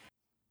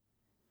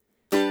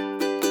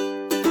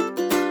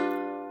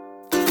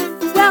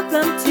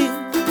Welcome to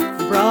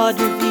the Broad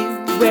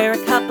Review, where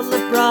a couple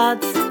of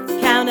broads,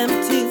 count 'em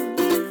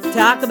two,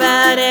 talk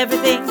about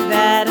everything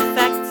that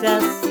affects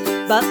us,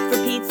 but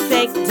for Pete's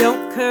sake,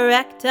 don't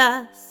correct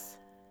us.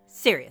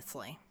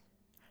 Seriously.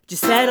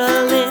 Just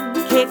settle in,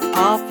 kick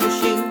off your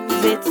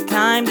shoes, it's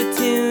time to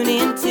tune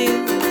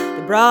into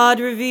the Broad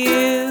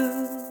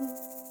Review.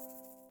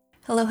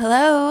 Hello,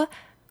 hello.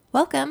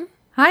 Welcome.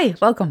 Hi,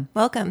 welcome.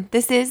 Welcome.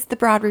 This is the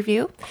Broad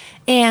Review,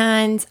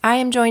 and I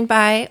am joined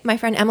by my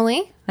friend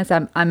Emily.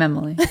 I'm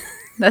Emily.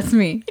 That's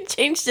me. I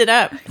changed it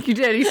up. You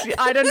did.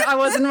 I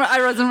wasn't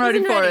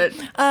ready for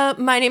it.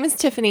 My name is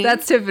Tiffany.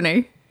 That's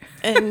Tiffany.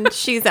 And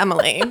she's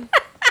Emily.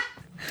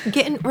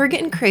 We're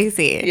getting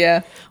crazy.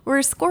 Yeah. We're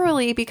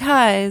squirrely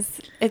because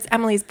it's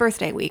Emily's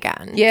birthday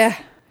weekend. Yeah.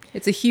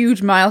 It's a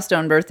huge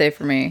milestone birthday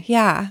for me.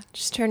 Yeah.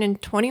 Just turning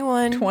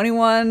 21.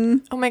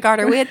 21. Oh my God.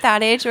 Are we at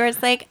that age where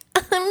it's like,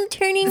 I'm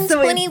turning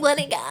 21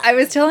 again? I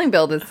was telling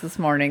Bill this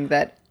morning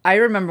that I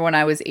remember when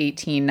I was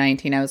 18,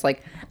 19, I was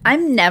like,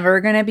 I'm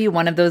never going to be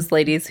one of those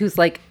ladies who's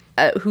like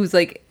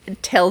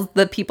tells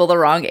the people the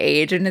wrong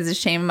age and is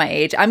ashamed of my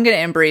age. I'm going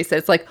to embrace it.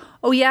 It's like,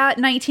 oh yeah,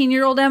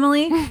 19-year-old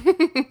Emily?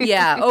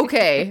 Yeah,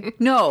 okay.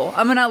 No,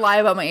 I'm going to lie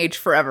about my age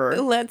forever.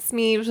 Let's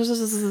me years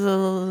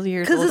old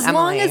Because as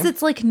long as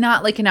it's like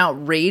not like an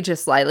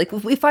outrageous lie. Like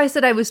if I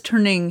said I was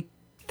turning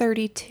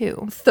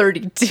 32.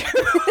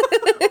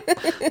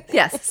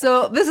 Yes.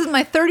 So this is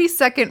my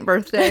 32nd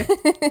birthday.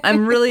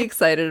 I'm really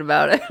excited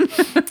about it.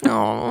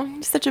 Oh,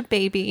 you're such a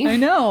baby. I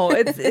know.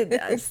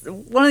 It's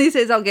one of these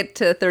days I'll get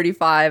to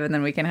 35 and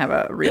then we can have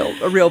a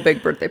real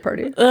big birthday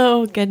party.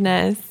 Oh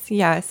goodness.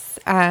 Yes.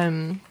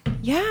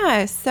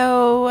 Yeah.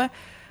 So,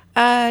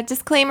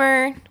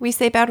 disclaimer: we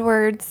say bad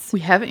words. We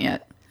haven't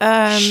yet.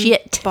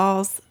 Shit.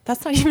 Balls.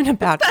 That's not even a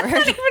bad word. That's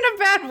not even a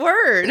bad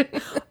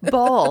word.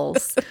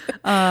 Balls.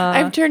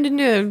 I've turned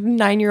into a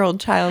 9-year-old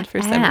child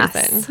for some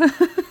reason.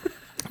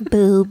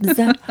 Boobs.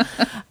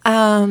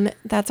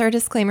 That's our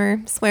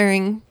disclaimer.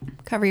 Swearing.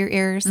 Cover your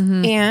ears.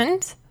 Mm-hmm.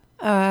 And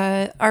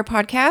our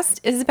podcast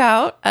is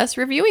about us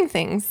reviewing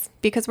things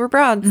because we're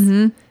broads.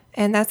 Mm-hmm.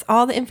 And that's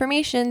all the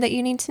information that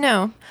you need to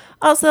know.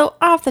 Also,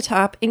 off the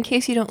top, in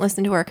case you don't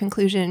listen to our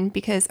conclusion,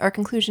 because our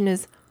conclusion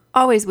is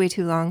always way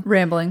too long.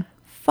 Rambling.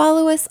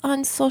 Follow us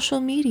on social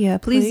media,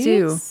 please.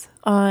 Do.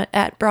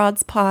 At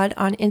BroadsPod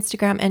on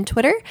Instagram and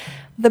Twitter,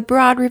 The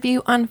Broad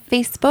Review on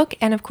Facebook,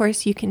 and of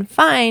course you can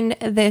find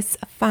this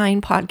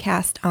fine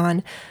podcast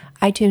on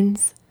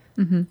iTunes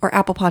or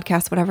Apple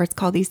Podcasts, whatever it's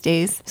called these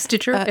days.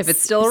 Stitcher, if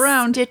it's still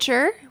around.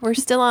 Stitcher. We're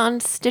still on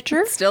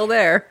Stitcher. Still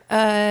there.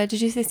 Did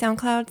you say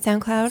SoundCloud?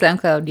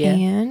 SoundCloud, yeah.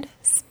 And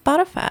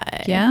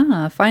Spotify.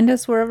 Yeah. Find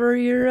us wherever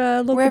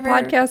your local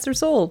podcasts are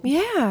sold.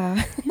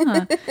 Yeah.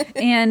 Yeah.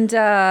 And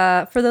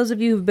for those of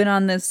you who've been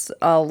on this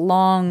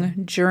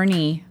long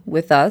journey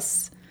with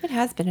us. It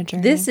has been a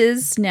journey. This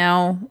is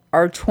now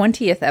our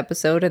 20th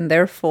episode and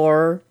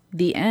therefore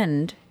the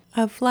end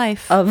of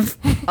life. Of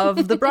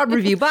the Broad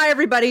Review. Bye,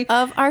 everybody.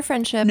 Of our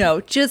friendship. No,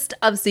 just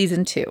of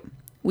season 2.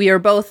 We are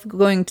both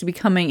going to be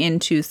coming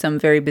into some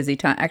very busy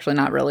time. Actually,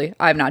 not really.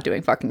 I'm not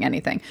doing fucking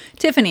anything.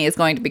 Tiffany is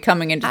going to be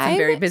coming into some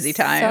very busy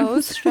times. I'm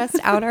so stressed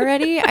out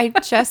already. I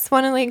just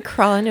want to like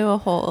crawl into a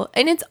hole.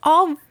 And it's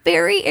all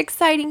very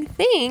exciting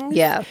things.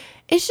 Yeah.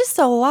 It's just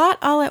a lot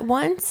all at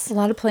once. A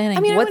lot of planning.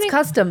 I mean, what's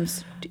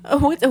customs?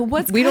 What's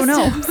we customs? Don't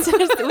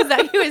know. Was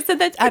that you who said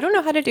that? I don't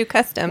know how to do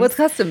customs. What's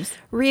customs?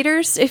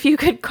 Readers, if you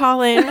could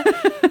call in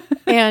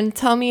and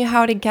tell me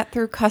how to get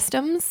through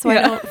customs so I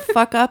don't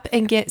fuck up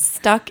and get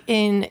stuck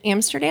in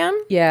Amsterdam.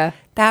 Yeah.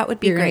 That would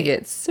be You're great. You're going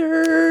to get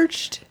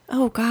searched.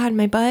 Oh, God,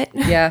 my butt.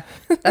 Yeah.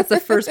 That's the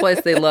first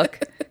place they look.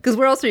 Because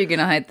where else are you going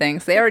to hide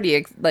things? They already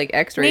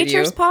x-rayed you.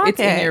 Nature's pocket.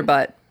 It's in your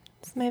butt.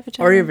 It's my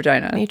vagina. Or your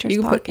vagina. Nature's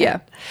you can pocket. Yeah.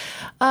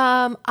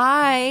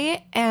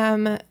 I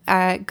am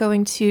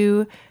going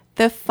to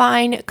the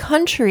fine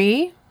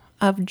country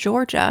of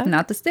Georgia.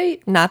 Not the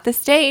state. Not the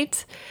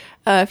state.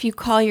 If you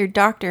call your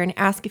doctor and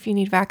ask if you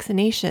need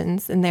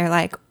vaccinations and they're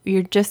like,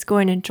 you're just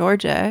going to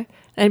Georgia,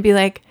 and I'd be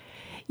like,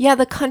 yeah,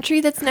 the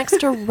country that's next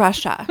to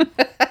Russia.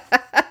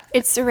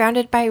 It's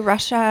surrounded by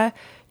Russia,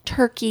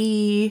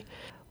 Turkey,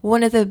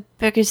 one of the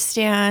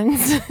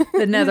Pakistans,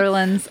 the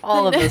Netherlands,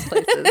 all of those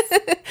places.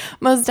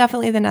 Most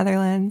definitely the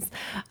Netherlands.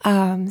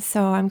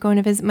 So I'm going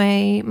to visit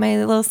my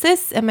little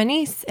sis and my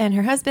niece and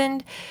her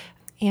husband,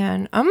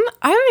 and I'm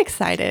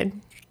excited.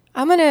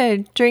 I'm gonna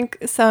drink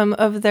some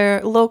of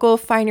their local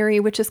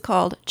finery, which is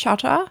called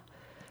cha-cha.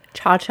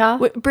 Cha-cha?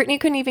 Brittany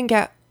couldn't even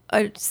get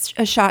a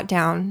shot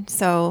down,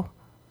 so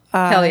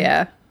hell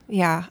yeah.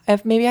 Yeah,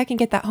 if maybe I can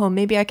get that home.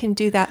 Maybe I can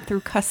do that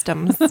through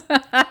customs.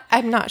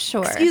 I'm not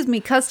sure. Excuse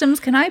me, customs,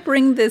 can I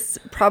bring this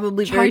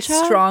probably very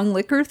strong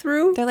liquor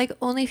through? They're like,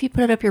 only if you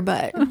put it up your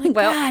butt. I'm like,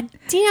 well, God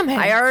damn it.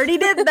 I already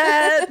did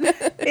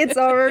that. It's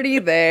already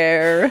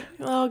there.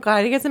 Oh, God,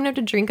 I guess I'm going to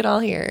have to drink it all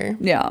here.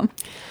 Yeah.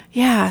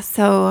 Yeah,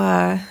 so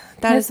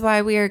that is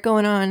why we are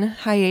going on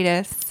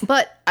hiatus.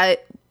 But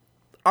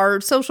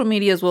our social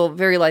medias will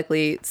very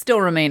likely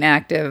still remain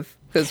active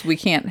because we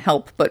can't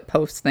help but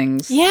post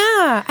things.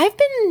 Yeah, I've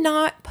been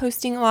not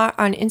posting a lot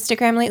on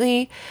Instagram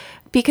lately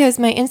because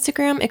my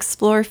Instagram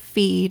Explore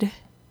feed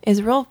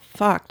is real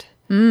fucked.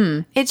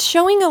 It's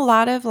showing a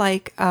lot of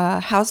like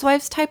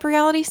housewives type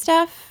reality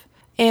stuff.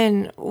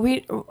 And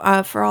we,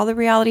 for all the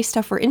reality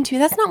stuff we're into,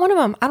 that's not one of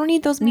them. I don't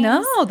need those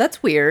memes. No,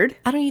 that's weird.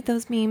 I don't need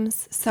those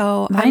memes.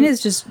 So mine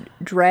is just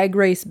drag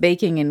race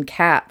baking and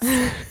cats.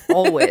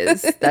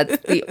 Always. That's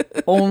the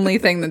only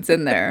thing that's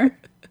in there.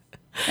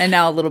 And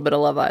now a little bit of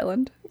Love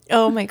Island.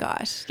 Oh my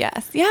gosh.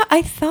 Yes. Yeah.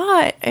 I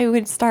thought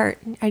I'd start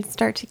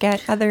to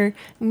get other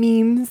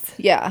memes.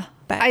 Yeah.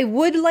 But I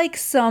would like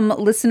some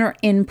listener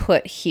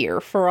input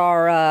here for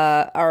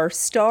our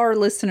star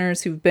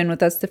listeners who've been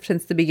with us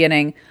since the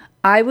beginning.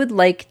 I would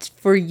like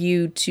for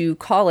you to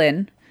call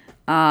in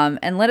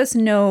and let us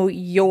know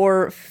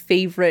your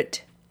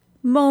favorite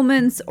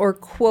moments or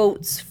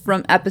quotes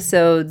from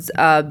episodes,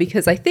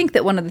 because I think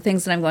that one of the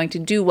things that I'm going to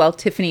do while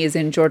Tiffany is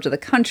in Georgia the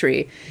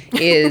country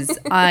is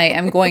I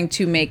am going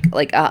to make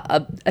like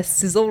a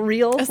sizzle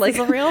reel. A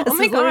sizzle reel? Oh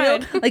my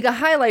God. Reel, like a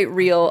highlight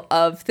reel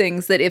of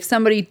things that if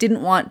somebody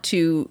didn't want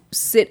to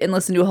sit and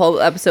listen to a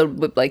whole episode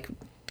with, like,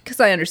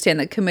 because I understand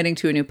that committing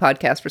to a new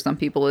podcast for some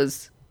people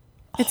is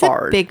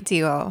hard. It's a big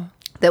deal.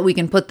 That we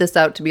can put this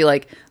out to be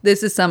like,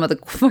 this is some of the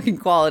fucking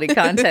quality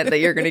content that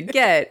you're going to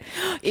get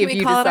if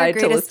you decide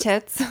to listen.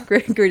 Tits?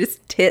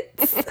 Greatest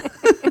tits.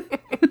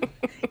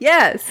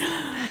 Yes.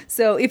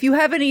 So if you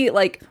have any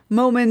like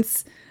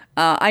moments,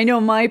 I know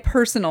my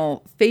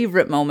personal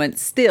favorite moment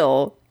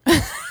still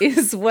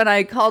is when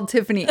I called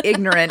Tiffany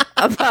ignorant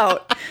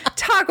about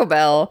Taco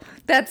Bell.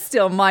 That's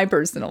still my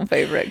personal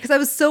favorite because I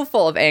was so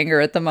full of anger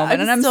at the moment.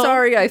 I'm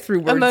sorry I threw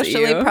words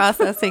emotionally at you.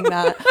 Processing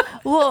that.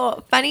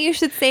 Well, funny you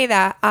should say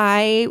that.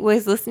 I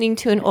was listening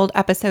to an old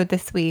episode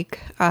this week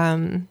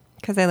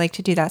because I like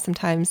to do that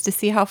sometimes to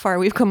see how far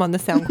we've come on the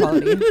sound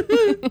quality.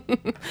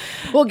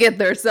 We'll get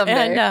there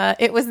someday. And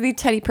it was the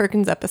Teddy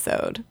Perkins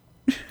episode.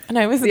 And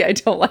I was I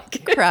don't like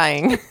it.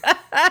 Crying.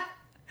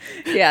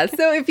 Yeah,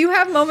 so if you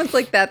have moments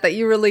like that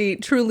you really,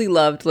 truly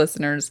loved,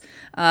 listeners,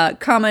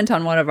 comment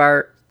on one of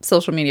our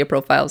social media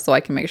profiles so I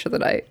can make sure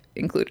that I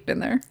include it in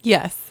there.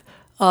 Yes,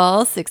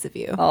 all 6 of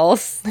you. All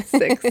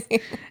 6.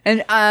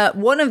 And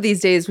one of these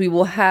days we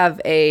will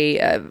have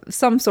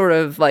some sort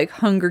of like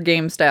Hunger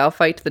Games style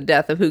fight to the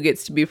death of who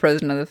gets to be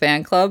president of the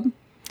fan club.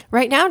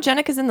 Right now,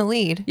 Jenica's in the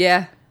lead.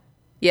 Yeah.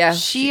 Yeah,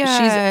 she's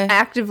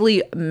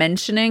actively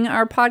mentioning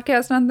our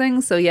podcast on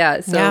things. So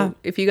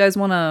if you guys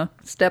want to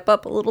step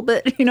up a little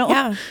bit, you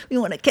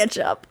want to catch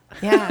up.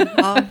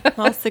 Yeah,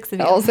 all 6 of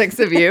you. All 6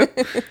 of you.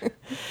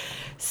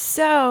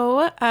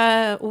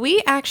 So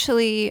we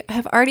actually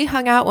have already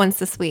hung out once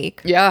this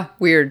week. Yeah,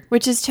 weird.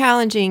 Which is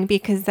challenging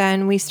because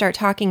then we start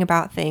talking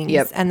about things.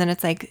 Yep. And then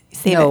it's like,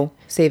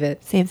 save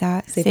it. Save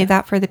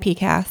that for the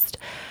PCast.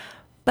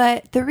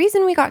 But the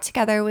reason we got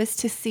together was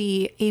to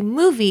see a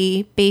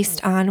movie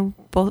based on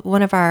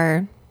one of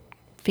our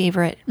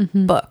favorite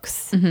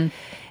books. Mm-hmm.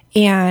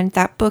 And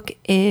that book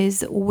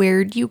is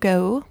You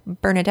Go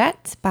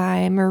Bernadette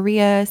by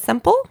Maria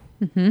Semple.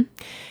 Mm-hmm.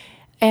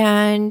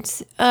 And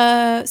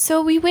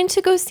so we went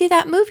to go see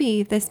that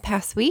movie this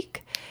past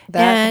week.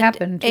 That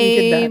happened. We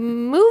did that. A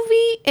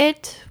movie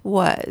it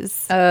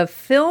was. A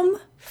film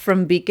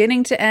from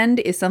beginning to end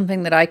is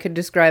something that I could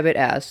describe it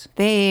as.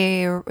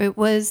 It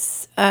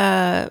was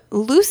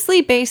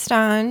loosely based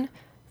on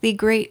the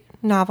great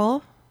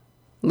novel.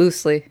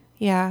 Loosely.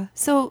 Yeah.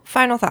 So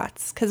final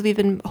thoughts, because we've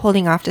been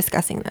holding off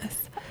discussing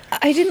this.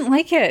 I didn't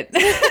like it.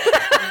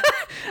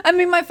 I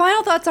mean, my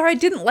final thoughts are I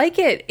didn't like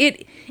it.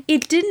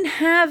 It didn't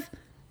have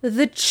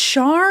the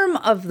charm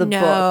of the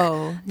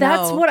book.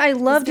 That's what I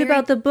loved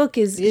about the book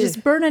is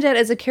just Bernadette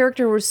as a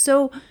character was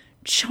so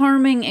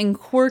charming and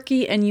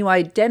quirky and you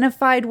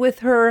identified with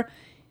her.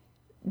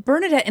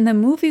 Bernadette in the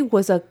movie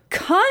was a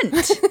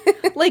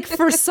cunt. Like,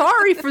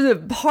 sorry for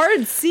the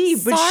hard C,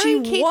 but she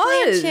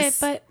was.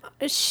 Blanchett,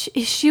 but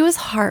she was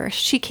harsh.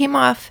 She came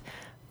off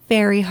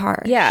very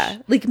harsh. Yeah,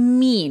 like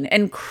mean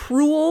and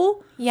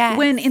cruel. Yes.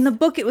 When in the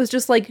book it was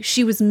just like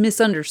she was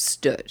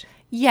misunderstood.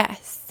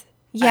 Yes.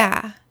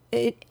 Yeah.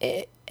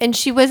 And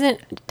she wasn't.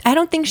 I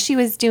don't think she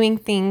was doing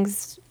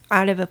things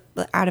out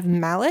of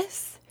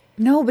malice.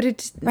 No, but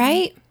it's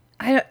right.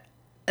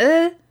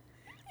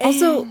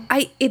 Also,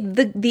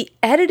 the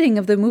editing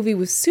of the movie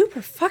was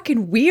super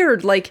fucking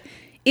weird. Like,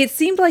 it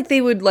seemed like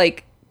they would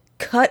like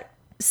cut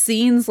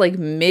scenes like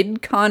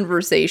mid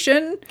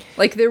conversation.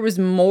 Like there was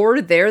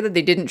more there that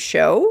they didn't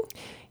show.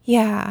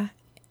 Yeah,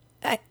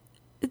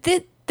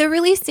 the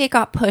release date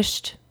got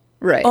pushed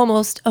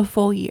almost a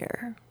full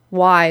year.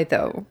 Why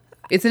though?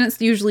 Isn't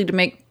it usually to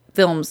make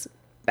films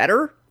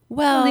better?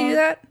 Well, when they do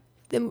that.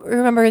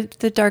 Remember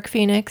the Dark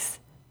Phoenix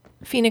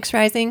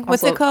Rising?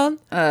 What's it called?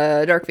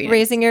 Dark Phoenix.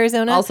 Raising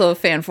Arizona. Also,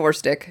 Fan Four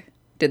Stick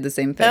did the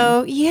same thing.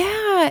 Oh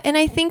yeah, and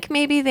I think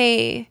maybe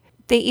they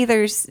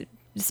either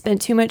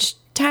spent too much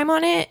time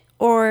on it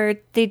or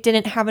they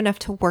didn't have enough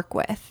to work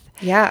with.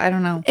 Yeah, I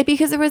don't know.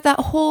 Because there was that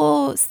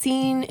whole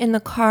scene in the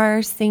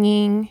car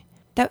singing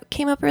that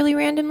came up really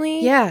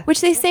randomly. Yeah.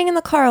 Which they sang in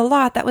the car a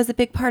lot. That was a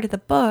big part of the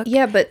book.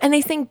 Yeah, but... And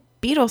they sang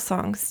Beatles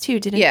songs too,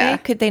 didn't they?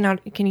 Could they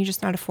not? Can you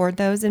just not afford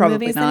those in Probably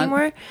movies not.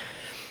 anymore?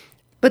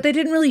 But they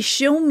didn't really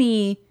show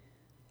me,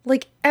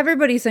 like,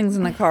 everybody sings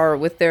in the car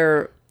with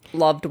their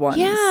loved ones.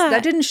 Yeah.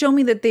 That didn't show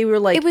me that they were,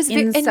 like,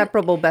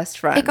 inseparable best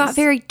friends. It got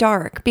very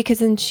dark because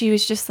then she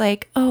was just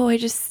like, oh, I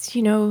just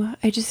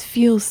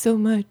feel so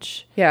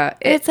much. Yeah.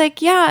 It's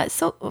like, yeah.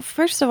 So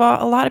first of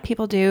all, a lot of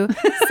people do.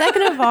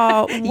 Second of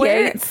all,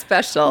 It's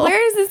special.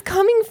 Where is this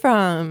coming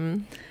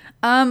from?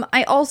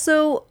 I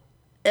also,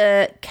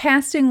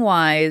 casting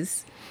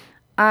wise,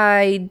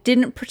 I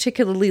didn't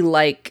particularly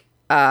like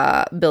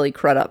Billy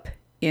Crudup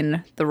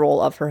in the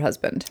role of her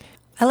husband.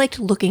 I liked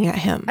looking at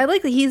him. I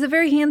like that he's a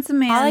very handsome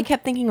man. All I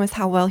kept thinking was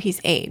how well he's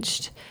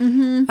aged.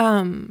 He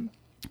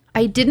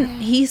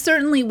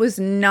certainly was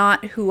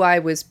not who I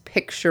was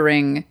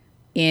picturing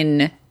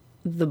in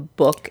the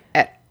book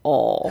at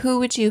all. Who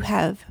would you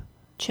have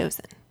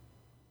chosen?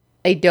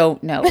 I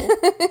don't know.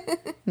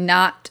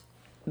 Not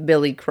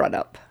Billy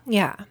Crudup.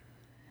 Yeah.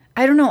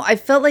 I don't know. I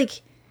felt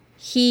like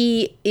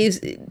he is...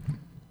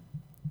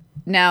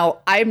 Now,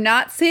 I'm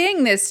not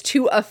saying this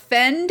to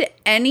offend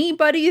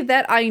anybody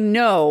that I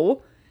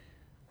know.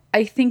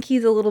 I think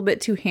he's a little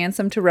bit too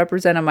handsome to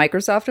represent a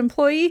Microsoft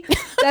employee.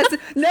 That's...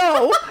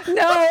 No.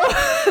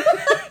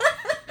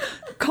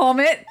 Calm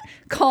it.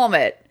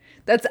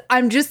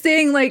 I'm just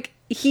saying, like,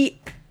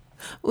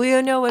 We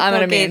don't know what I'm Bill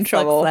going to be in Gates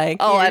trouble. looks like.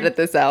 I'll edit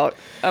this out.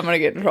 I'm going to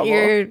get in trouble.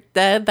 You're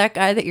that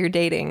guy that you're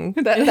dating.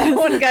 That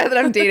one guy that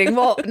I'm dating.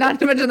 Well, not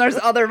to mention there's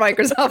other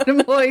Microsoft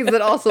employees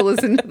that also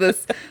listen to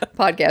this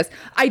podcast.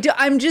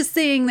 I'm just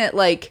saying that,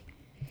 like,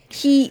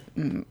 he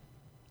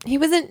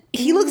wasn't.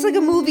 He looks like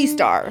a movie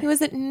star. He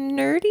wasn't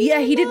nerdy. Yeah,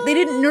 he did. They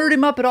didn't nerd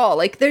him up at all.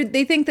 Like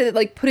they think that,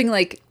 like, putting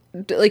like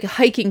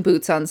hiking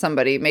boots on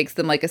somebody makes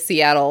them like a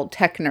Seattle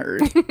tech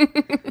nerd.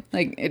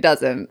 Like, it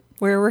doesn't.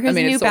 Where were his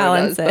New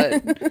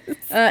Balances?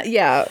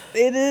 Yeah,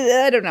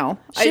 I don't know.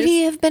 Should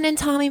he have been in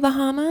Tommy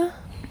Bahama?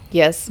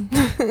 Yes,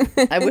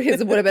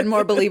 his would have been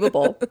more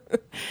believable.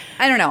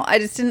 I don't know. I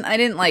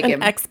didn't like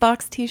him.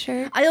 Xbox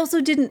T-shirt. I also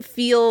didn't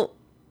feel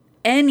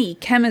any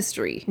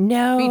chemistry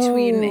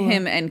between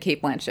him and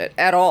Cate Blanchett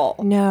at all.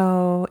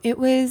 No, it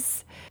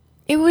was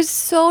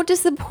so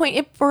disappointing.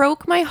 It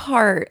broke my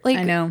heart. Like,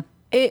 I know.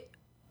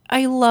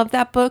 I love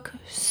that book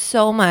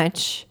so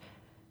much.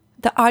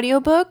 The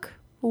audiobook,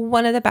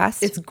 one of the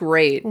best. It's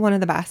great. One of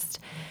the best.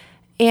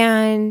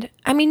 And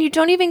I mean, you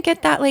don't even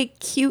get that like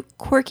cute,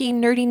 quirky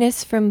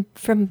nerdiness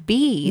from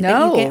B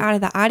that you get out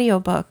of the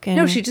audiobook. And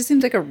no, she just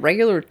seems like a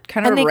regular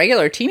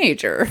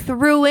teenager.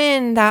 Threw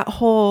in that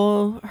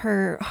whole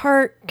her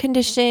heart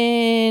condition,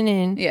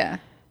 and yeah,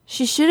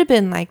 she should have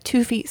been like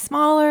 2 feet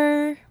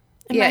smaller.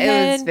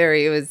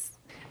 It was.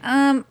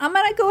 I'm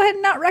gonna go ahead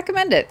and not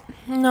recommend it.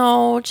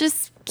 No,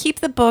 just keep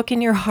the book in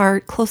your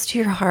heart, close to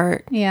your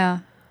heart. Yeah,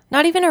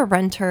 not even a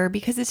renter,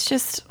 because it's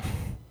just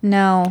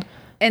no.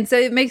 And so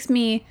it makes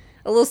me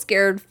a little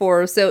scared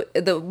for... So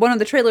one of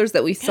the trailers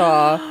that we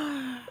saw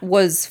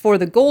was for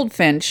The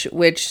Goldfinch,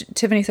 which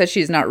Tiffany said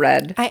she's not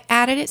read. I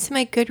added it to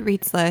my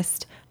Goodreads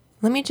list.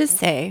 Let me just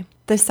say,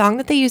 the song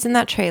that they use in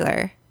that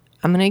trailer,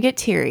 I'm going to get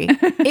teary,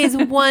 is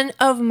one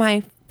of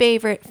my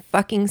favorite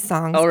fucking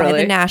songs by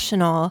The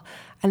National.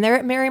 And they're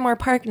at Merrymore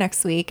Park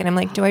next week. And I'm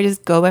like, do I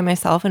just go by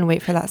myself and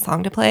wait for that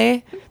song to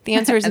play? The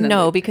answer is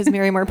no, because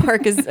Merrymore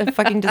Park is a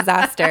fucking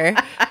disaster.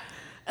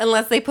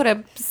 Unless they put up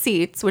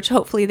seats, which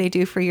hopefully they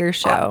do for your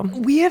show.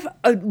 We have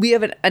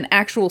an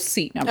actual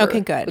seat number. Okay,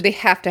 good. They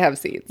have to have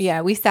seats.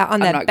 Yeah, we sat on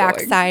the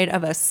backside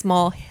of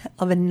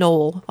a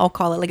knoll. I'll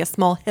call it like a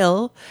small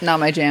hill.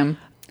 Not my jam.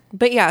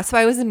 But yeah, so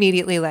I was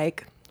immediately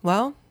like,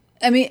 well,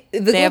 I mean,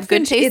 they have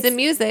good taste in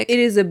music. It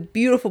is a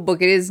beautiful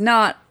book. It is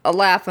not a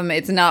laugh-em.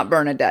 It's not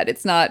Bernadette.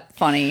 It's not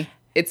funny.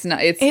 It's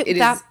not. It is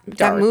dark.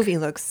 That movie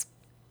looks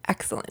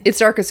excellent. It's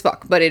dark as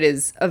fuck, but it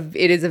is a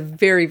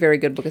very, very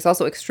good book. It's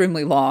also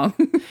extremely long.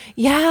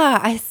 Yeah,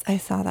 I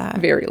saw that.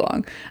 Very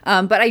long.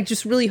 But I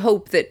just really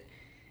hope that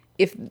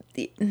if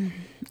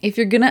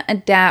you're gonna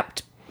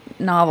adapt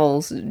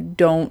novels,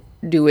 don't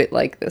do it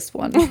like this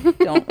one.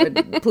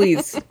 Don't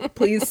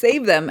please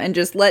save them and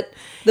just let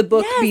the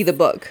book be the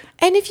book.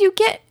 And if you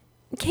get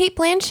Cate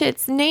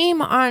Blanchett's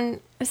name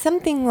on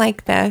something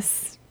like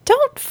this,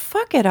 don't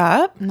fuck it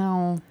up.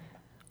 No.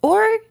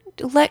 Or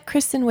let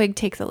Kristen Wiig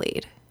take the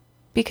lead,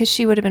 because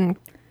she would have been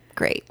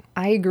great.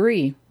 I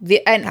agree.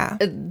 The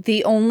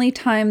only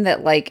time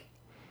that like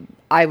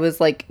I was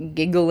like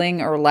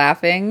giggling or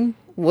laughing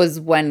was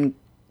when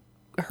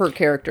her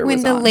character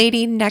was on. When the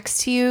lady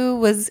next to you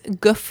was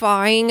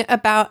guffawing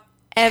about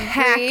every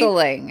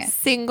cackling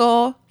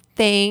single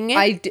thing.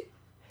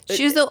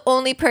 She was the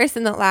only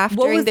person that laughed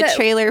during the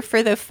trailer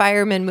for the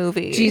Fireman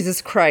movie.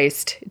 Jesus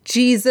Christ,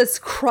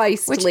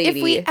 Which, lady.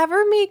 if we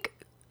ever make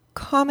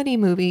comedy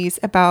movies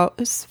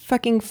about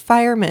fucking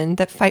firemen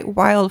that fight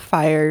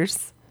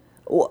wildfires,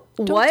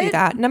 don't do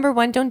that. Number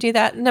one, don't do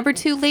that. Number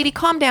two, lady,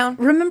 calm down.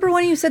 Remember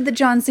when you said that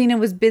John Cena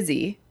was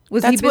busy?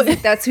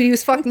 That's who he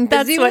was fucking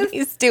busy with? That's what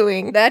he's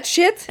doing. That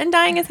shit? And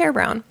dyeing his hair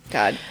brown.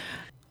 God.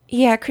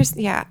 Yeah, Chris.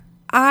 Yeah,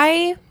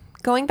 I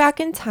going back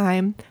in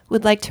time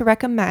would like to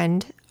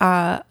recommend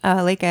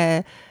like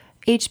a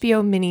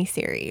HBO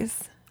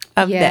miniseries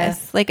of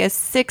this, like a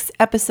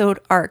 6-episode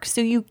arc, so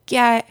you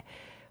get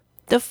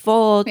the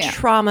full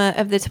trauma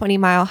of the 20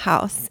 Mile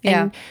House,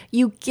 and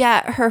you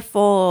get her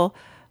full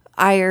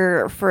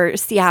ire for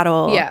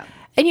Seattle,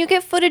 and you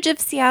get footage of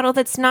Seattle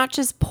that's not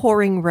just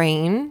pouring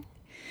rain.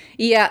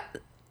 Yeah,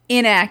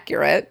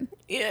 inaccurate.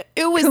 It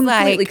was completely,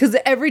 like because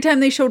every time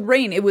they showed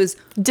rain, it was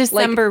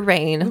December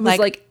rain, it was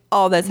like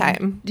all the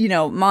time. You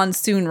know,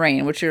 monsoon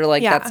rain, which you're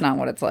like, that's not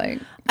what it's like.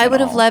 I would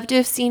have loved to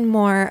have seen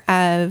more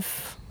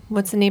of,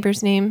 what's the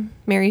neighbor's name?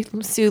 Mary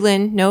Sue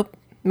Lynn? Nope.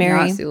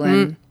 Mary. Not Sue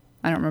Lynn.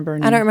 I don't remember her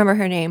name. I don't remember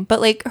her name.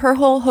 But like her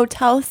whole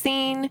hotel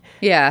scene.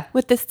 Yeah.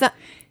 With the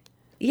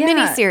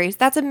miniseries.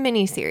 That's a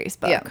miniseries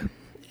book. Yeah.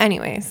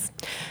 Anyways.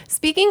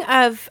 Speaking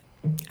of,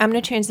 I'm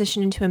going to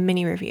transition into a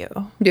mini review.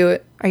 Do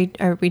it.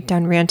 Are we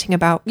done ranting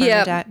about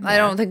Bernadette? Yeah. I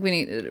don't think we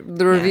need,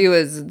 the review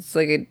is, it's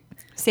like a,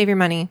 save your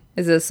money.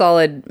 Is a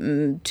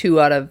solid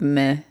 2 out of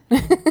meh.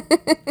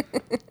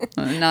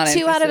 Not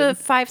 2 out of a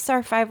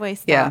 5-star 5-way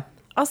stop. Yeah.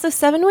 Also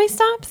 7-way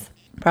stops?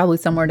 Probably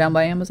somewhere down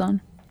by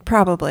Amazon.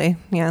 Probably.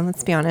 Yeah,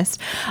 let's be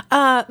honest.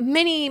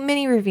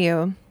 Mini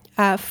review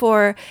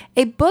for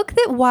a book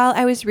that while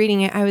I was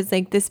reading it, I was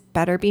like, this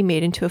better be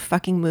made into a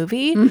fucking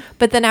movie.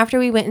 But then after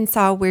we went and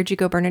saw Where'd You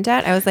Go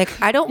Bernadette, I was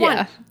like, I don't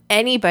want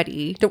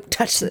anybody. Don't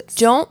touch this.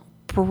 Don't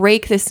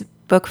break this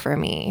book for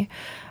me.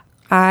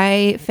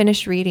 I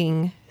finished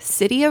reading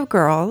City of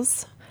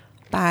Girls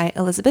by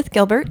Elizabeth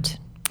Gilbert.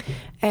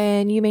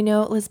 And you may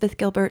know Elizabeth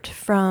Gilbert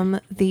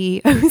from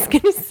the, I was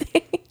going to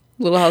say,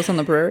 Little House on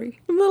the Prairie.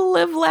 Little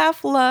Live,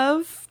 Laugh,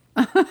 Love.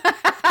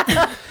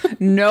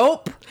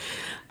 Nope.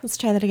 Let's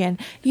try that again.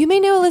 You may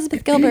know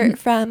Elizabeth Gilbert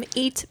from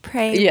Eat,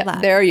 Pray,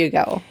 Love. There you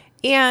go.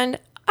 And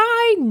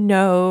I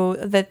know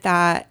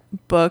that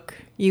book,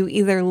 you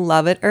either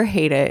love it or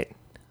hate it.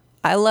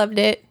 I loved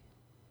it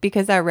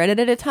because I read it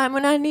at a time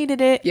when I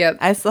needed it. Yep.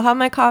 I still have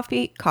my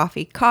copy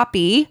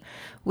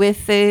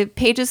with the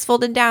pages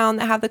folded down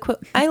that have the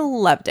quote. I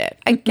loved it.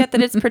 I get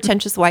that it's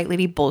pretentious white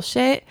lady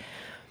bullshit.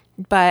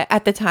 But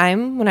at the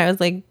time when I was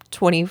like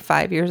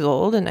 25 years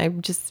old, and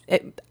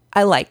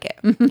I like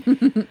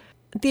it.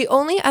 The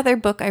only other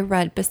book I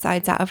read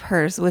besides that of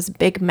hers was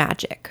Big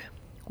Magic,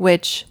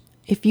 which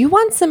if you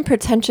want some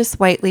pretentious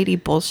white lady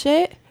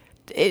bullshit,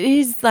 it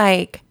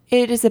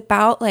is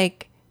about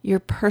like your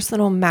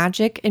personal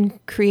magic and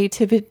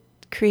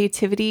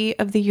creativity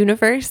of the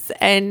universe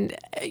and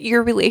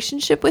your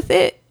relationship with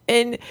it.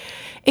 And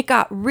it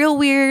got real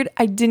weird.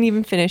 I didn't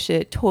even finish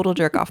it. Total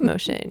jerk off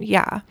motion.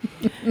 Yeah.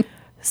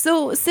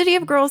 So City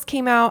of Girls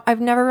came out.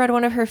 I've never read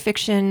one of her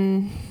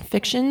fictional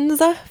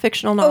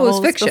novels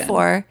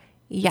before.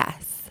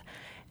 Yes.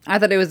 I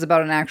thought it was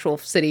about an actual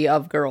city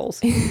of girls.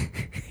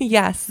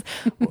 Yes.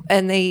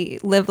 And they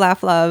live,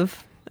 laugh,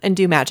 love, and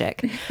do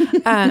magic.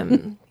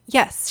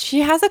 Yes.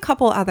 She has a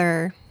couple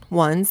other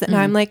ones. And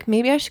I'm like,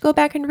 maybe I should go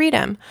back and read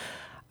them.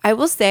 I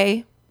will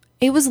say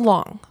it was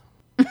long.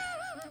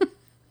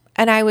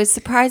 And I was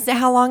surprised at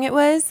how long it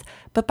was.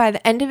 But by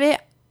the end of it,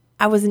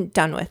 I wasn't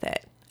done with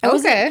it. I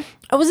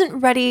wasn't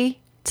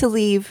ready to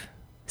leave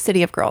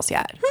City of Girls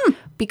yet.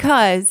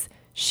 Because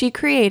she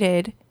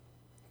created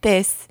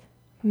this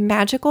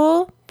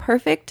magical,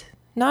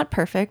 not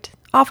perfect,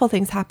 awful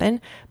things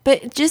happen,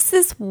 but just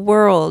this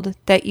world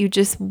that you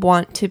just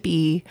want to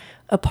be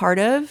a part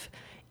of.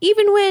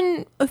 Even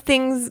when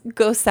things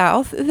go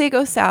south, they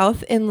go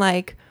south in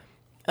like,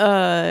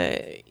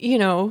 a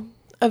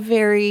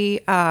very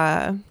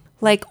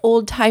like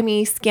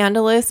old-timey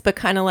scandalous, but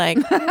kind of like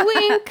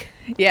wink.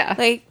 Yeah.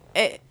 Like,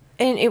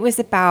 and it was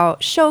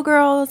about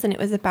showgirls, and it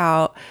was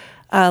about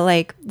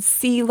like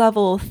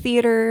C-level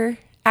theater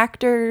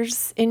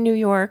actors in New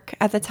York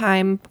at the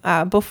time,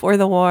 before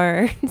the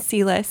war.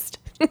 C-list.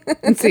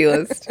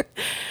 C-list.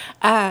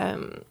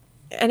 And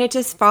it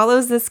just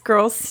follows this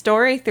girl's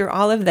story through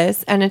all of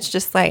this. And it's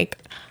just like,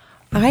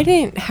 I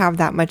didn't have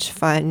that much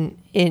fun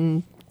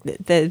in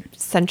the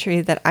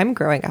century that I'm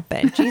growing up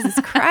in. Jesus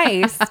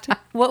Christ.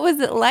 What was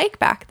it like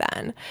back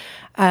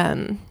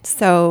then?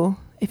 So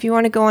if you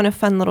want to go on a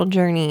fun little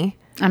journey,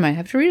 I might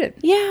have to read it.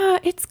 Yeah,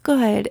 it's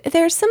good.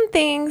 There's some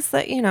things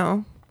that,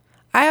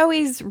 I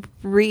always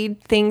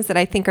read things that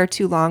I think are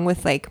too long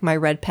with like my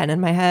red pen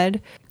in my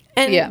head.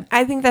 And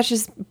I think that's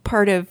just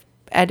part of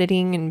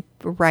editing and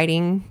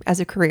writing as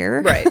a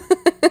career. Right.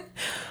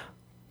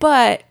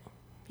 But,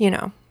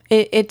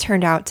 it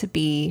turned out to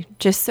be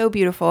just so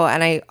beautiful.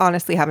 And I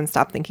honestly haven't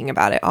stopped thinking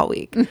about it all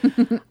week.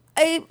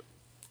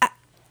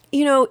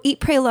 Eat,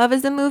 Pray, Love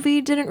as a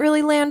movie didn't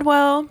really land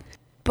well.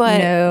 But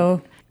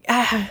no.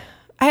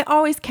 I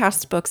always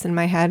cast books in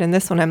my head. And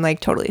this one I'm like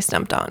totally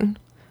stumped on.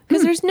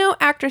 Because there's no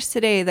actress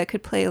today that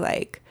could play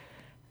like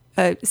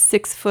a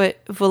 6-foot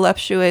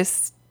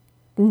voluptuous,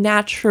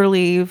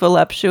 naturally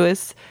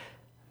voluptuous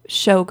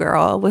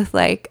showgirl with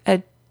like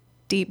a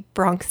deep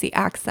Bronxy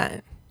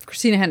accent.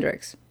 Christina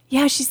Hendricks.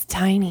 Yeah, she's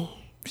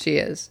tiny. She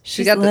is.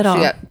 She's little.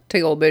 She got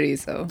big old bitties,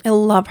 so. I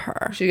love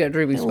her. She got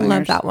droopy swingers. I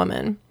love that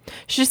woman.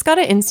 She just got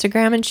an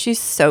Instagram and she's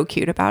so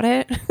cute about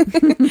it.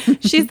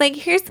 She's like,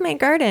 here's my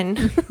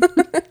garden.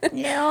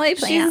 Yeah, I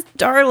She's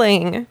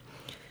darling.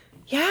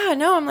 Yeah,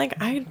 no, I'm like,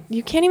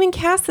 you can't even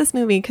cast this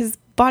movie because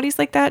bodies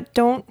like that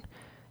don't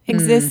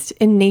exist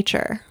in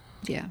nature.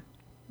 Yeah.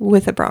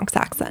 With a Bronx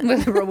accent.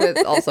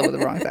 Also with a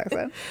Bronx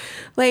accent.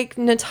 Like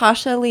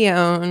Natasha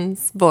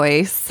Lyonne's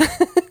voice.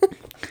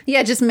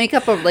 Yeah, just make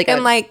up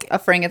a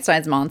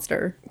Frankenstein's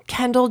monster.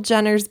 Kendall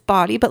Jenner's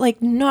body, but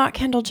like not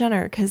Kendall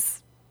Jenner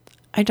because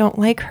I don't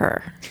like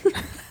her.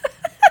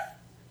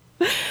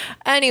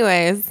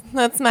 Anyways,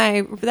 that's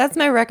my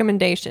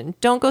recommendation.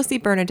 Don't go see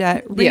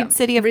Bernadette. Read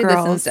City of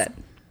Girls. This instead.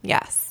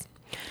 Yes.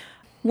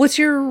 What's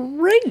your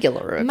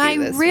regular review My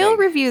this real week?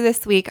 review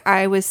this week,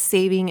 I was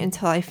saving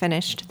until I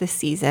finished the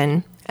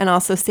season and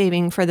also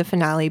saving for the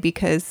finale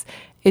because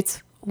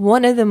it's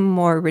one of the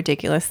more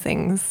ridiculous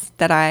things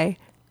that I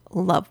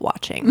love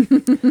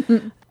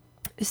watching.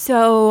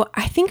 So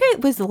I think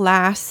it was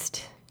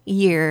last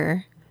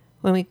year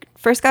when we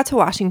first got to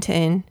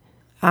Washington.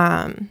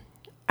 I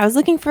was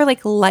looking for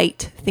like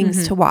light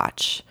things to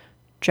watch.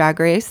 Drag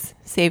Race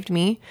saved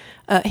me.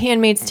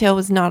 Handmaid's Tale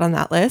was not on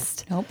that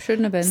list. Nope,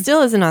 shouldn't have been.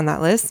 Still isn't on that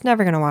list.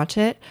 Never going to watch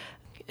it.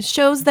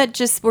 Shows that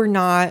just were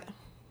not,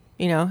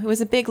 it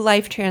was a big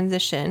life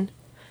transition.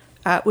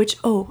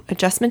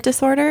 Adjustment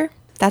disorder.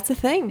 That's a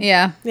thing.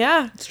 Yeah.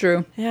 Yeah. It's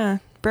true. Yeah.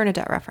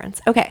 Bernadette reference.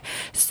 Okay.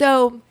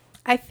 So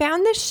I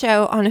found this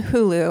show on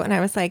Hulu and I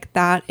was like,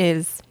 that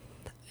is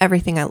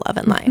everything I love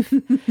in life.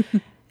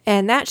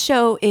 And that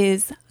show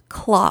is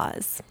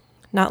Claws.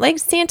 Not like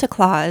Santa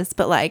Claus,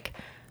 but like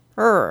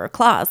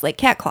claws, like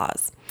cat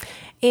claws.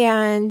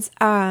 And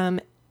I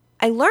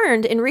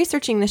learned in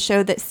researching the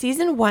show that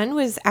season 1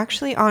 was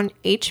actually on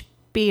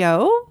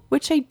HBO,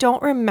 which I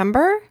don't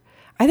remember.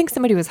 I think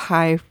somebody was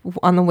high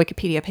on the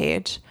Wikipedia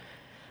page.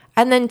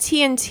 And then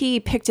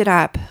TNT picked it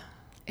up.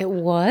 It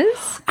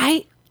was?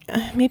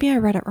 Maybe I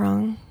read it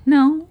wrong.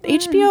 No.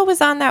 HBO was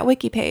on that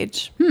wiki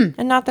page.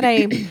 And not that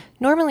I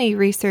normally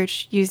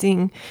research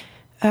using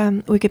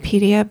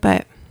Wikipedia,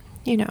 but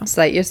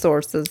cite your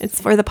sources. It's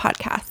for the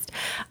podcast.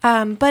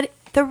 But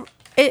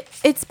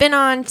it's been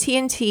on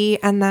TNT,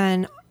 and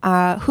then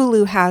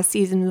Hulu has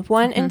seasons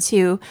 1 and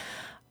 2.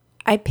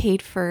 I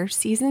paid for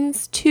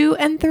seasons 2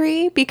 and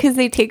 3 because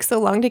they take so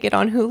long to get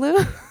on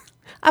Hulu.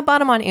 I bought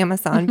them on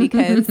Amazon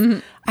because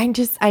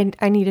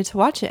I needed to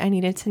watch it. I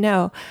needed to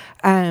know.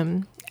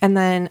 And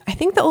then I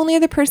think the only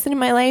other person in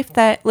my life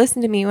that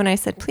listened to me when I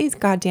said, please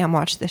goddamn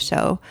watch the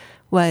show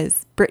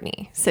was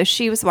Brittany. So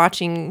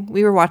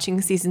we were watching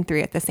season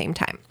 3 at the same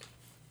time.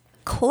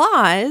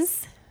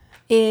 Claws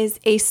is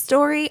a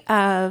story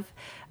of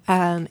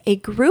a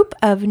group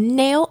of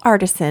nail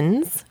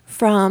artisans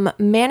from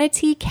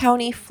Manatee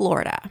County,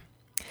 Florida.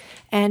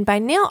 And by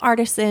nail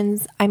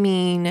artisans, I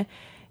mean,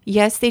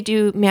 yes, they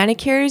do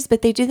manicures,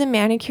 but they do the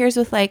manicures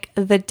with like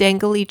the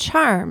dangly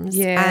charms.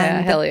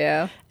 Yeah, hell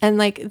yeah. And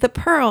like the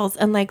pearls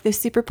and like the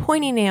super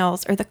pointy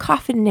nails or the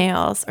coffin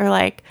nails or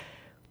like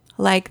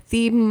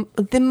the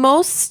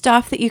most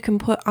stuff that you can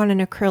put on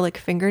an acrylic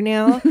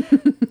fingernail.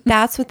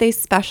 That's what they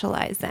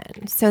specialize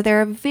in. So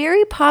they're a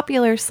very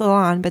popular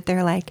salon, but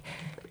they're like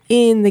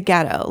in the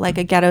ghetto, like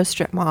a ghetto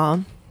strip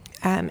mall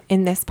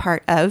in this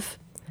part of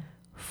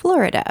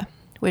Florida,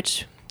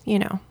 which, we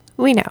know.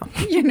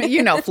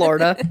 You know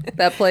Florida,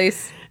 that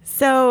place.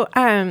 So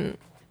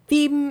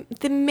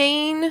the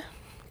main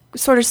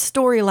sort of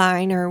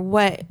storyline or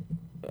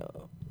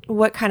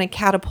what kind of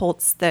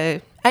catapults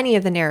any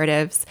of the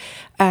narratives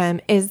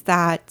is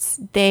that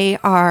they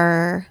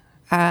are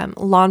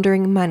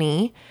laundering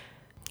money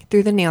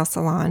through the nail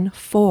salon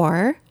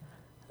for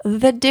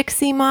the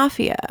Dixie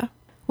Mafia,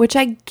 which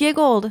I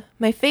giggled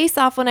my face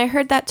off when I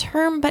heard that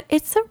term, but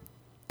it's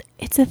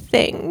a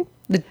thing.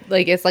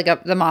 It's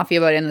like the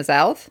mafia, but in the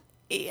South?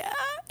 Yeah,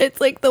 it's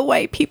like the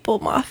white people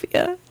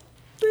mafia.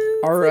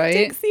 All right.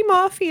 Dixie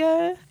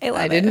Mafia.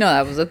 I didn't know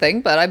that was a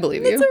thing, but I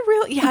believe you. It's a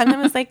real, yeah. And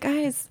I was like,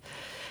 guys,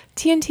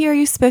 TNT, are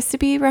you supposed to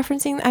be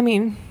referencing? I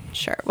mean,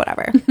 sure,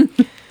 whatever.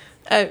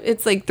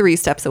 It's like 3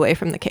 steps away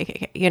from the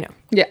KKK,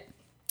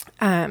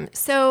 Yeah.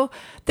 So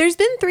there's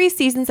been 3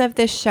 seasons of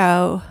this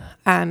show.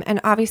 And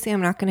obviously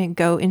I'm not going to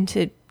go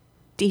into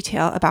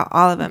detail about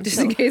all of them. Just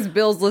in case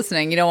Bill's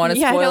listening. You don't want to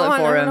spoil it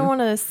for him. I don't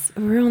want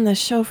to ruin the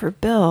show for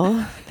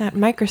Bill, that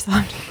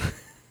Microsoft.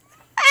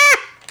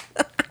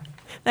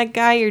 That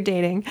guy you're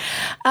dating.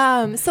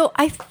 So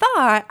I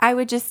thought I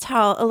would just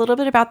tell a little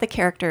bit about the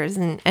characters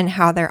and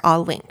how they're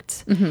all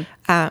linked.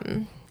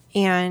 And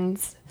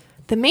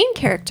the main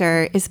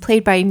character is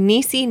played by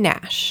Niecy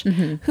Nash,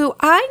 who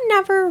I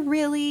never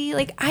really,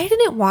 I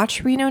didn't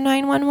watch Reno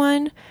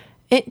 911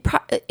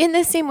 in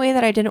the same way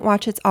that I didn't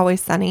watch It's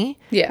Always Sunny,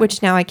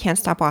 which now I can't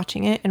stop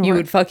watching it. And you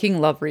would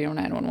fucking love Reno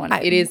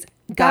 911. It is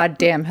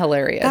goddamn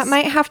hilarious. That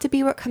might have to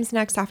be what comes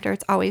next after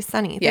It's Always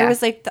Sunny. Yeah. There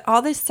was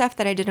all this stuff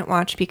that I didn't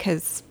watch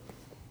because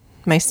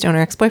my stoner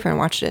ex-boyfriend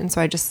watched it, and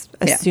so I just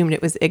assumed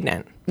it was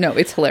ignorant. No,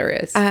 it's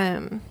hilarious.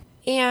 And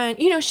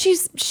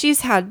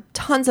she's had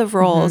tons of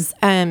roles.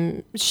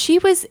 She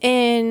was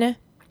in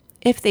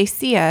If They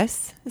See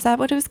Us. Is that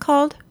what it was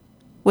called?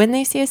 When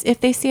They See Us? If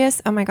They See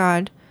Us? Oh my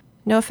God.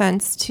 No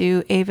offense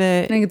to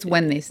Ava. I think it's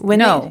When They See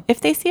Us.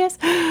 If They See Us?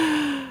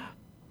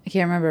 I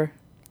can't remember.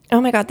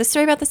 Oh my God. The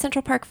story about the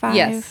Central Park 5.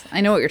 Yes.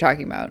 I know what you're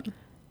talking about.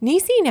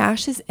 Niecy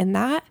Nash is in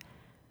that.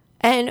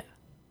 And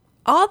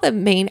all the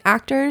main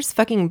actors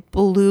fucking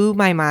blew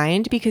my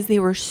mind because they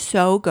were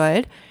so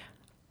good.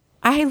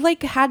 I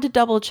like had to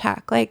double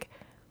check. Like,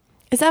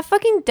 is that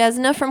fucking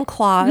Desna from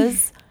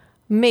Claws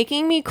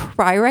making me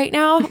cry right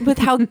now with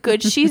how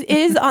good she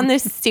is on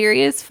this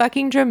serious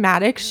fucking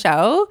dramatic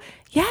show?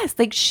 Yes,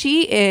 like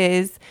she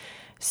is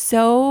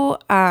so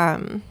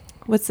adaptable?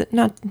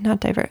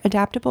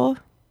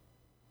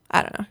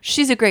 I don't know.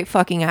 She's a great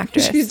fucking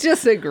actress. She's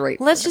just a great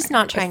Let's just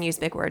not try and use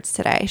big words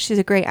today. She's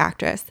a great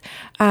actress.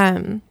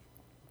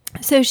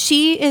 So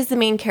she is the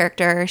main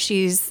character.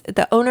 She's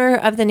the owner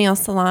of the nail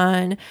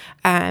salon.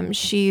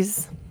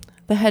 She's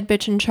the head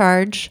bitch in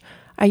charge.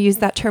 I use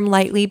that term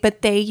lightly,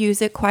 but they use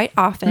it quite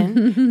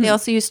often. They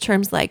also use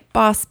terms like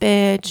boss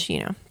bitch,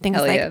 things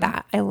like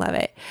that. I love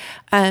it.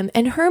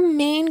 And her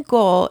main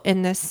goal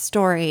in this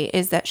story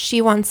is that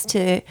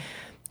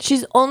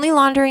she's only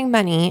laundering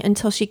money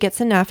until she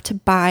gets enough to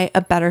buy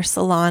a better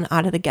salon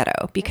out of the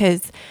ghetto,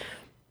 because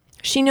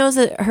she knows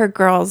that her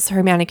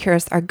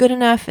manicurists are good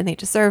enough and they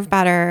deserve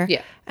better.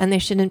 Yeah. And they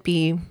shouldn't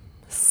be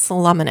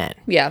slumming it.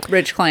 Yeah.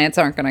 Rich clients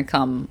aren't going to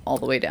come all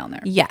the way down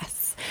there.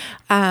 Yes.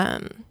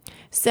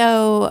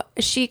 So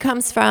she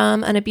comes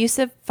from an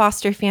abusive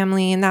foster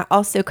family, and that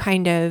also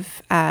kind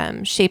of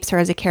shapes her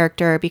as a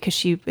character, because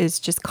she is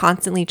just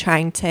constantly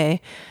trying to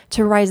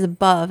rise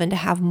above and to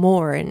have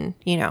more. And,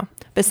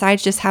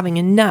 besides just having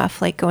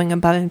enough, like going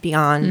above and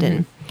beyond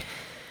and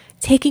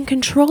taking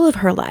control of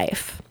her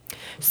life.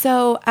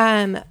 So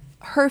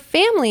her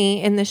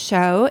family in the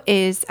show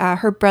is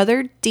her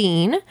brother,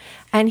 Dean,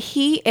 and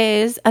he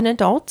is an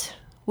adult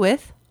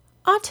with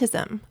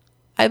autism,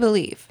 I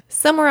believe,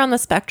 somewhere on the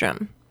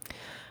spectrum.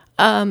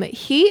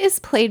 He is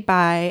played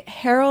by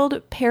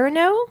Harold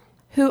Perrineau,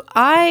 who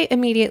I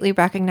immediately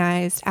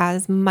recognized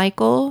as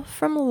Michael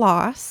from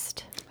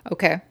Lost.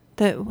 Okay.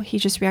 He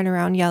just ran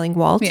around yelling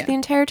Walt the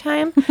entire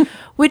time,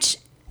 which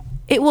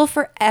it will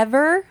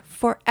forever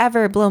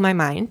blow my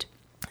mind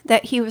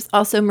that he was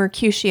also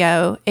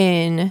Mercutio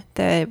in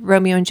the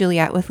Romeo and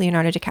Juliet with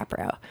Leonardo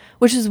DiCaprio,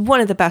 which is one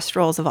of the best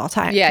roles of all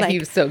time. Yeah, he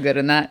was so good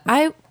in that.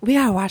 We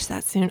gotta watch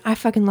that soon. I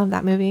fucking love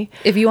that movie.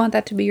 If you want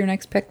that to be your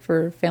next pick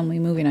for family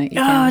movie night, you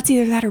can. It's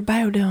either that or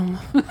Biodome.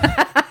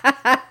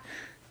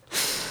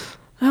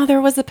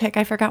 There was a pick.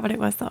 I forgot what it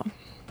was though.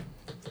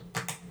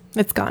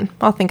 It's gone.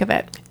 I'll think of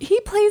it. He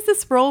plays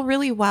this role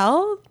really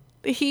well.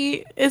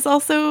 He is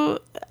also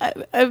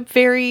a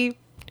very,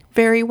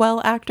 very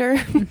well actor,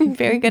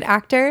 very good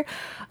actor.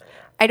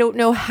 I don't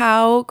know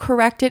how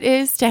correct it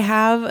is to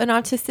have an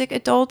autistic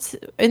adult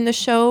in the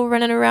show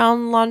running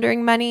around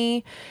laundering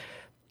money,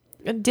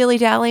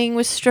 dilly-dallying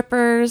with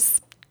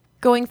strippers,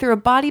 going through a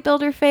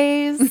bodybuilder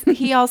phase.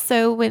 He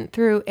also went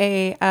through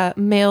a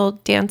male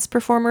dance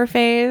performer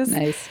phase.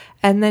 Nice.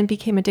 And then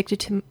became addicted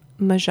to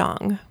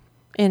mahjong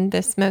in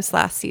this most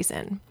last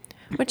season,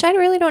 which I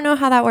really don't know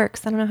how that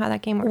works. I don't know how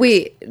that game works.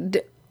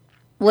 Wait,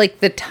 like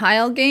the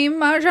tile game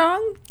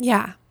mahjong?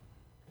 Yeah.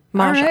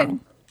 Mahjong. Right.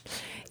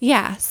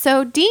 Yeah.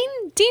 So Dean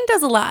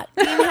does a lot.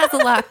 Dean has a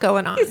lot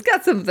going on. He's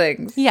got some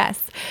things.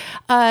 Yes.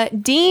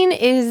 Dean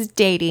is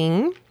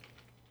dating.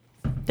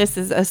 This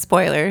is a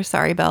spoiler.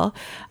 Sorry, Bill.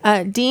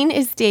 Dean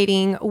is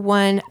dating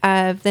one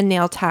of the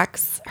nail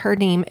techs. Her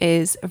name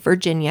is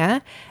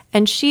Virginia,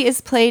 and she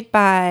is played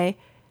by,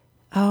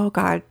 oh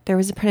God, there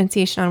was a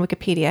pronunciation on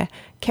Wikipedia,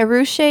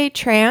 Karushe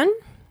Tran.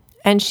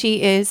 And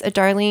she is a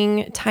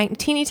darling,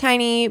 teeny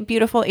tiny,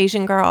 beautiful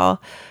Asian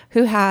girl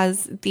who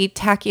has the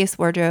tackiest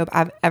wardrobe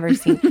I've ever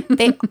seen.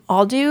 They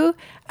all do,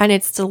 and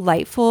it's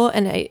delightful.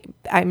 And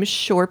I'm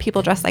sure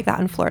people dress like that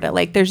in Florida.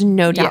 Like, there's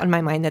no doubt in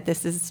my mind that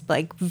this is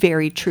like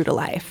very true to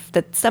life.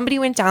 That somebody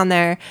went down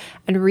there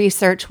and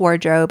researched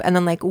wardrobe, and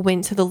then like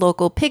went to the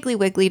local Piggly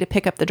Wiggly to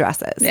pick up the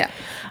dresses. Yeah,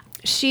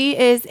 she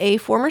is a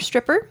former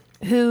stripper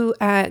who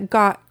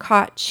got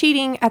caught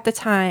cheating at the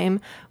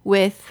time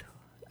with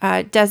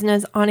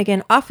Desna's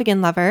on-again,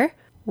 off-again lover,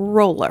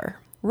 Roller.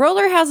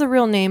 Roller has a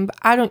real name, but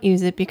I don't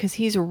use it because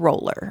he's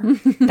Roller.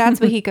 That's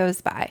what he goes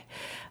by.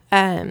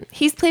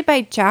 He's played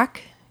by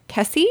Jack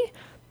Kesey.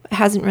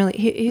 Hasn't really...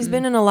 He's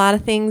been in a lot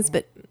of things,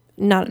 but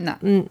not...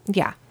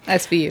 yeah.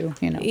 SVU,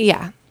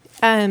 Yeah.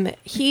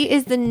 He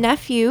is the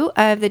nephew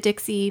of the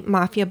Dixie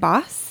Mafia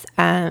boss.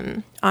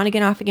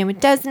 On-again, off-again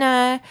with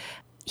Desna.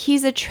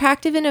 He's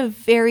attractive in a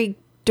very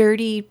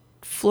dirty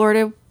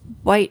Florida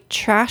white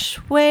trash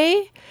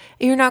way.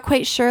 You're not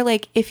quite sure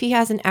like if he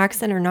has an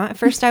accent or not. At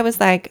first I was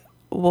like,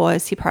 well,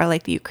 is he part of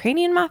like the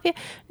Ukrainian mafia?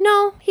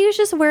 No, he was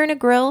just wearing a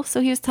grill,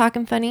 so he was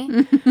talking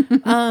funny.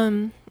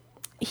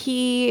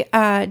 He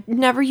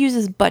never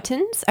uses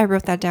buttons. I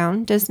wrote that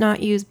down. Does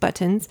not use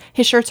buttons.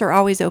 His shirts are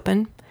always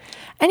open.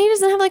 And he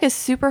doesn't have like a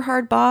super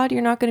hard bod.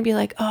 You're not going to be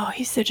like, oh,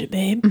 he's such a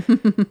babe.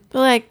 But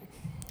like,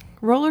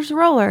 Roller's a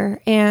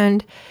roller.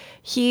 And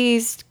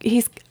he's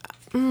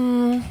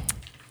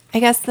I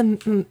guess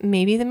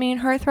maybe the main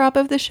heartthrob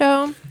of the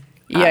show.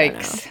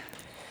 Yikes.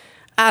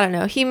 I don't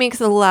know. He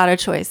makes a lot of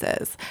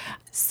choices.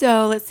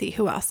 So let's see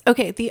who else.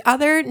 Okay, the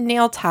other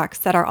nail techs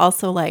that are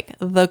also like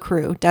the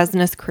crew,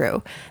 Desna's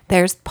crew.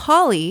 There's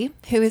Polly,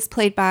 who is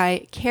played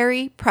by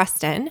Carrie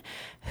Preston,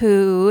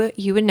 who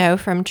you would know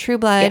from True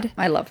Blood. Yeah,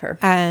 I love her.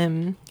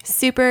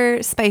 Super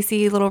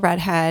spicy little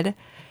redhead.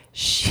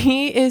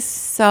 She is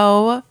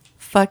so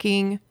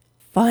fucking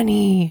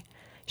funny.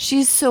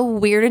 She's so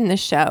weird in the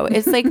show.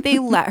 It's like they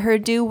let her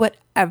do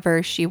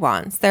whatever she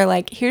wants. They're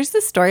like, here's the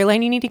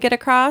storyline you need to get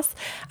across.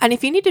 And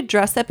if you need to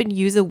dress up and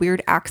use a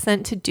weird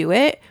accent to do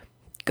it,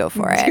 go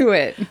for it. Do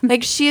it.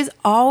 Like, she is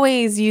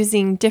always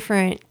using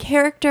different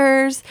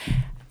characters.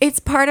 It's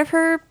part of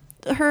her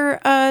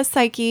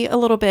psyche a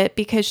little bit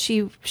because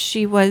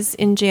she was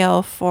in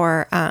jail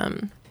for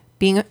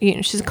being,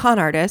 she's a con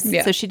artist.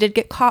 Yeah. So she did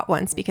get caught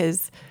once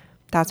because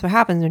that's what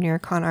happens when you're a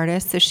con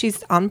artist. So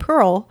she's on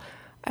parole.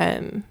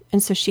 And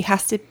so she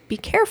has to be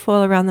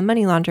careful around the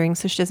money laundering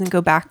so she doesn't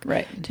go back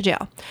to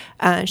jail.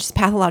 She's a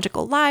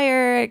pathological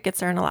liar. It gets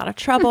her in a lot of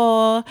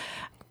trouble.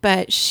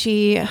 But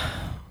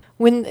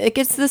when it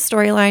gets to the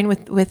storyline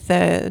with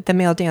the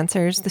male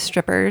dancers, the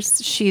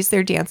strippers, she's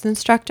their dance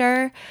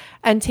instructor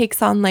and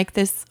takes on like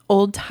this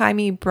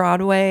old-timey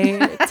Broadway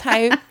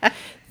type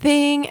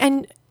thing.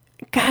 And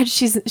God,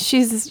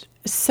 she's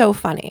so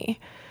funny.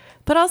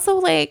 But also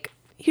like,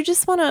 you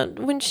just want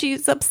to, when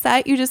she's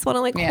upset, you just want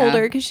to like hold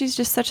her because she's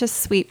just such a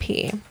sweet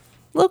pea. A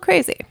little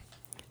crazy.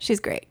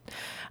 She's great.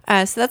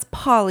 So that's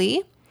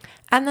Polly.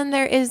 And then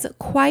there is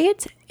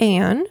Quiet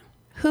Anne,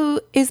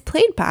 who is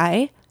played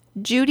by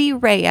Judy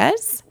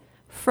Reyes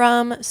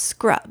from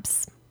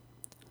Scrubs.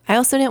 I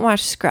also didn't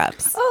watch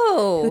Scrubs.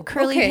 Oh, the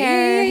curly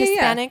hair,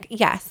 Hispanic.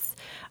 Yes.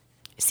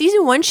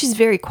 Season 1, she's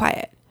very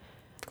quiet.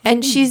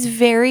 And she's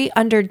very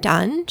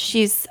underdone.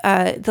 She's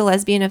the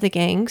lesbian of the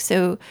gang.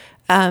 So,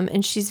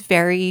 and she's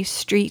very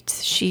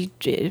street. She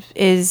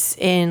is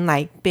in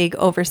like big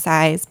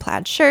oversized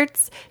plaid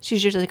shirts.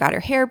 She's usually got her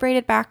hair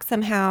braided back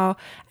somehow.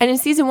 And in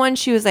season 1,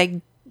 she was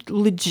like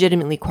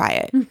legitimately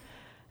quiet.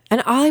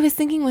 And all I was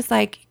thinking was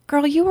like,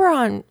 girl, you were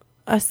on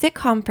a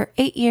sitcom for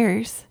 8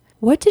 years.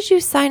 What did you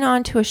sign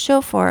on to a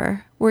show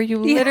for where you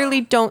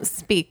literally don't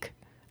speak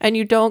and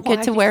you don't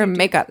get to wear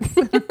makeup?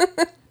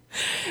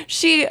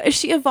 She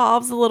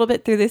evolves a little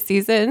bit through the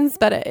seasons,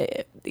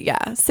 but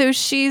so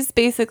she's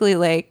basically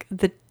like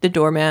the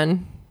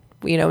doorman.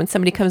 You know, when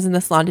somebody comes in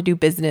the salon to do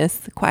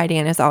business, Quiet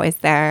Anne is always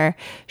there.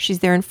 She's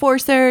their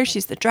enforcer.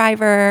 She's the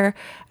driver.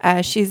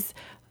 She's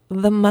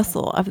the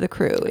muscle of the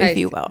crew, if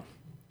you will.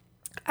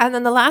 And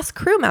then the last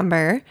crew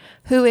member,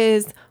 who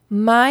is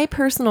my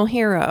personal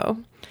hero,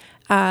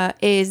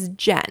 is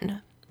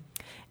Jen.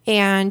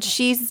 And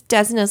she's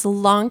Desna's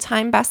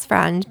longtime best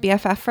friend,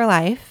 BFF for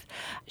life.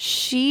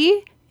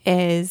 She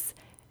is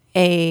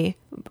a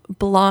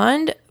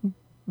blonde,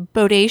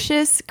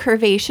 bodacious,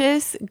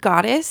 curvaceous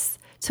goddess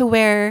to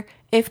where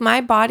if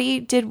my body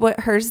did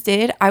what hers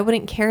did, I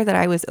wouldn't care that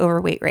I was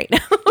overweight right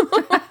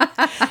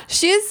now.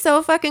 She is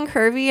so fucking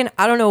curvy, and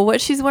I don't know what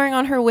she's wearing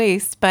on her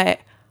waist, but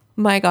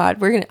my God,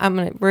 we're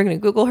gonna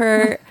Google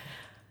her.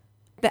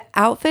 The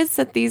outfits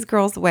that these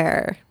girls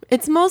wear,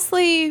 it's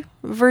mostly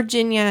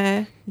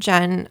Virginia,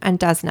 Jen, and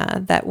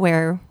Desna that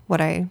wear what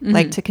I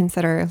like to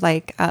consider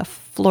like a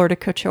Florida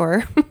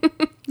couture.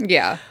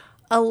 Yeah.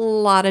 A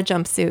lot of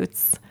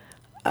jumpsuits.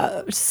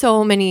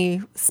 So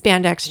many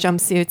spandex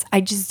jumpsuits.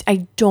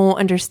 I don't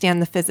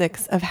understand the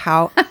physics of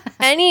how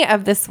any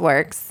of this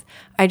works.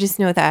 I just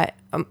know that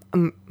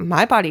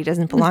my body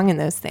doesn't belong in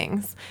those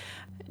things.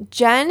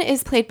 Jen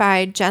is played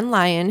by Jen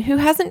Lyon, who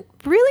hasn't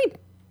really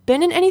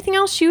been in anything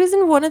else. She was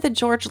in one of the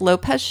George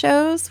Lopez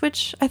shows,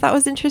 which I thought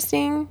was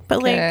interesting.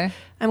 But like,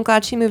 I'm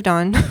glad she moved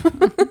on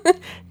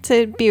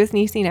to be with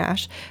Niecy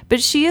Nash.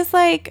 But she's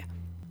like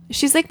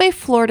my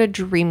Florida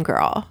dream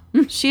girl.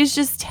 She's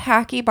just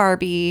tacky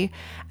Barbie,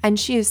 and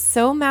she is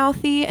so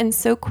mouthy and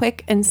so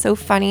quick and so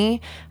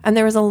funny. And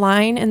there was a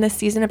line in this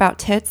season about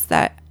tits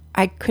that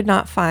I could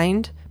not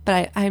find,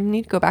 but I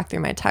need to go back through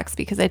my text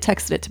because I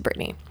texted it to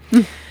Brittany.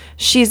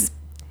 She's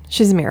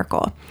a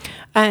miracle.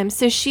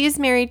 So she is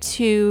married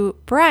to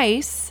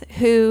Bryce,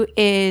 who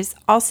is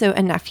also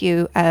a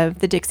nephew of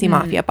the Dixie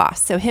Mafia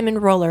boss. So him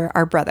and Roller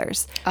are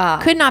brothers.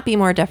 Could not be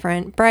more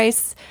different.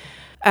 Bryce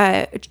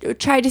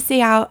tried to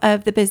stay out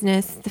of the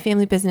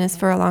family business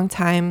for a long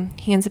time.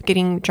 He ends up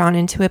getting drawn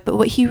into it. But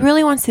what he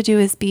really wants to do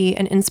is be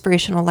an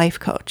inspirational life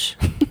coach,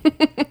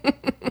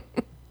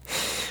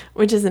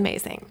 which is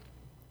amazing.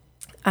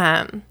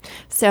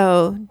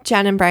 So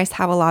Jen and Bryce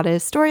have a lot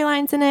of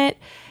storylines in it.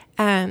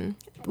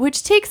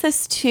 Which takes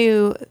us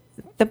to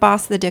the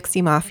boss of the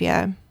Dixie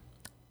Mafia,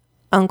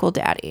 Uncle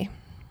Daddy.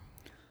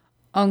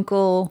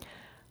 Uncle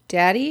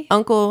Daddy?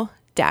 Uncle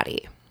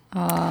Daddy.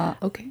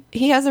 Okay.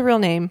 He has a real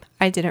name.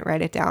 I didn't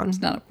write it down.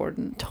 It's not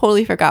important.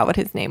 Totally forgot what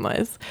his name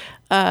was.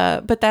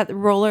 But that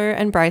Roller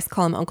and Bryce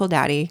call him Uncle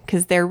Daddy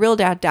because their real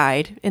dad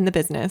died in the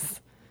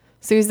business.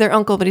 So he's their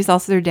uncle, but he's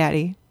also their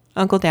daddy.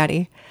 Uncle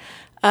Daddy.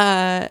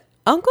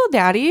 Uncle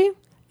Daddy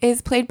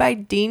is played by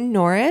Dean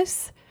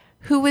Norris,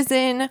 who was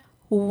in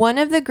one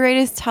of the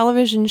greatest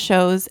television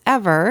shows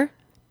ever,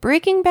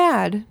 Breaking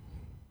Bad.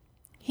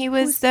 He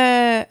was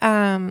was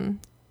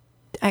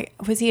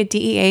he a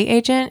DEA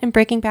agent in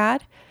Breaking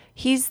Bad?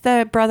 He's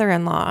the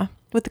brother-in-law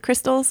with the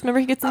crystals. Remember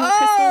he gets in the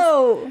crystals?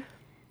 Oh,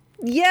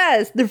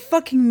 yes. They're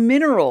fucking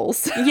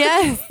minerals.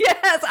 Yes.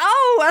 Yes.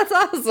 Oh, that's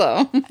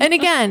awesome. And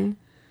again,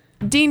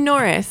 Dean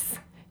Norris,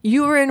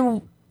 you were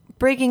in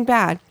Breaking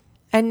Bad,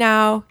 and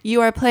now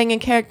you are playing a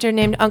character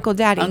named Uncle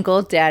Daddy.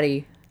 Uncle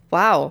Daddy.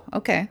 Wow.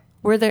 Okay.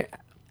 Were there...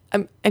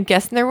 I'm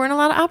guessing there weren't a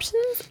lot of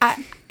options.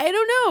 I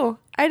don't know.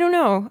 I don't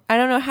know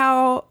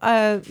how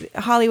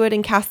Hollywood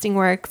and casting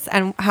works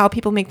and how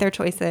people make their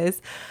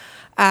choices.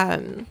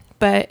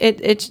 But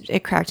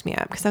it cracked me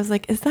up because I was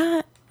like, is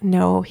that...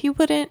 No, he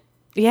wouldn't.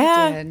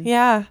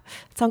 Yeah.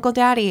 It's Uncle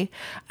Daddy.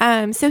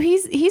 So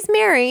he's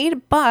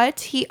married,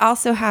 but he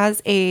also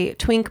has a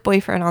twink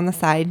boyfriend on the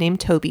side named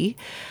Toby,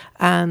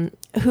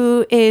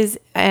 who is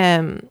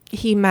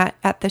he met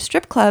at the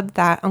strip club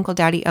that Uncle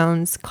Daddy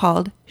owns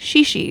called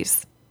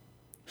Shishi's,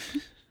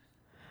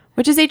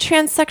 which is a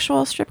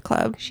transsexual strip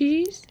club.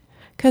 She's?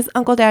 Because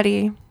Uncle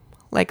Daddy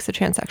likes the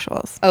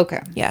transsexuals.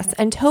 Okay. Yes.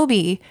 And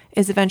Toby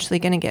is eventually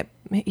going to get,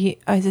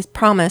 his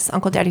promise,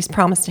 Uncle Daddy's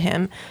promise to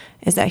him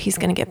is that he's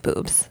going to get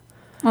boobs.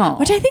 Oh.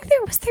 Which I think there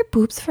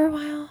boobs for a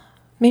while.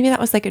 Maybe that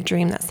was like a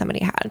dream that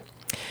somebody had.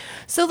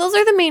 So those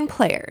are the main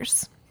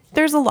players.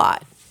 There's a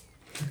lot.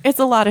 It's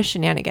a lot of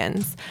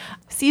shenanigans.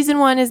 Season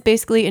 1 is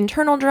basically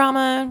internal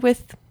drama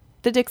with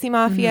the Dixie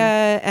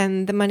Mafia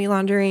and the money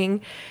laundering.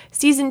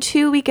 Season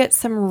 2, we get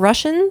some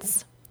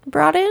Russians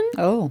brought in.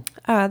 Oh.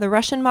 The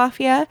Russian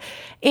Mafia.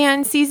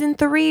 And season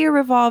 3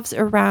 revolves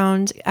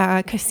around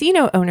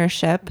casino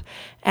ownership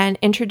and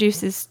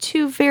introduces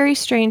two very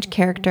strange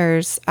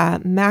characters,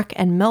 Mac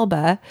and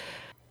Melba.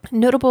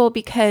 Notable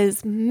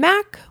because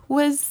Mac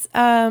was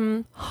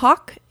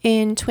Hawk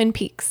in Twin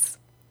Peaks.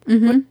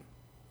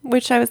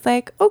 Which I was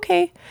like,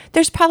 okay,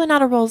 there's probably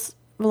not a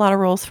lot of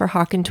roles for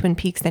Hawk in Twin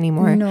Peaks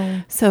anymore.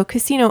 No. So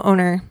casino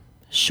owner,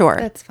 sure.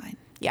 That's fine.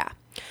 Yeah.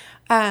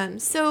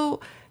 So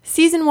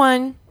season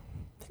 1,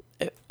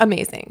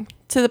 amazing.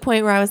 To the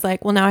point where I was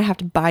like, well, now I have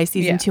to buy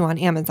season 2 on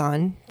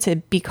Amazon to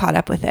be caught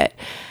up with it.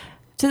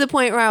 To the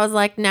point where I was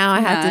like, now I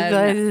have to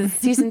go.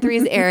 Season 3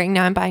 is airing.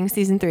 Now I'm buying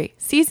season 3.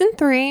 Season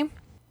 3,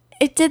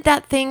 it did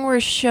that thing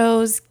where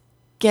shows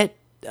get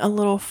a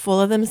little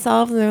full of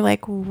themselves and they're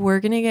like,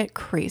 we're going to get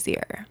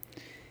crazier.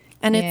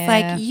 And it's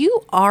like, you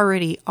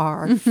already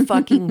are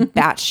fucking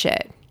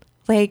batshit.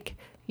 Like,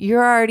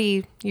 you're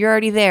already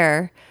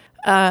there.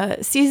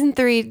 Season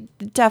 3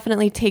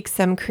 definitely takes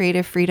some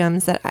creative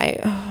freedoms that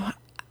I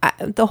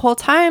the whole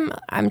time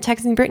I'm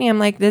texting Brittany, I'm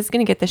like, this is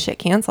going to get this shit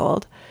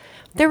canceled.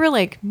 There were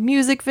like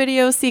music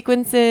video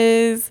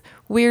sequences,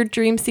 weird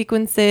dream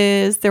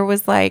sequences. There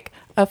was like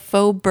a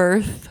faux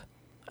birth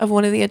of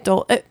one of the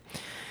adult.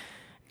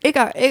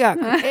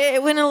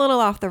 It went a little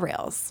off the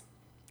rails.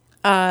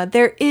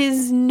 There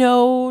is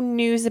no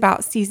news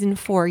about season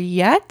 4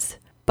 yet,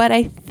 but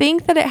I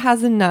think that it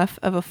has enough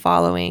of a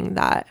following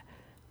that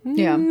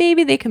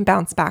maybe they can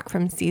bounce back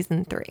from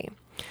season 3.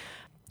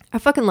 I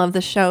fucking love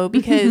the show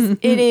because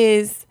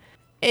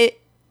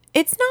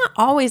it's not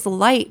always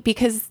light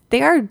because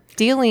they are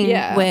dealing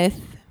with,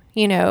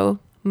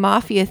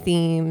 mafia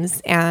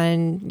themes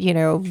and,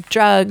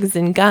 drugs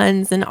and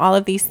guns and all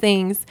of these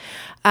things.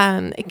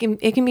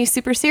 It can be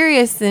super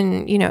serious,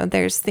 and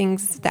there's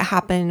things that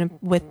happen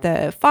with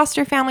the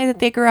foster family that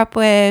they grew up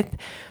with.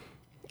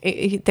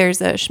 There's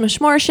a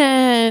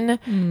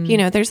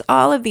shmashmorshin, there's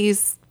all of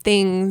these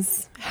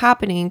things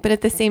happening, but at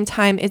the same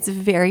time, it's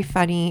very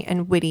funny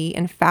and witty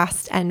and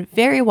fast and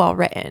very well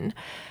written.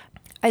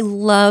 I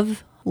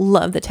love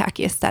the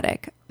tacky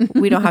aesthetic.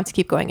 We don't have to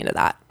keep going into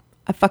that.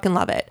 I fucking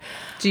love it.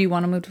 Do you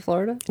want to move to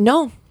Florida?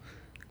 No.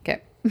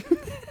 Okay.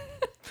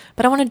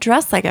 But I want to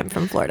dress like I'm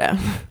from Florida.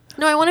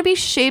 No, I want to be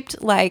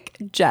shaped like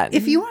Jen.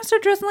 If you want to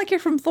start dressing like you're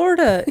from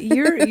Florida,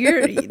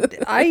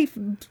 I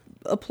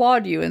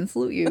applaud you and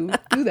salute you.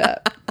 Do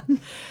that.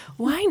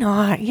 Why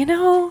not?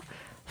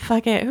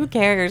 Fuck it. Who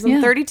cares?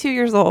 I'm 32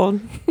 years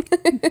old.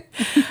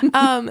 One of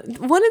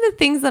the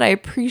things that I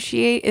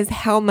appreciate is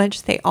how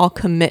much they all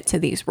commit to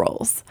these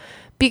roles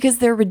because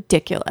they're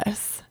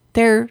ridiculous.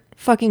 They're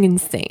fucking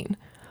insane.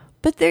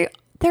 But they're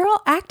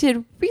all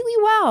acted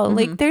really well.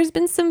 Like, there's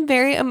been some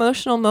very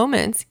emotional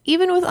moments,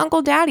 even with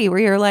Uncle Daddy, where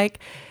you're like,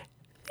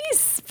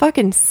 he's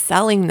fucking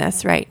selling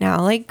this right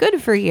now. Like,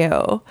 good for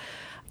you.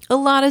 A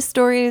lot of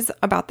stories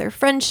about their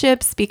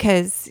friendships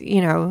because,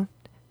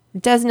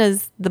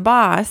 Desna's the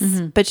boss,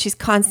 but she's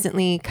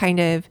constantly kind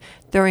of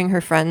throwing her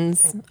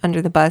friends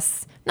under the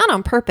bus, not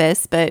on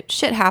purpose, but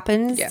shit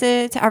happens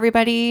to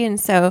everybody. And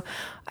so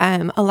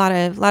a lot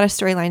of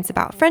storylines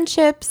about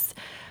friendships.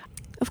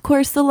 Of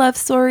course, the love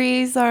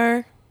stories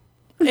are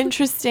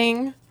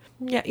interesting.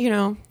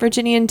 Yeah,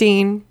 Virginia and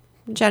Dean,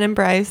 Jen and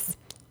Bryce,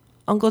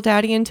 Uncle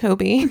Daddy and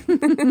Toby.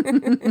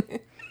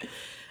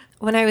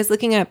 When I was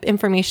looking up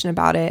information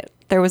about it,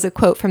 there was a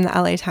quote from the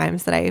LA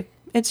Times that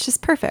it's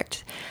just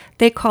perfect.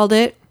 They called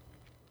it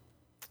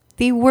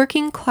the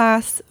working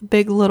class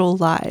Big Little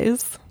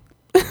Lies.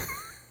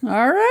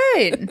 All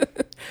right.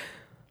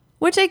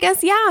 Which I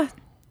guess, yeah.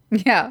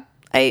 Yeah.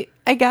 I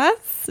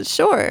guess.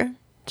 Sure,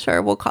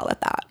 we'll call it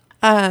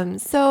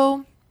that.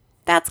 So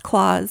that's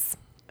Claws.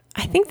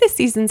 I think the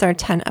seasons are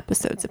 10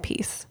 episodes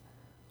apiece.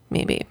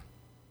 Maybe.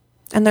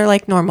 And they're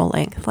like normal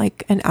length,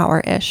 like an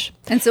hour-ish.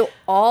 And so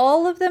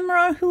all of them are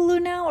on Hulu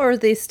now, or are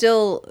they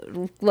still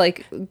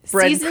like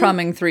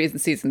breadcrumbing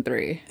season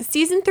 3?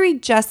 Season 3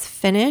 just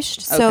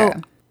finished, so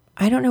Okay.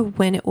 I don't know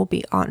when it will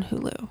be on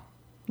Hulu.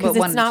 Because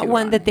But it's not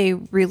one that they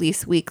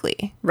release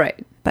weekly.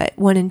 Right. But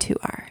 1 and 2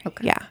 are.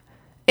 Okay. Yeah.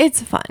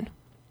 It's fun.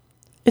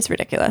 It's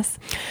ridiculous.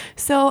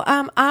 So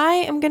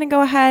I am going to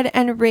go ahead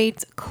and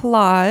rate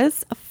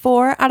Claws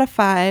 4 out of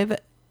 5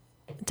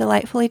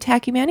 delightfully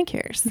tacky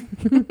manicures.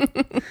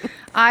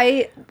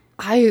 I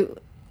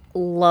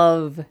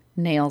love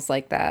nails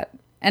like that.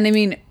 And I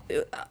mean,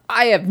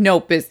 I have no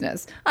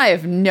business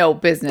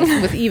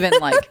with even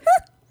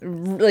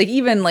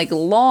like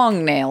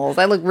long nails.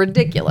 I look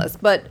ridiculous,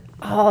 but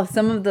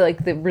some of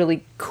the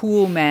really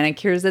cool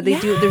manicures that they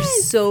do, they're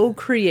so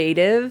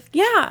creative.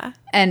 Yeah.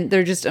 And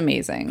they're just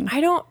amazing.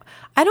 I don't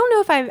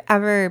know if I've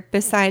ever,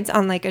 besides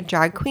on like a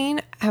drag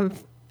queen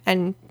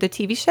and the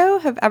TV show,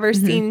 have ever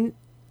seen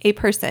a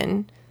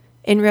person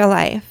in real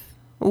life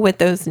with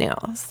those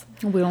nails.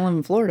 We don't live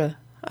in Florida.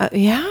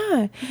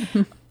 Yeah.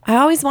 I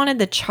always wanted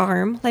the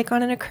charm, like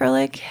on an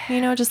acrylic,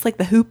 just like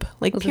the hoop,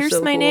 like Those are pierce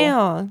so my cool.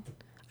 nail.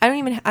 I don't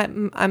even,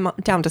 I'm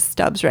down to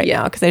stubs right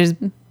now because I just,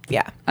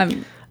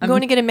 I'm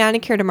going to get a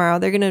manicure tomorrow.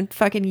 They're going to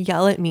fucking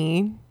yell at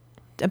me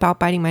about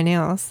biting my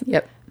nails.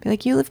 Yep. Be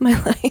like, you live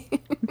my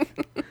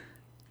life.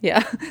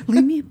 Yeah.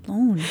 Leave me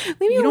alone.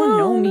 You don't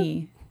know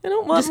me. I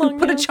don't want Just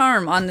put a nails.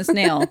 charm on this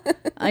nail.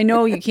 I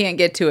know you can't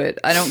get to it.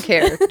 I don't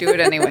care. Do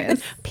it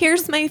anyways.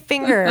 Pierce my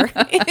finger.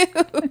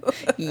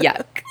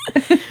 Yuck.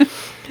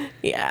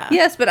 Yeah.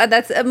 Yes, but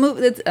that's a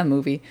movie. It's a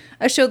movie.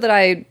 A show that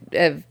I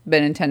have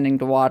been intending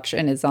to watch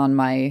and is on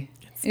my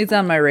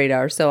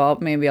radar. So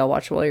maybe I'll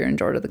watch while you're in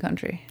Georgia the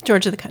country.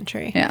 Georgia the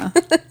country. Yeah.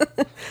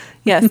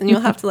 Yes, and you'll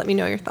have to let me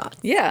know your thoughts.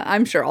 Yeah,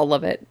 I'm sure I'll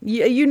love it.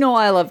 You know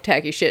I love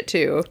tacky shit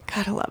too.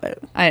 Gotta love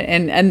it.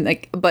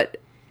 But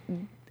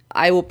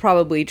I will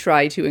probably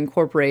try to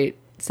incorporate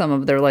some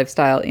of their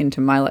lifestyle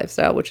into my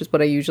lifestyle, which is what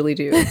I usually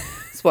do.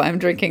 That's why I'm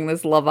drinking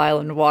this Love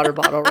Island water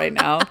bottle right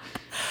now.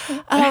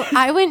 Oh,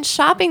 I went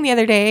shopping the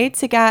other day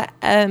to get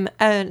an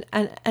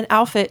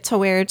outfit to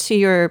wear to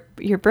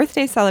your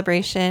birthday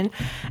celebration,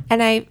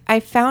 and I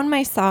found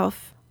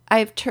myself.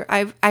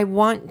 I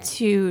want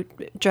to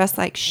dress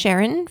like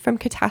Sharon from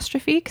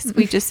Catastrophe because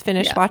we just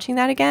finished watching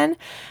that again.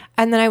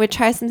 And then I would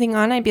try something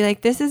on. I'd be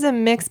like, this is a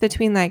mix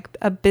between like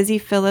a Busy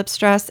Phillips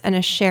dress and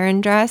a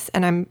Sharon dress.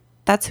 And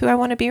that's who I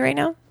want to be right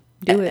now.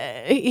 Do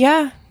it.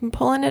 Yeah. I'm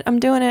pulling it. I'm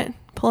doing it.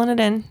 Pulling it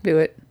in. Do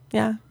it.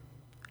 Yeah.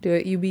 Do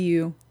it. You be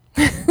you.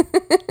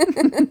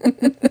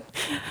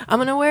 I'm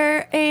going to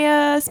wear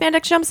a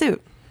spandex jumpsuit.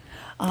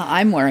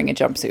 I'm wearing a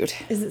jumpsuit.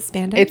 Is it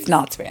spandex? It's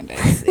not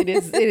spandex. It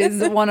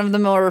is one of the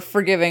more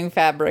forgiving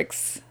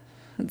fabrics.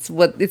 It's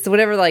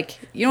whatever, like,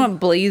 you know what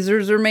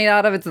blazers are made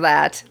out of? It's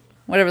that.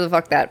 Whatever the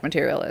fuck that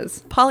material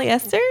is.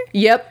 Polyester?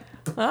 Yep.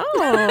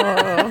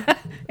 Oh.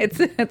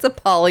 It's a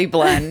poly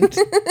blend.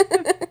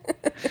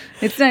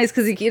 It's nice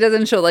because it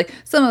doesn't show, like,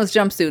 some of those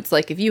jumpsuits,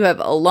 like, if you have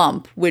a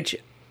lump, which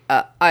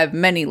I have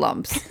many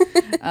lumps.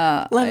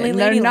 Lovely lady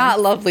they're not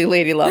lumps. lovely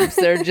lady lumps.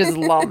 They're just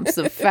lumps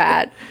of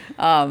fat.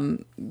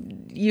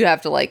 You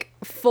have to, like,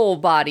 full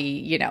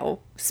body,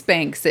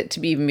 Spanx it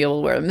to even be able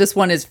to wear them. This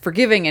one is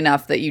forgiving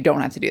enough that you don't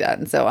have to do that,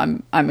 and so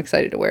I'm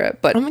excited to wear it.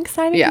 But I'm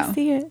excited to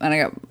see it. And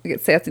I get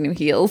sassy new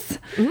heels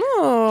to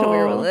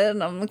wear with it,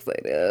 and I'm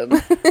excited.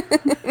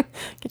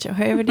 Get your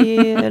hair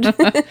did.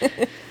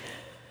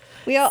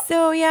 Yeah.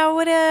 So yeah,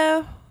 what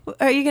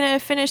are you gonna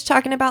finish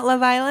talking about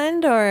Love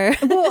Island or?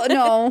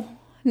 Well,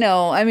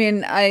 no. I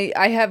mean,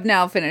 I have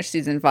now finished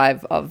season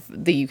 5 of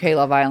the UK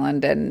Love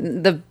Island,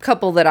 and the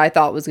couple that I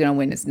thought was going to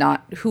win is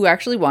not who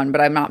actually won,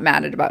 but I'm not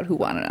mad about who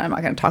won, and I'm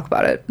not going to talk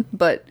about it.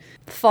 But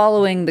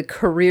following the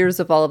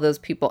careers of all of those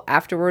people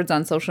afterwards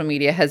on social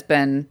media has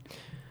been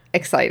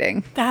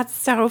exciting. That's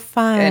so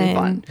fun. And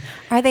fun.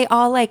 Are they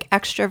all like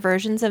extra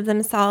versions of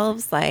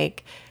themselves?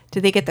 Like, do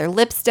they get their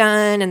lips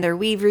done and their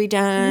weave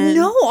redone?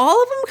 No,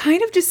 all of them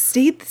kind of just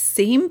stayed the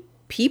same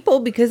people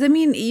because, I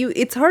mean,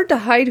 it's hard to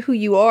hide who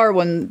you are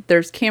when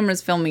there's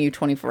cameras filming you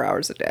 24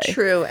 hours a day.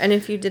 True. And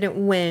if you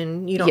didn't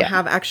win, you don't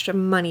have extra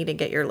money to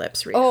get your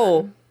lips redone.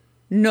 Oh,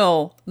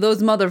 no.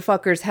 Those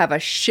motherfuckers have a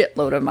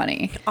shitload of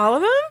money. All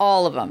of them?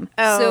 All of them.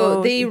 Oh,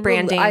 So they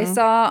branding. I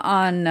saw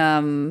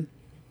on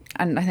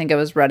I think it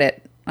was Reddit.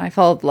 I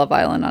followed Love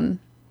Island on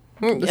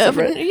the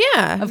subreddit.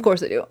 Yeah. Of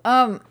course I do.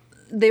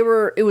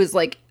 It was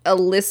like a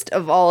list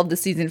of all of the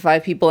season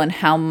 5 people and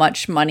how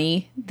much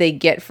money they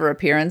get for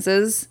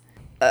appearances.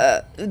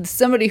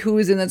 Somebody who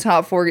is in the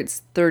top 4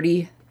 gets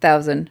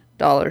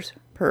 $30,000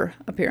 per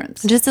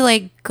appearance. Just to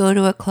like go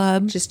to a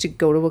club. Just to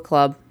go to a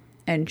club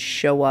and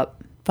show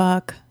up.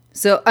 Fuck.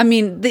 So, I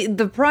mean,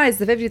 the prize,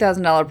 the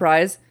 $50,000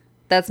 prize,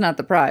 that's not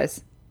the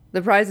prize.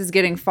 The prize is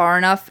getting far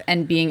enough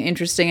and being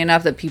interesting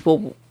enough that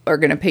people are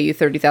going to pay you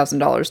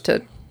 $30,000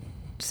 to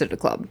sit at a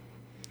club.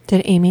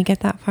 Did Amy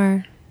get that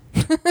far?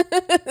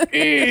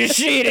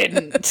 She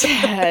didn't.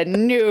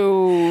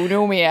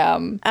 No,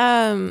 ma'am.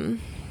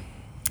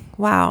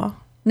 Wow.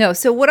 No,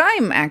 so what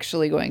I'm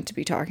actually going to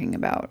be talking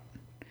about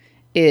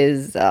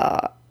is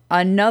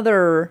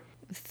another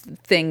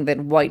thing that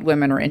white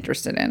women are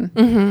interested in.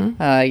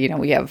 Mm-hmm.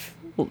 We have,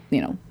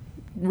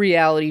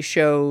 reality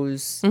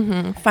shows.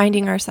 Mm-hmm.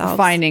 Finding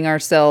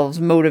ourselves.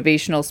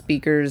 Motivational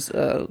speakers,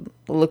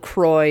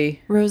 LaCroix.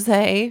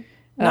 Rosé.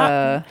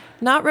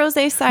 Not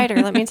rosé cider,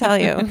 let me tell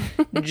you.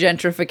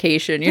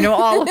 Gentrification,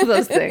 all of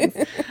those things.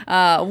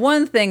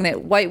 One thing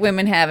that white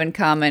women have in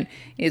common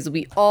is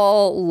we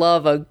all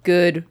love a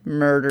good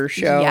murder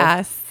show.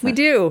 Yes. We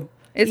do.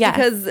 It's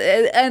because,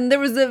 and there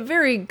was a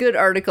very good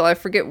article, I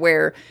forget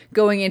where,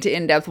 going into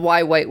in-depth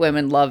why white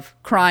women love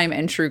crime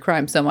and true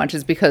crime so much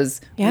is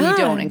because we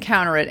don't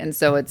encounter it, and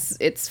so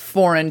it's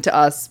foreign to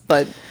us,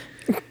 but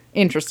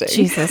interesting.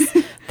 Jesus.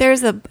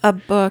 There's a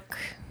book,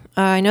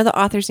 I know the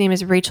author's name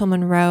is Rachel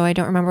Monroe. I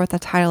don't remember what the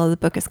title of the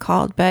book is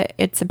called, but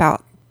it's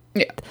about...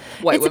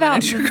 White women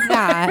and true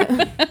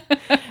crime.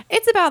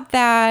 It's about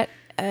that,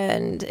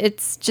 and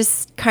it's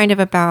just kind of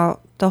about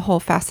the whole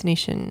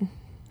fascination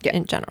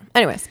in general.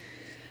 Anyways.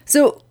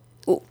 So,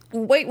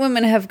 white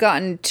women have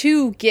gotten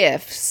 2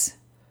 gifts.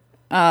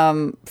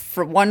 Both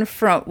from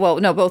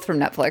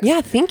Netflix.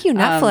 Yeah, thank you,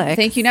 Netflix.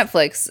 Thank you,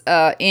 Netflix.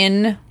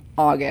 In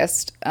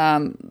August,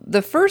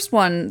 the first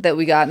one that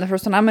we got, and the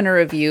first one I'm going to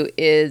review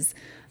is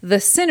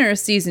The Sinner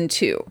Season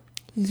 2.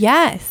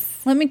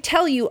 Yes. Let me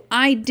tell you,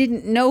 I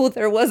didn't know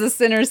there was a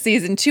Sinner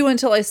Season 2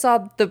 until I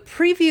saw the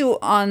preview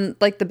on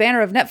the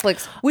banner of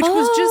Netflix, which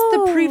was just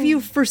the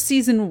preview for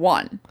Season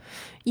 1.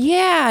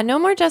 Yeah, no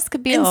more Jessica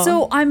Biel. And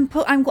so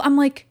I'm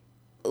like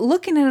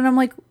looking at it and I'm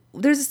like,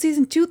 there's a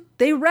Season 2.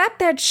 They wrapped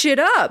that shit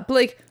up.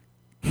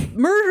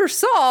 Murder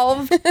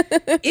solved.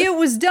 It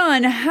was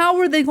done. How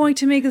are they going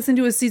to make this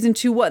into a Season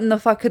 2? What in the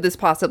fuck could this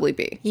possibly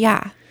be?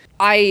 Yeah.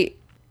 I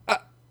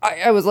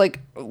was like,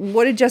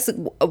 what did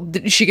Jessica...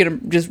 Is she going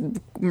to just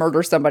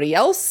murder somebody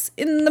else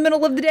in the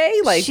middle of the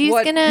day? She's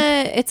going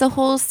to... It's a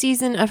whole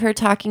season of her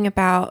talking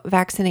about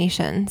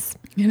vaccinations.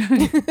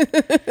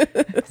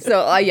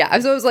 So I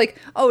was like,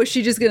 oh, is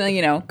she just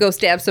gonna go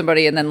stab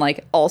somebody and then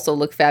also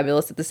look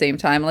fabulous at the same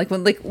time?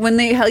 When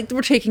they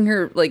were taking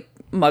her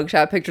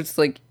mugshot pictures,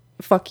 it's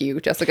fuck you,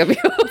 Jessica Biel.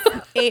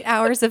 8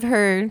 hours of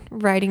her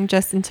riding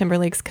Justin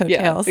Timberlake's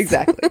coattails. Yeah,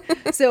 exactly.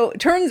 So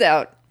turns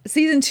out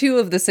Season 2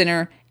 of The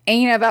Sinner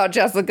ain't about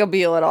Jessica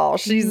Biel at all.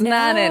 She's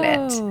not in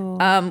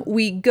it.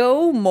 We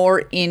go more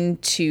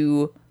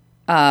into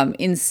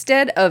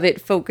instead of it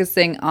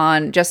focusing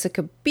on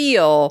Jessica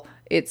Biel,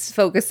 it's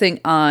focusing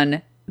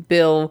on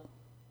Bill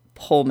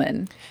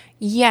Pullman.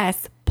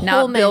 Yes,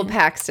 Pullman. Not Bill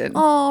Paxton.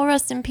 Oh,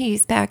 rest in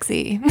peace,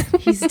 Paxy.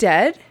 He's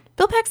dead?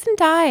 Bill Paxton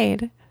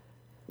died.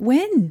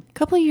 When? A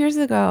couple of years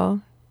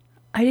ago.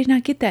 I did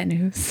not get that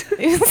news.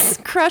 It was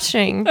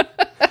crushing. It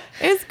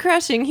was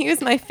crushing. He was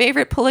my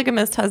favorite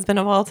polygamist husband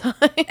of all time.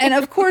 And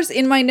of course,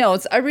 in my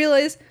notes, I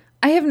realized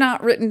I have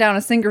not written down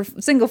a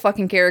single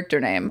fucking character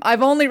name.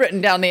 I've only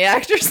written down the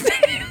actors'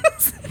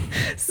 names.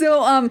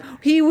 So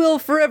he will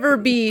forever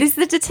be... This is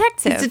the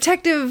detective. It's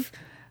Detective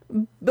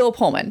Bill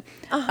Pullman.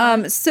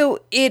 Uh-huh. So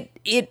it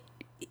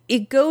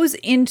goes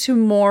into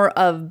more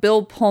of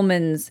Bill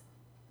Pullman's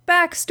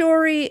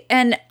backstory,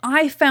 and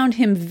I found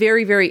him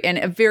very, very, and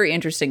a very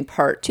interesting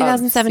part.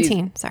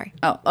 2017,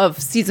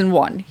 of Season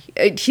 1.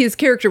 His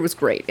character was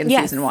great in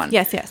Season 1.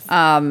 Yes.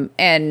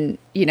 And,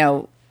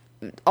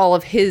 all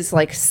of his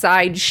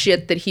side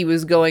shit that he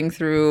was going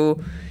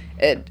through,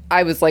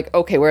 I was like,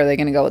 okay, where are they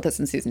going to go with this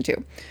in Season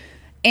 2?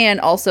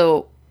 And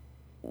also,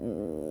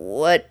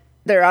 what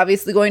they're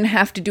obviously going to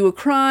have to do a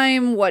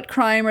crime. What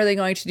crime are they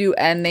going to do?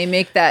 And they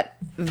make that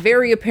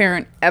very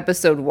apparent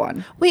Episode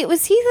 1. Wait,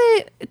 was he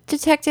the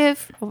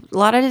detective? A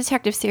lot of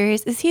detective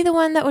series. Is he the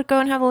one that would go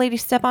and have a lady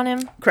step on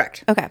him?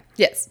 Correct. Okay.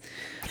 Yes.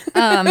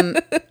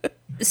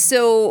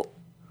 So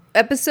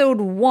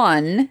Episode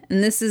 1,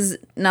 and this is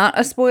not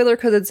a spoiler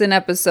because it's in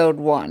Episode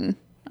 1.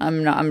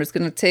 I'm just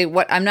going to say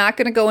I'm not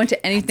going to go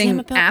into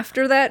anything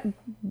after that.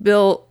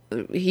 Bill,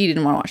 he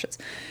didn't want to watch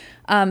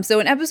this. So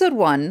in Episode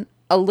 1,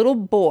 a little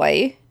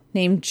boy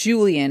named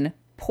Julian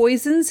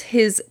poisons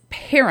his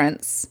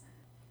parents,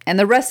 and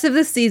the rest of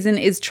the season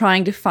is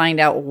trying to find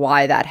out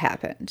why that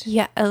happened.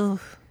 Yeah. Oh.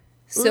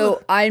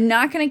 So I'm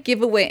not going to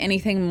give away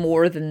anything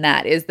more than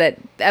that, is that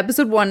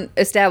Episode 1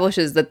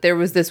 establishes that there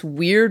was this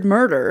weird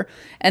murder,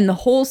 and the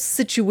whole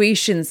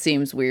situation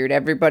seems weird.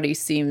 Everybody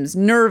seems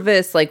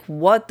nervous.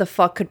 What the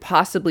fuck could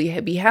possibly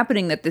be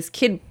happening that this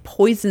kid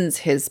poisons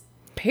his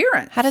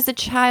parents? How does a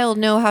child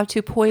know how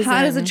to poison?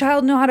 How does a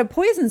child know how to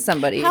poison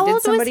somebody? How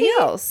old somebody was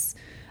he?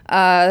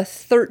 else?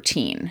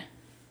 13.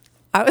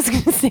 I was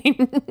going to say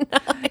 9.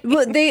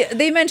 Well,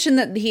 they mentioned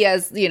that he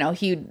has,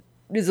 he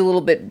is a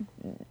little bit,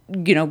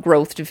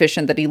 growth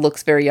deficient, that he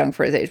looks very young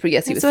for his age. But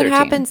yes, he was 13. That's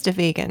what happens to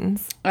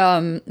vegans.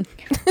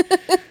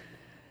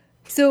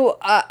 So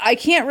I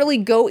can't really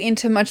go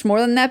into much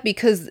more than that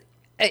because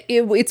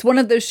it's one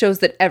of those shows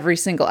that every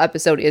single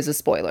episode is a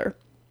spoiler.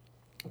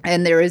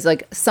 And there is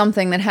like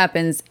something that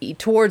happens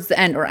towards the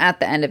end or at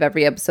the end of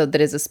every episode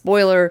that is a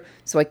spoiler.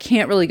 So I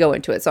can't really go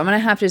into it. So I'm going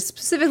to have to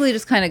specifically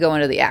just kind of go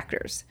into the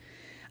actors.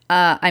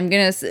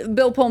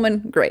 Bill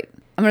Pullman, great.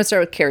 I'm going to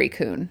start with Carrie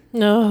Coon.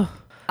 No.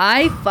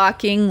 I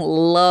fucking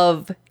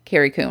love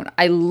Carrie Coon.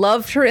 I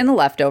loved her in The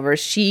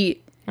Leftovers.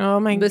 Oh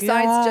my god.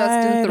 Besides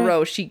Justin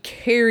Theroux, she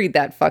carried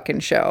that fucking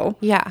show.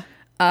 Yeah.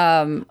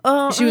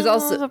 She was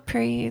also the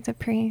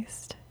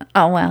priest.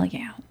 Oh well,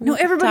 yeah. No,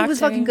 everybody was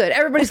fucking good.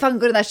 Everybody's fucking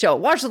good in that show.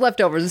 Watch The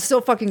Leftovers. It's so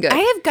fucking good. I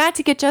have got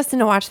to get Justin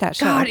to watch that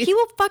show. God, he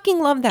will fucking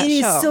love that show. It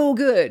is so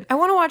good. I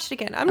want to watch it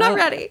again. I'm not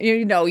ready.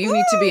 You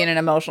need to be in an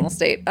emotional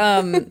state.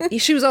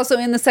 She was also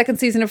in the second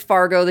season of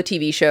Fargo, the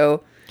TV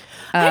show.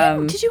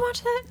 Did you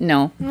watch that?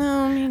 No.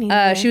 No, me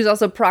neither. She was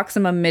also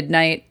Proxima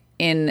Midnight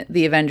in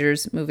the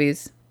Avengers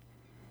movies.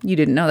 You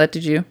didn't know that,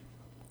 did you?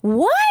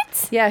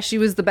 What? Yeah, she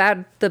was the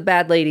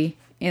bad lady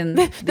in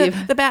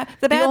the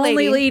bad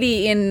only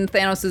lady in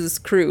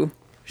Thanos' crew.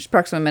 She's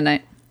Proxima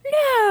Midnight.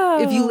 No.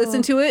 If you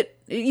listen to it,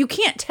 you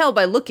can't tell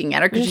by looking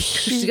at her because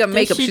she's got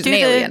makeup. She's an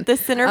alien. The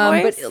sinner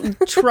voice.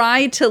 But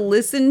try to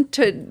listen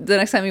to the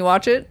next time you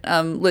watch it.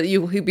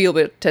 You'll be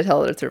able to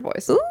tell it's her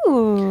voice.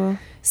 Ooh.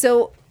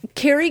 So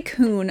Carrie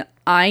Coon,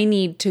 I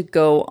need to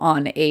go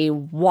on a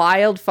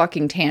wild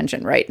fucking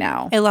tangent right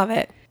now. I love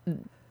it.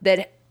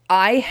 That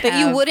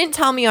you wouldn't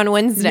tell me on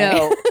Wednesday.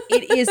 No,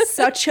 it is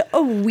such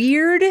a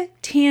weird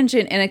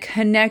tangent and a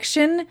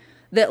connection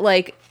that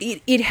like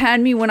it had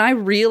me when I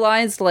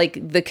realized like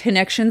the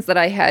connections that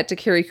I had to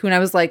Carrie Coon. I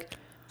was like,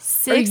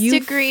 6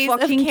 degrees of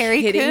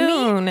Carrie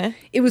Coon. Me?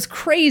 It was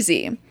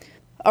crazy.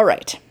 All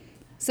right.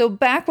 So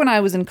back when I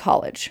was in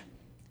college,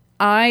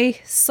 I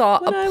saw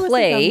a play. I was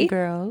a young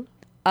girl.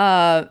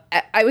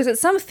 I was at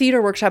some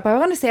theater workshop. I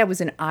want to say I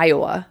was in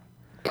Iowa.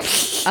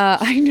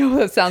 I know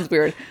that sounds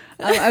weird.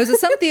 I was at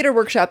some theater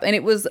workshop, and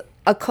it was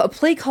a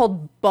play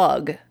called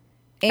Bug.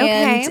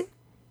 And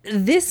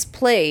this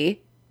play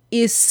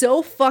is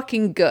so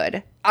fucking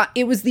good.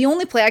 It was the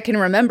only play I can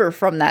remember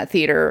from that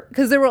theater,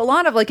 because there were a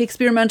lot of like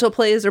experimental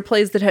plays or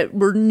plays that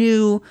were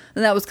new,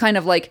 and that was kind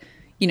of like,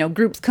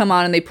 groups come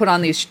on and they put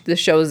on the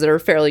shows that are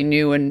fairly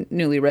new and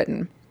newly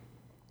written.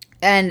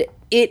 And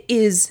it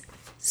is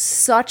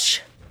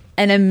such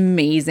an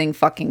amazing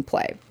fucking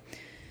play.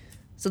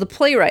 So the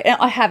playwright, and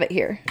I have it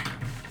here.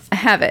 I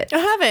have it.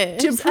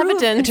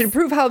 To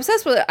prove how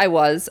obsessed with it I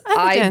was,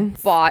 I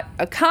bought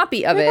a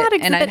copy of it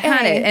and I've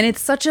had it. And it's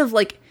such of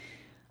like,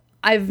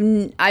 I've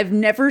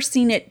never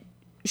seen it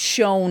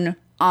shown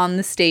on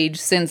the stage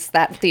since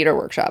that theater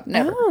workshop.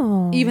 Never.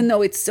 Oh. Even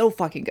though it's so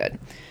fucking good.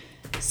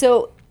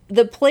 So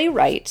the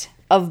playwright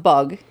of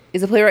Bug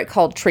is a playwright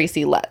called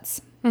Tracy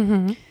Letts.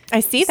 Mm-hmm. I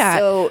see that.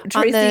 So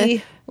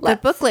Tracy the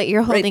booklet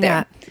you're holding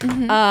up.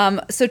 Mm-hmm.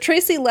 So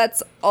Tracy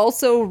Letts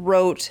also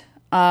wrote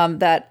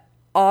that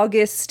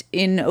August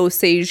in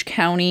Osage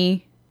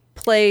County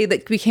play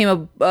that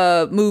became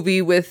a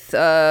movie with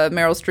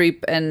Meryl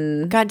Streep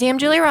and goddamn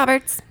Julia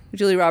Roberts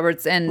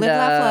and Live,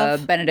 Laugh,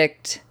 Love.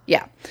 Benedict.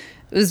 Yeah,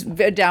 it was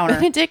a downer.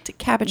 Benedict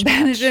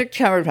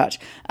Cumberbatch.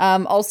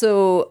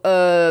 Also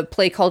a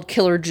play called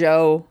Killer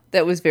Joe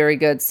that was very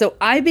good. So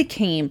I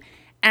became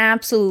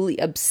absolutely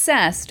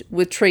obsessed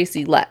with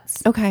Tracy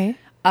Letts. Okay.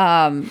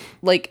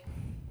 Like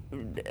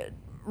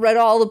read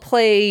all the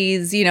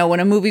plays.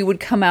 When a movie would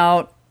come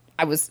out,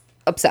 I was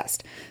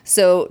obsessed.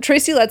 So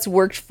Tracy Letts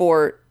worked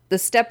for the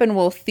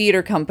Steppenwolf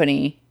Theater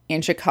Company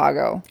in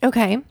Chicago.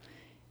 Okay.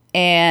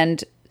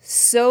 And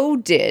so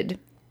did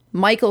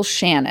Michael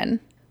Shannon,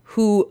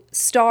 who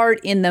starred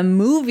in the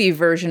movie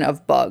version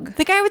of Bug.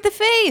 The guy with the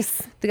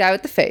face.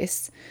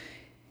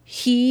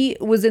 He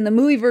was in the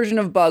movie version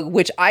of Bug,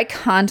 which I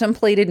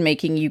contemplated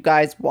making you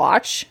guys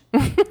watch.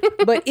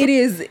 But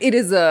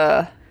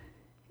it's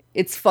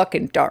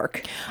fucking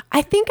dark.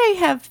 I think I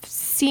have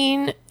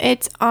seen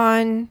it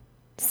on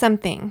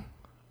something.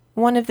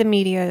 One of the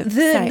media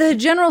sites. The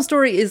general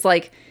story is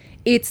like,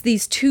 it's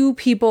these two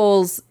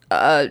people's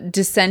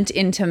descent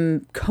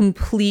into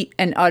complete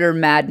and utter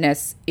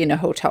madness in a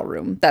hotel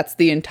room. That's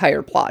the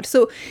entire plot.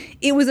 So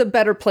it was a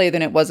better play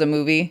than it was a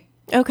movie.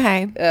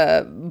 Okay.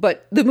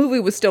 But the movie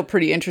was still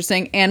pretty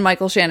interesting, and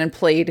Michael Shannon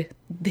played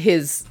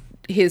his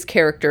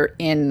character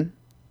in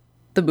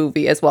the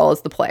movie as well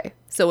as the play.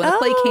 So when the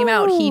play came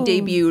out, he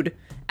debuted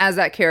as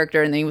that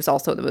character, and then he was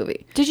also in the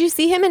movie. Did you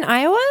see him in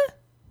Iowa?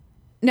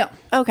 No.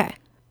 Okay.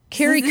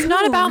 Carrie Coon,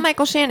 not about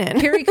Michael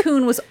Shannon. Carrie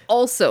Coon was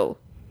also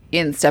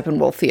in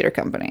Steppenwolf Theater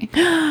Company.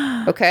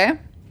 Okay.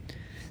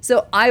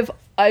 So I've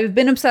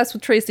been obsessed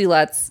with Tracy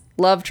Letts.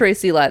 Love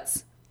Tracy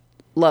Letts.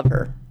 Love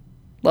her.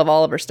 Love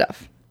all of her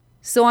stuff.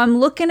 So I'm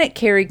looking at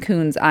Carrie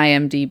Coon's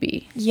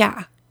IMDb.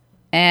 Yeah.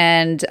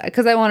 And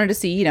because I wanted to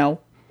see,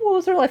 what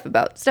was her life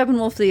about?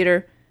 Steppenwolf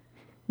Theater.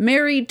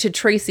 Married to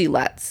Tracy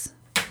Letts.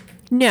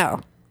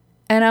 No.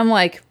 And I'm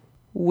like,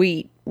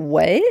 wait,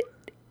 what?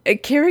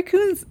 Carrie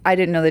Coon's, I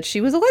didn't know that she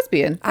was a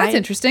lesbian. That's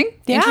interesting.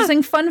 Yeah.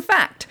 Interesting fun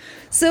fact.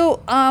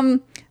 So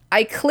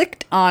I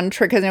clicked on,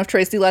 because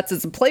Tracy Letts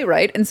is a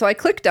playwright, and so I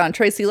clicked on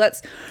Tracy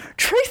Letts.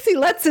 Tracy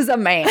Letts is a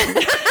man.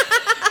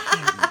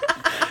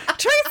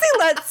 Tracy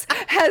Letts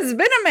has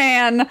been a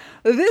man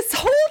this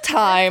whole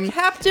time.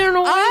 Captain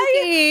Wonky.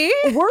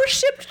 I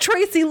worshipped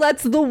Tracy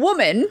Letts, the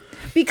woman,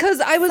 because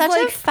I was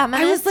Such a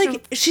feminist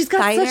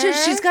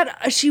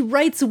she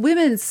writes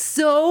women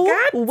so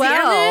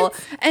well,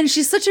 and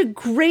she's such a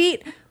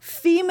great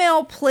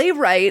female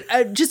playwright,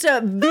 just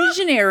a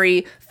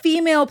visionary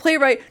female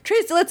playwright.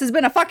 Tracy Letts has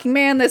been a fucking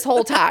man this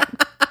whole time.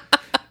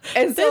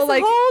 And so,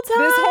 this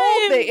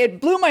whole thing, it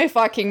blew my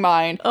fucking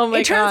mind. Oh my God.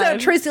 It turns out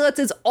Tracy Letts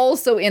is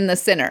also in The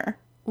Sinner.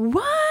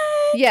 What?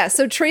 Yeah,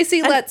 so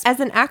Tracy Letts...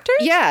 As an actor?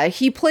 Yeah,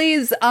 he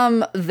plays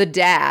the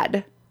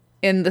dad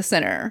in The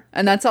Sinner.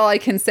 And that's all I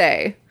can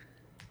say.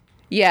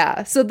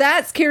 Yeah, so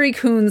that's Carrie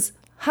Coon's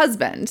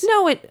husband.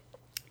 No, it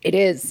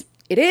is.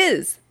 It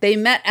is. They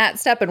met at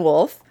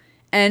Steppenwolf,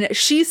 and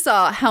she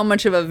saw how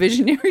much of a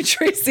visionary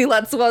Tracy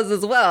Letts was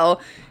as well.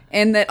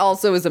 And that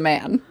also is a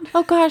man.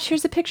 Oh gosh,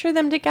 here's a picture of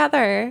them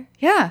together.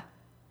 Yeah.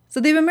 So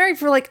they've been married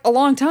for like a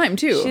long time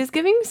too. She's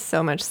giving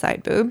so much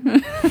side boob.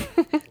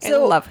 I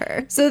love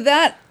her. So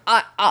that,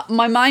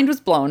 my mind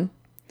was blown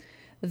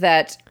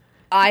that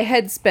I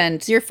had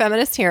spent... Your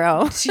feminist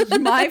hero.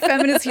 My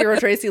feminist hero,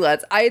 Tracy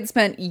Letts. I had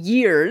spent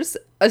years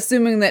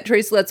assuming that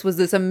Tracy Letts was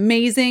this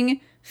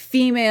amazing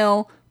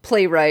female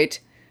playwright.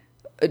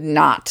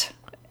 Not,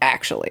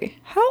 actually.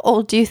 How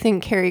old do you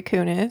think Carrie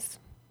Coon is?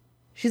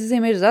 She's the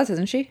same age as us,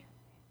 isn't she?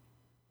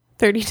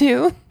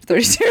 32.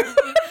 32.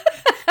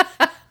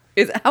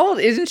 How old?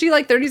 Isn't she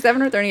like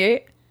 37 or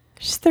 38?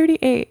 She's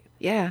 38.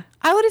 Yeah.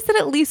 I would have said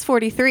at least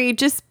 43,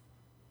 just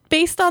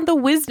based on the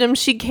wisdom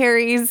she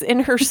carries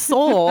in her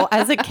soul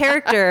as a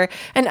character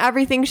and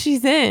everything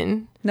she's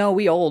in. No,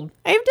 we old.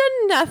 I've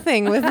done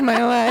nothing with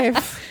my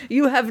life.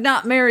 You have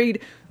not married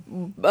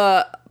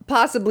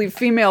possibly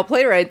female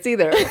playwrights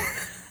either.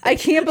 I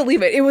can't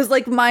believe it. It was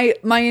like my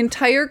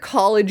entire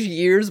college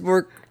years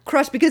were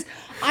crushed because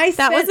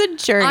that was a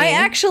journey. I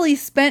actually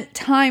spent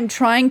time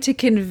trying to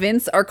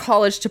convince our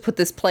college to put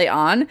this play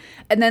on,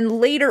 and then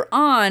later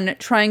on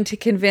trying to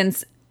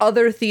convince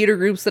other theater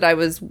groups that I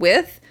was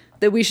with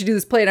that we should do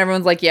this play, and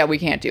everyone's like, yeah, we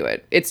can't do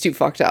it. It's too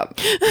fucked up.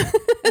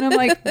 And I'm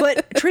like,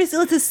 but Tracy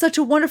Letts is such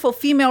a wonderful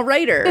female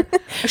writer.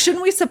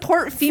 Shouldn't we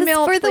support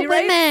female playwrights? For the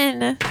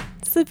women.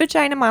 It's the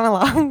vagina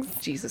monologues.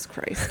 Jesus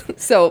Christ.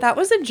 So that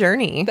was a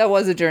journey. That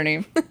was a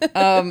journey.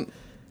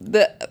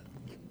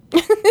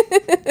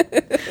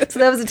 So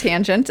that was a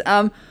tangent.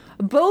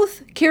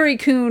 Both Carrie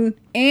Coon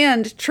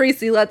and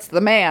Tracy Letts,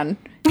 the man,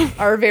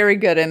 are very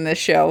good in this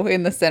show,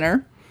 in The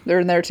Sinner. They're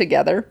in there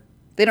together.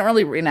 They don't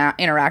really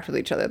interact with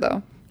each other,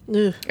 though.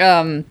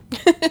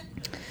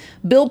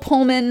 Bill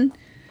Pullman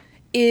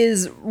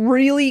is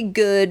really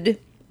good.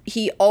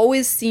 He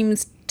always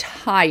seems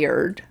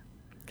tired.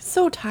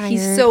 So tired.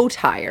 He's so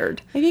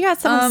tired. Have you got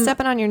someone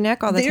stepping on your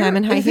neck all the time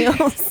in high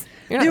heels?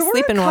 You're not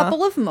sleeping well. There were a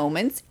couple of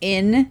moments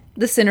in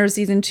The Sinner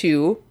season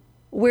 2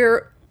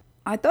 where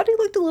I thought he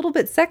looked a little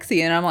bit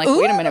sexy, and I'm like,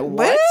 wait a minute,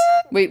 what?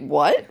 Wait,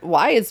 what?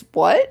 Why is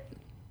what?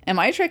 Am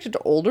I attracted to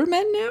older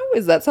men now?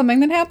 Is that something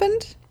that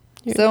happened?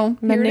 So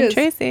men named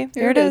Tracy.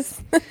 Here it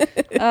is.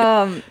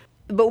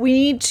 But we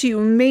need to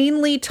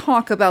mainly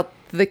talk about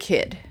the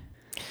kid.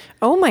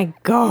 Oh my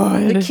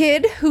God. The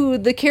kid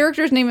the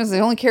character's name is the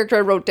only character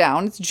I wrote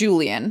down. It's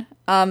Julian.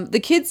 The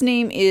kid's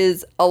name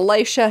is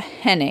Elisha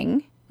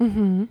Henning.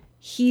 Mm-hmm.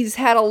 He's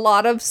had a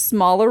lot of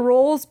smaller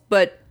roles,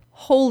 but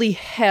holy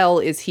hell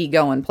is he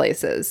going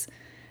places.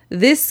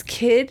 This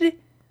kid,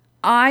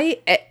 in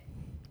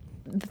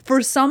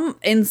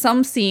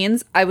some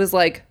scenes, I was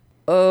like,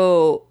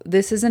 oh,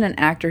 this isn't an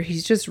actor.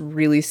 He's just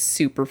really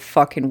super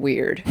fucking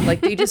weird. Like,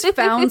 they just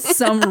found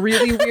some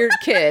really weird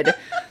kid.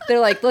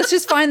 They're like, let's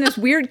just find this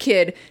weird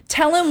kid,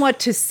 tell him what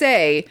to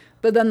say,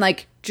 but then,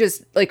 like,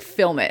 just, like,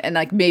 film it and,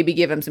 like, maybe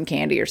give him some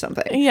candy or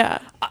something. Yeah.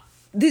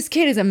 This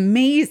kid is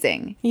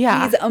amazing.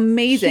 Yeah. He's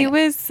amazing.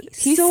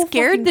 He so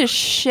scared the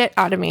shit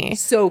out of me.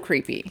 So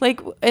creepy.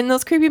 Like, in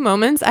those creepy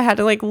moments, I had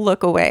to, like,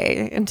 look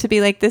away and to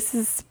be like, this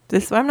is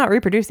I'm not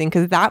reproducing,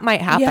 because that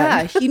might happen.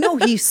 Yeah.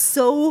 He's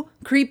so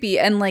creepy.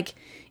 And, like,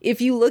 if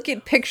you look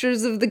at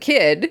pictures of the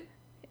kid,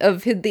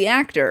 of the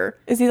actor.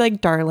 Is he, like,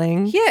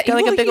 darling? Yeah. Got,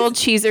 like, a big old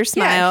cheeser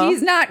smile. Yeah,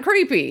 he's not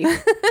creepy.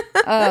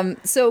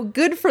 So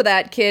good for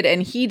that kid.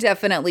 And he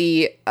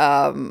definitely,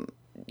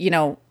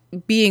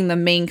 being the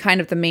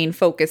main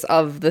focus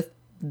of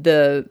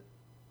the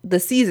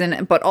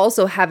season, but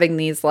also having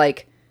these,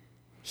 like,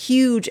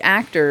 huge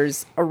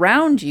actors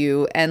around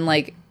you and,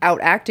 like, out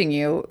acting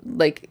you,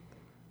 like,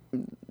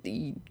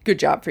 good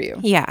job for you.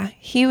 Yeah,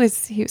 he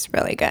was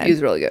really good. He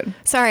was really good.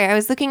 Sorry, I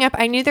was looking up.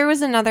 I knew there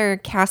was another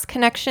cast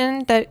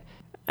connection that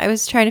I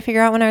was trying to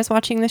figure out when I was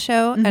watching the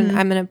show, and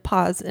I'm going to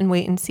pause and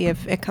wait and see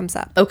if it comes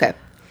up. Okay.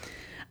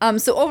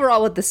 So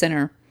overall with The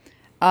Sinner,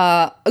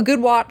 a good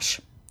watch.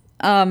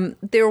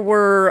 There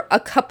were a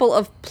couple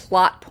of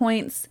plot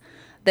points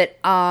that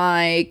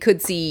I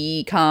could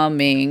see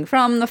coming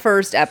from the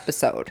first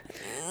episode.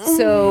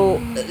 So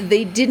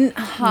they didn't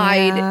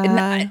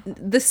hide.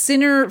 The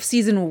Sinner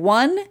season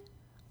 1,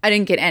 I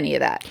didn't get any of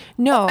that.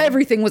 No.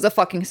 Everything was a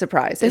fucking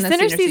surprise. The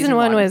Sinner season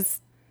 1 was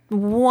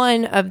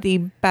one of the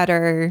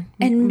better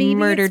and maybe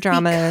murder it's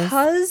dramas.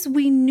 Because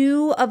we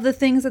knew of the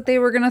things that they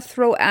were going to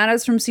throw at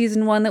us from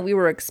season 1 that we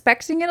were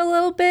expecting it a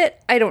little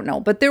bit. I don't know.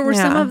 But there were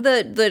some of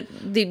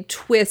the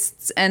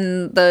twists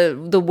and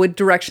the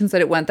directions that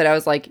it went that I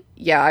was like,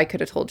 yeah, I could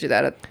have told you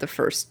that at the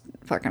first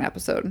fucking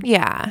episode.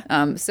 Yeah.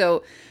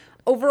 So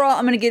overall,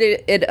 I'm going to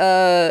get it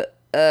a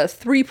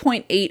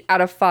 3.8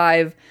 out of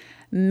 5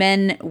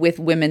 men with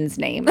women's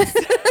names.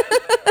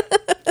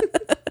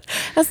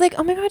 I was like,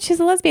 oh my God, she's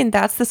a lesbian.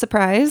 That's the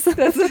surprise.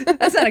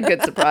 That's not a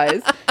good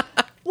surprise.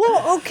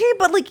 Well, okay,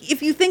 but like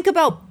if you think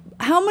about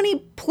how many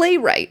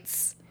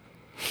playwrights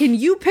can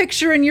you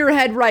picture in your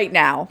head right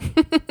now?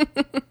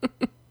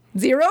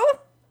 0?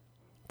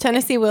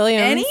 Tennessee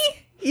Williams. Any?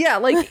 Yeah,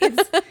 like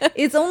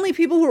it's only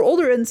people who are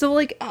older, and so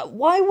like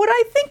why would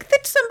I think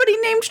that somebody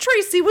named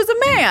Tracy was a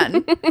man?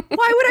 Why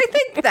would I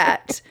think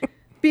that?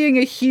 Being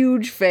a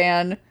huge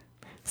fan.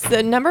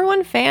 The number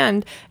 1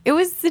 fan. It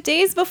was the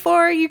days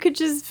before you could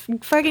just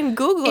fucking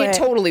Google it. It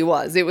totally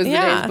was. It was the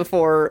days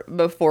before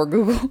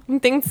Google.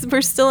 Things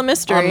were still a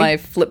mystery. On my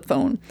flip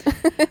phone.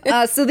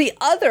 So the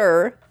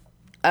other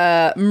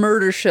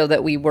murder show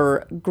that we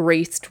were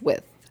graced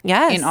with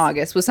in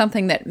August was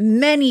something that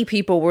many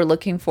people were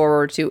looking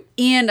forward to,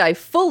 and I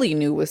fully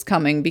knew was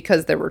coming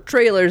because there were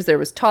trailers, there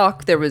was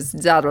talk, there was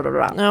da da da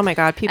da. Oh my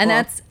God, people. And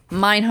that's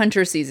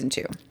Mindhunter season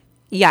 2.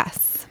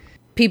 Yes.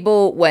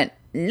 People went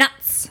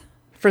nuts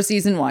for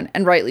season 1,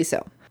 and rightly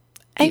so.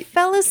 I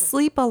fell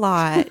asleep a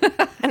lot,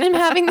 and I'm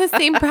having the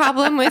same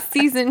problem with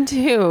season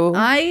 2.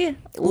 A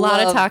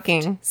lot of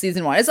talking.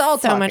 Season 1, it's all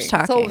so talking. Much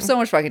talking, so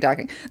much fucking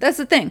talking. That's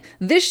the thing.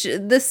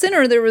 The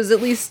Sinner, there was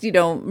at least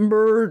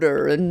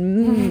murder,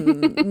 and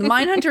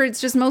Mindhunter,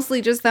 it's just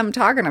mostly just them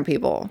talking to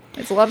people.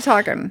 It's a lot of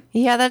talking.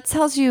 Yeah, that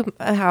tells you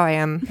how I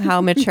am, how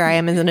mature I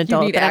am as an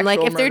adult. But I'm like,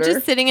 if they're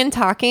just sitting and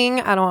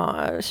talking, I don't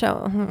want to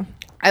show.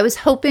 I was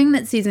hoping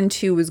that season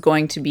 2 was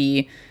going to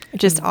be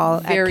just all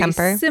very Ed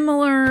Kemper.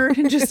 Similar,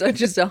 just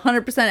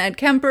 100% Ed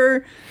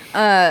Kemper,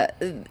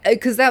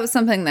 because that was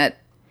something that,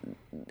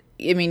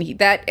 I mean,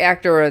 that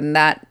actor and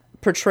that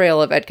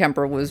portrayal of Ed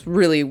Kemper was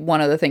really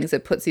one of the things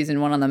that put season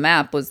 1 on the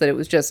map, was that it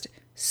was just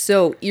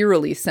so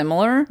eerily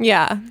similar.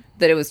 Yeah,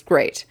 that it was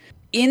great.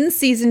 In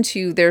season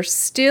 2, they're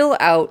still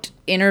out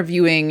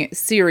interviewing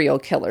serial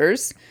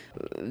killers.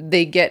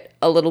 They get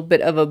a little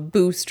bit of a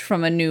boost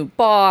from a new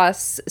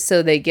boss,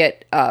 so they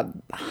get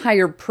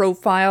higher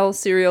profile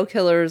serial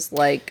killers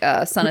like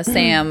Son of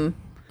Sam.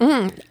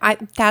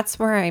 That's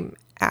where I'm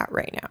at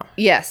right now.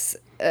 Yes.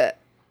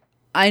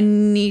 I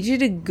need you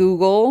to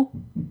Google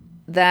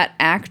that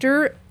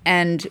actor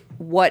and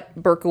what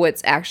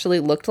Berkowitz actually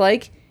looked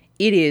like.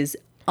 It is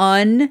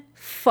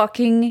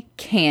unfucking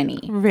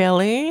canny.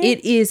 Really?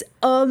 It is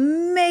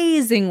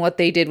amazing what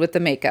they did with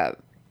the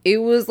makeup. It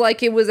was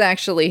like it was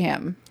actually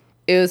him.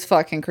 It was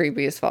fucking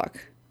creepy as fuck.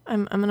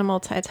 I'm gonna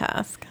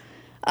multitask.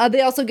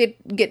 They also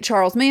get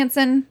Charles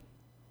Manson,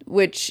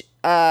 which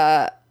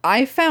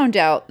I found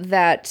out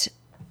that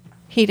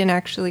he didn't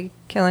actually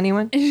kill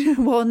anyone.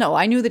 Well, no,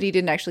 I knew that he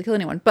didn't actually kill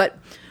anyone, but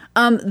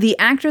the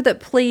actor that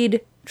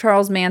played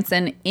Charles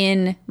Manson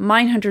in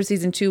Mindhunter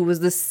season 2 was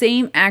the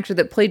same actor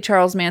that played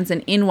Charles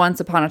Manson in Once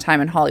Upon a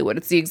Time in Hollywood.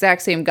 It's the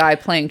exact same guy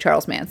playing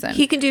Charles Manson.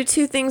 He can do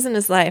 2 things in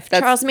his life: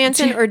 Charles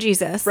Manson or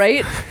Jesus,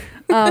 right?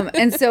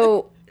 And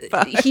so.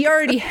 He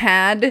already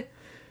had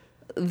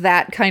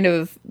that kind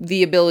of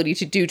the ability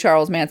to do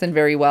Charles Manson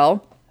very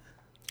well.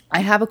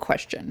 I have a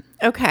question.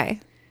 Okay.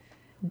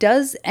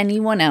 Does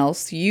anyone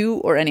else, you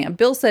or any...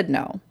 Bill said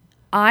no.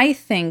 I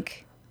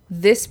think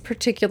this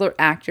particular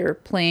actor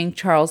playing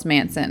Charles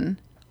Manson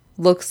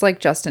looks like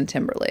Justin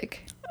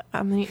Timberlake.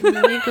 Let me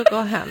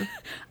Google him.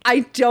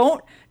 I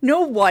don't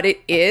know what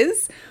it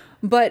is,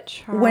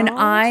 but when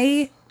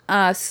I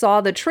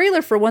saw the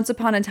trailer for Once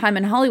Upon a Time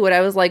in Hollywood,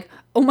 I was like,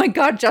 oh my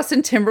God,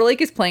 Justin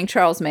Timberlake is playing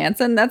Charles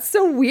Manson? That's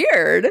so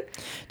weird.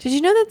 Did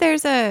you know that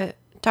there's a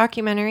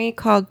documentary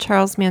called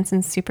Charles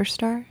Manson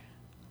Superstar?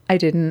 I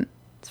didn't.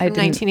 It's from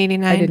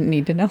 1989. I didn't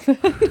need to know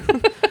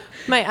that.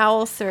 My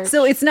owl search.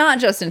 So it's not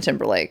Justin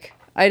Timberlake.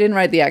 I didn't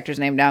write the actor's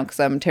name down because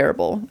I'm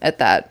terrible at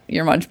that.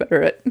 You're much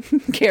better at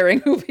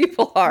caring who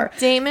people are.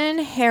 Damon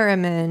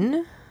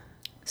Harriman.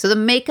 So the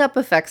makeup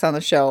effects on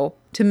the show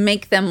to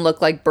make them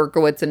look like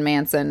Berkowitz and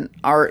Manson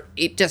are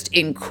just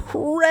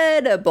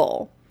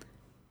incredible.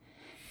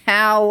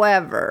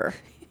 However,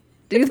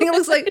 do you think it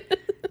looks like...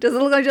 Does it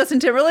look like Justin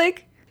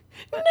Timberlake?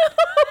 No.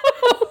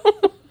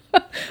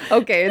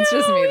 Okay, it's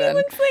just me then.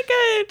 He looks like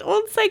an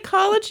old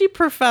psychology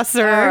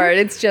professor. All right,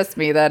 it's just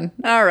me then.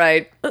 All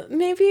right.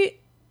 Maybe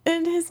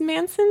in his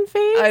Manson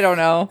face? I don't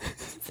know.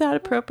 Is that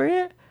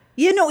appropriate?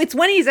 Yeah, no, it's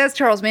when he's as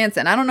Charles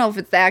Manson. I don't know if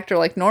it's the actor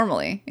like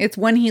normally. It's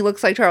when he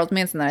looks like Charles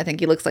Manson that I think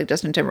he looks like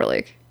Justin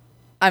Timberlake.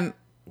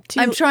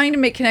 I'm trying to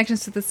make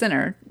connections to the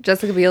sinner.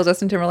 Jessica Biel,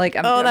 Justin Timberlake.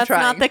 That's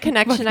trying. not the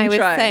connection I was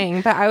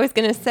saying. But I was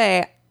going to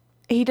say,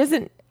 he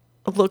doesn't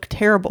look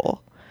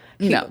terrible.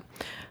 No.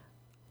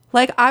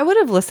 Like, I would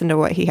have listened to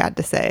what he had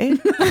to say.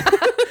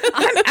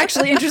 I'm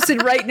actually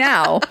interested right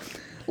now.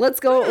 Let's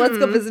go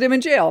visit him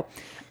in jail.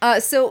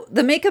 So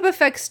the makeup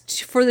effects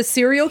for the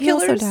serial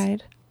killers. He also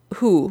died.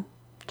 Who?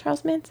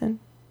 Charles Manson.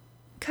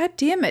 God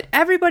damn it.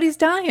 Everybody's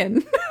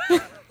dying.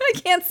 I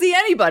can't see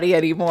anybody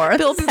anymore.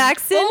 Bill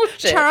Paxton,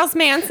 Charles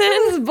Manson.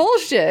 This is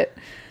bullshit.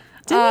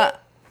 I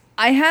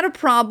had a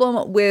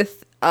problem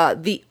with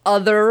the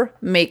other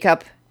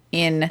makeup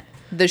in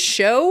the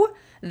show.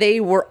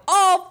 They were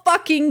all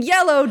fucking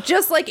yellow,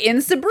 just like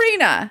in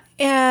Sabrina.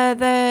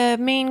 The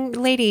main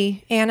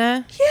lady,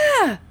 Anna.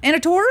 Yeah. Anna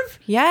Torv?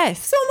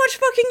 Yes. So much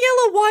fucking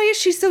yellow. Why is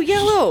she so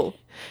yellow?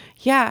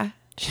 Yeah.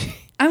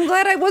 I'm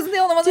glad I wasn't the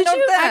only one that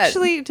noticed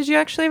that. Did you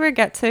actually ever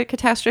get to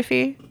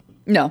Catastrophe?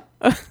 No.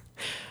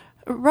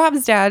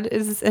 Rob's dad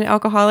is an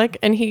alcoholic,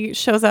 and he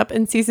shows up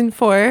in season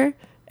 4,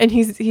 and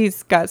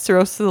he's got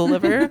cirrhosis of the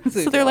liver.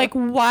 So they're like,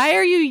 "Why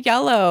are you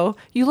yellow?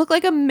 You look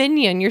like a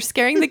minion. You're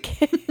scaring the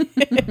kids."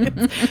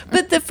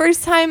 But the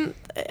first time,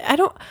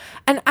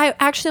 I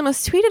actually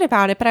almost tweeted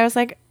about it, but I was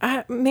like,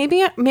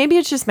 maybe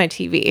it's just my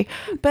TV.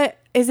 But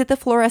is it the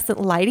fluorescent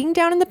lighting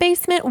down in the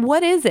basement?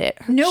 What is it?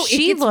 No,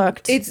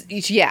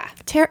 It's yeah,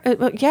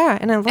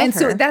 and I love her. And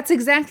so that's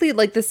exactly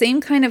like the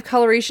same kind of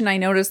coloration I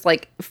noticed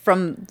like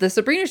from the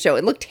Sabrina show.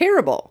 It looked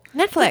terrible.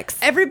 Netflix.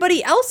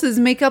 Everybody else's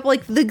makeup,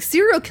 like the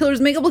serial killer's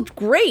makeup, looked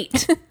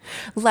great.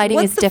 Lighting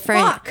is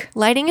different. Fuck?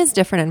 Lighting is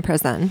different in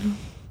prison.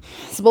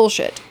 It's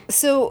bullshit.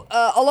 So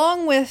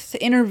along with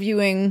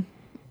interviewing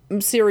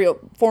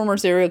former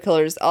serial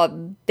killers,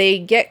 they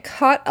get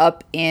caught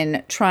up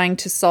in trying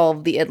to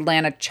solve the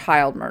Atlanta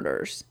child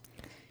murders.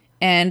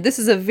 And this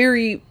is a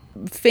very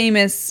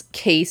famous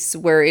case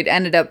where it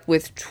ended up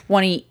with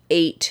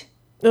 28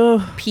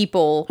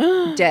 people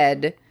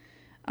dead.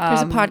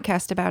 There's a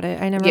podcast about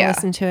it. I never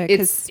listened to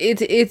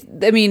it.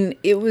 I mean,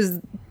 it was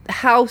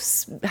how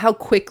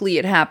quickly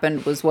it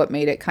happened was what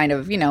made it kind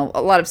of,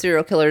 a lot of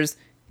serial killers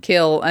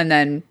kill and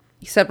then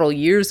several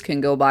years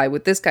can go by.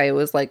 With this guy, it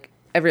was like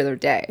every other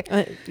day.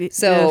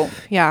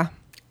 Yeah.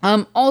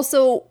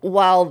 Also,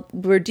 while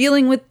we're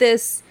dealing with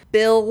this,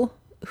 Bill,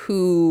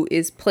 who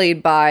is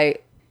played by,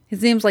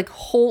 his name's like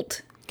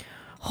Holt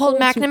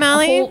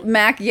McNamee? Holt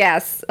Mac,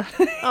 yes.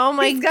 Oh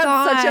my He's got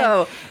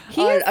God. such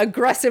a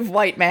aggressive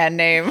white man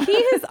name. He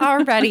is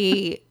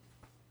already,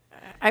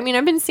 I've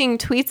been seeing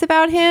tweets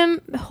about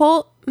him.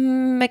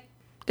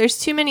 There's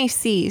too many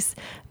C's.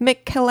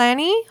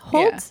 McKellany?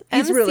 Holt? Yeah.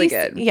 He's really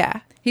good.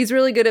 Yeah. He's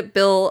really good at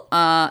Bill,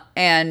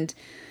 and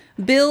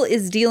Bill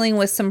is dealing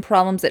with some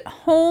problems at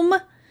home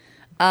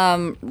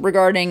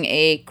regarding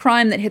a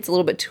crime that hits a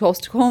little bit too close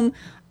to home.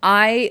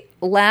 I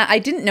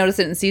didn't notice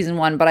it in season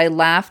 1, but I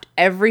laughed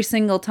every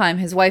single time.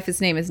 His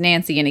wife's name is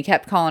Nancy, and he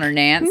kept calling her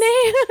Nance. So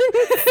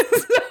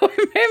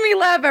it made me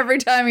laugh every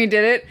time he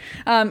did it.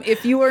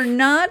 If you are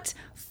not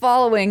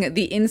following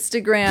the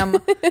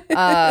Instagram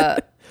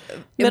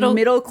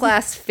middle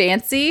class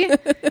fancy,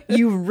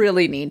 you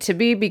really need to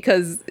be,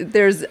 because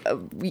there's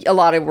a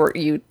lot of work.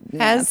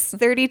 As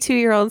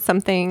 32-year-old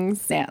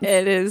somethings, Nance.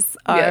 It is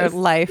our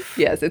life.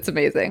 Yes, it's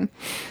amazing.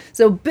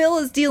 So Bill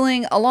is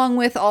dealing, along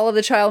with all of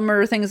the child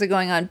murder things that are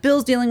going on,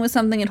 Bill's dealing with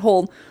something at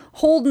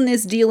Holden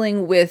is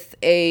dealing with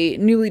a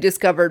newly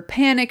discovered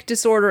panic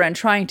disorder and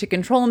trying to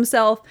control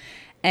himself.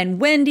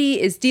 And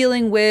Wendy is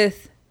dealing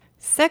with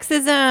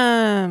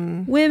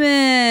sexism,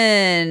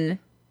 women,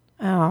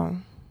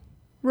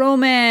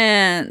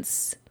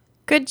 romance.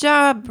 Good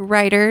job,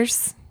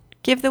 writers.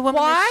 Give the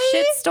woman a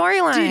shit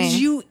storyline. Did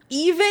you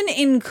even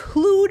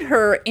include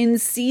her in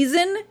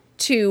season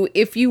 2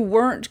 if you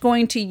weren't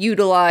going to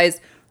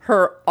utilize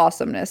her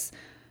awesomeness?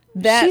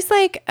 She's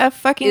like a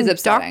fucking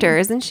doctor,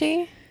 isn't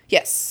she?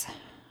 Yes.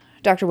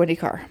 Dr. Wendy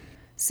Carr.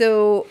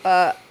 So,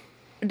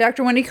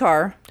 Dr. Wendy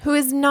Carr. Who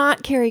is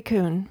not Carrie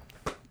Coon.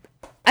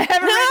 I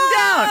have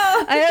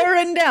it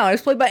written down.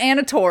 It's played by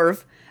Anna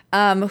Torv,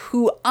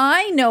 who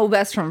I know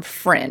best from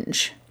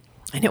Fringe.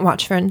 I didn't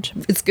watch Fringe.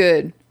 It's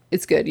good.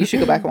 It's good. You should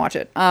go back and watch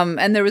it.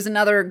 And there was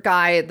another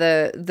guy,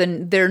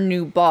 their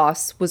new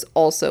boss was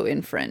also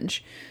in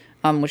Fringe,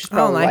 which is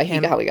probably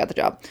how he got the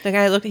job. The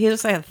guy he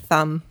looks like a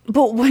thumb.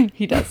 But what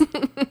he does.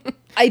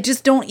 I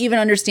just don't even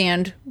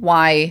understand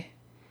why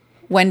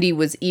Wendy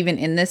was even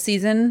in this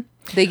season.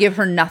 They give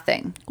her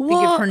nothing. They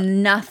give her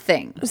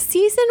nothing.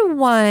 Season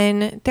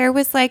 1, there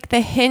was like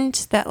the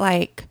hint that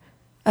like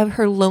of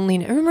her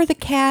loneliness. Remember the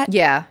cat?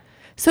 Yeah.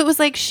 So it was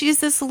like she's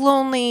this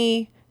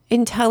lonely,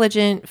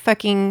 intelligent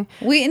fucking.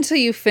 Wait until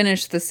you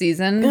finish the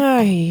season.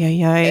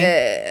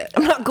 I'm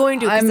not going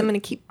to because I'm going to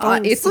keep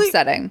falling It's asleep.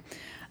 upsetting.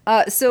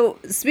 So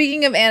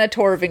speaking of Anna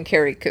Torv and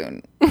Carrie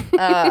Coon,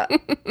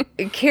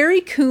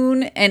 Carrie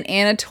Coon and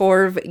Anna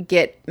Torv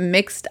get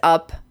mixed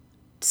up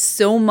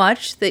so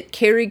much that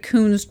Carrie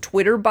Coon's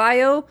Twitter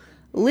bio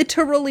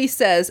literally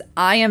says,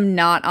 "I am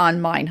not on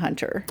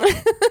Mindhunter."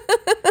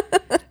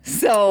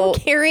 So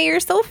Carrie, you're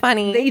so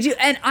funny. They do.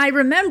 And I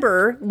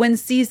remember when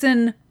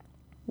season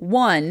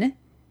 1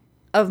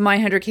 of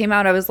Mindhunter came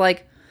out, I was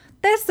like,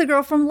 that's the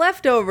girl from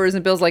Leftovers.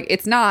 And Bill's like,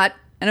 it's not.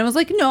 And I was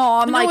like, no,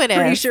 I'm like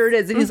pretty sure it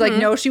is. And he's like,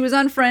 no, she was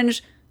on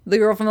Fringe. The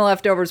girl from The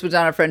Leftovers was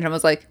on Fringe. And I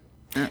was like,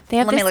 they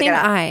have the same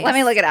eyes. Let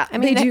me look it up. I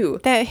mean, they do.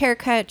 The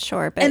haircut,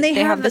 sure, but and they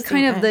have the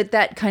kind of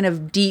that kind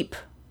of deep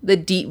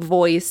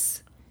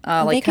voice.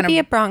 They could be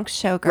a Bronx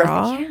show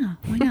girl. Yeah,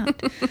 why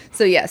not?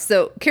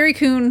 So Carrie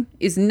Coon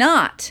is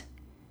not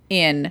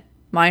in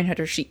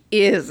Mindhunter. She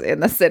is in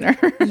The Sinner.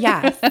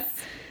 Yes.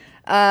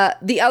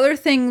 The other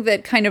thing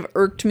that kind of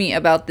irked me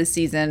about this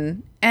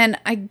season, and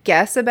I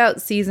guess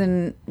about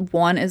season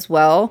 1 as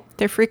well.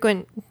 They're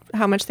frequent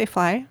how much they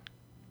fly.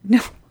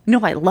 No,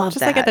 I love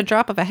Just that. like at the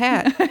drop of a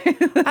hat.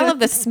 I love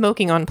the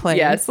smoking on planes.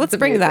 Yes, let's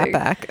bring that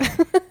back.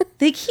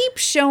 They keep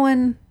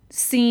showing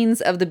scenes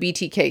of the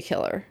BTK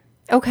killer.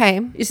 Okay.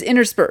 It's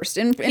interspersed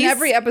in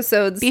every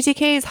episode.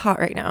 BTK is hot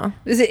right now.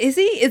 Is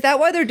he? Is that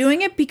why they're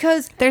doing it?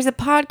 Because there's a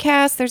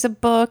podcast, there's a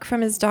book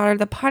from his daughter.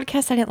 The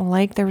podcast I didn't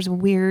like. There was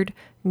weird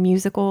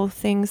musical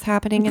things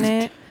happening in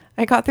it.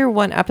 I got through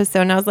one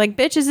episode and I was like,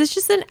 bitch, is this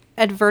just an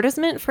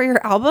advertisement for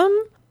your album?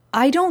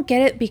 I don't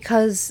get it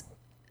because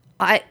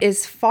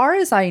as far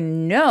as I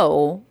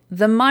know,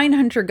 the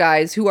Mindhunter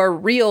guys who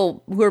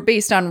are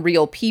based on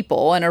real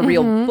people and a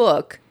real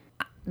book,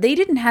 they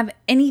didn't have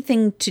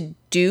anything to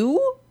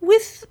do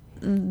with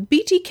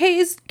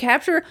BTK's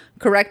capture.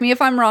 Correct me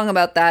if I'm wrong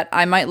about that.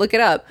 I might look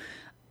it up.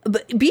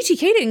 But BTK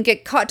didn't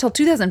get caught till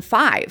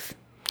 2005.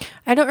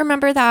 I don't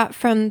remember that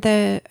from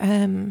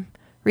the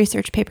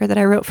research paper that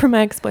I wrote for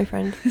my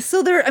ex-boyfriend.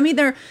 So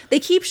they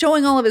keep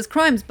showing all of his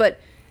crimes, but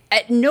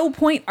at no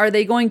point are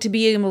they going to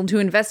be able to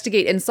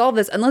investigate and solve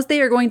this unless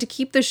they are going to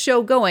keep the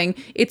show going.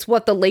 It's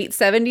the late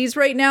 70s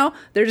right now.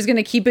 They're just going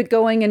to keep it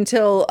going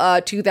until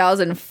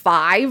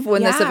 2005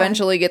 when this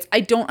eventually gets... I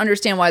don't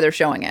understand why they're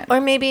showing it.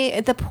 Or maybe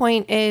the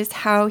point is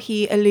how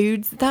he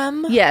eludes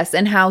them. Yes,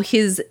 and how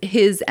his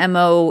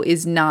MO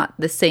is not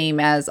the same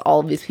as all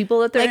of these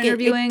people that they're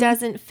interviewing. It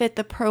doesn't fit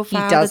the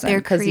profile that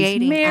they're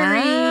creating. He's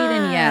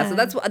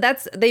married, so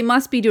that's they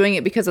must be doing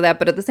it because of that.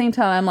 But at the same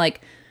time, I'm like...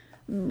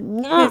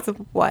 his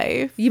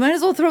wife. You might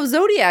as well throw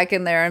Zodiac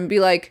in there and be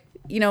like,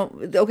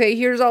 okay,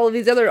 here's all of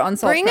these other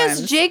unsolved crimes.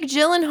 Bring us Jake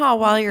Gyllenhaal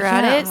while you're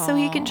at it so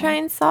he can try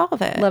and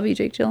solve it. Love you,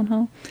 Jake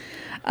Gyllenhaal.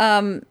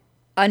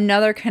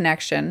 Another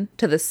connection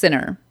to The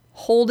Sinner.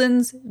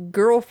 Holden's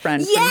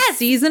girlfriend from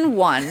season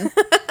 1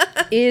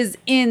 is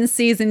in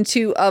season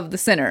 2 of The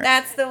Sinner.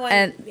 That's the one.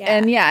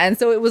 And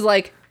so it was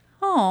like,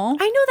 oh.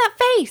 I know that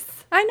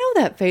face. I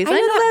know that face. I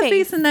know that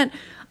face. And that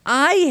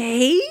I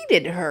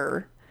hated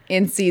her.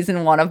 In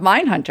season 1 of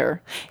Mindhunter.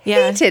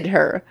 Yeah. Hated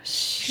her.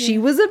 She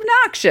was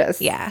obnoxious.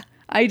 Yeah.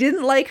 I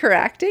didn't like her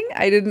acting.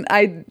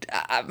 I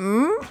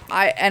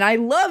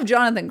love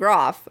Jonathan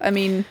Groff. I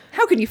mean,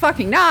 how can you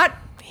fucking not?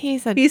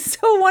 He's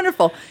so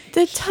wonderful.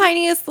 The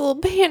tiniest little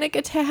panic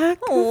attack.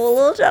 Oh,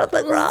 little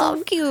Jonathan Groff.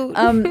 So cute.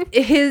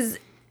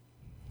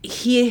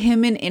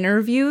 Him in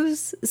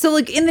interviews. So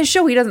like in the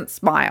show, he doesn't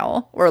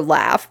smile or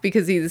laugh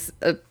because he's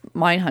a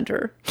mine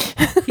hunter.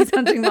 He's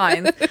hunting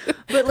mines.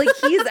 But like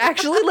he's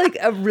actually like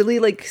a really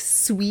like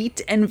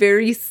sweet and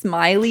very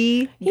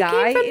smiley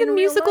guy. He came from the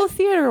musical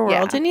theater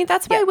world, didn't he?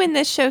 That's why when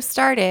this show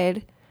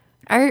started,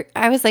 I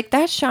was like,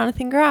 that's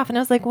Jonathan Groff. And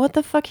I was like, what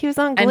the fuck? He was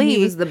on Glee. And he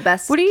was the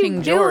best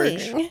King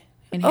George.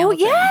 Oh,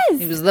 yes.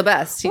 He was the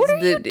best. What are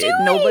you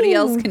doing? Nobody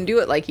else can do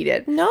it like he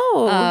did.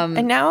 No.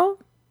 And now?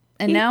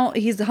 And now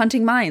he's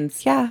hunting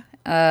mines. Yeah.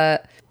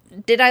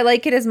 Did I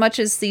like it as much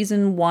as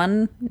season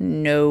 1?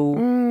 No.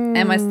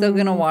 Am I still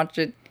going to watch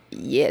it?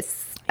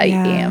 Yes, I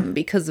am,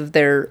 because of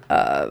their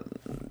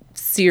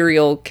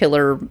serial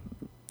killer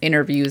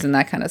interviews and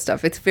that kind of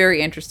stuff. It's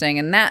very interesting.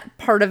 And that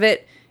part of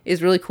it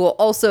is really cool.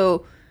 Also,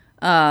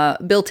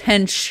 Bill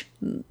Tench,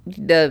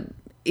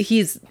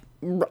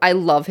 I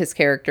love his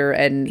character.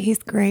 And he's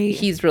great.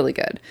 He's really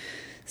good.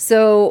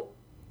 So...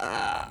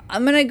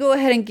 I'm going to go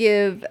ahead and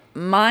give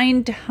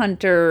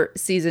Mindhunter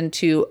season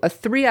 2 a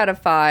 3 out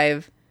of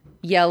 5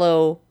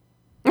 yellow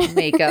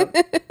makeup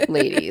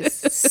ladies.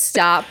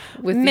 Stop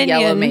with Minions.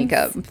 The yellow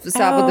makeup.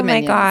 Stop with the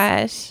minions. Oh my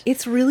gosh.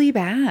 It's really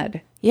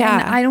bad.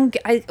 Yeah.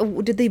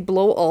 And did they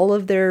blow all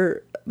of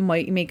their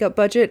makeup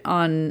budget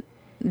on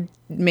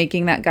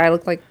making that guy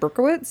look like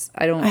Berkowitz?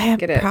 I don't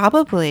get it.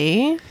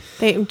 Probably.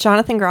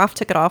 Jonathan Groff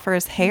took it all for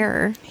his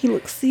hair.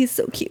 He's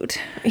so cute.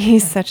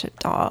 He's such a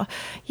doll.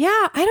 Yeah,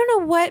 I don't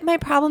know what my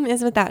problem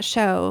is with that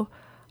show,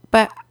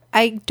 but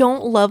I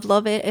don't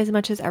love it as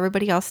much as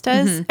everybody else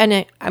does.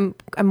 And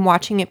I'm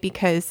watching it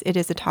because it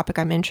is a topic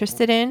I'm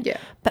interested in. Yeah.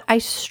 But I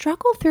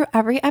struggle through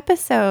every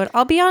episode.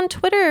 I'll be on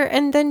Twitter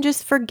and then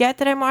just forget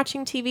that I'm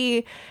watching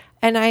TV,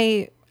 and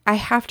I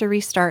have to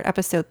restart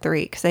episode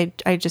 3 because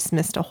I just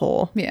missed a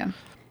whole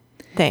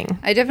thing.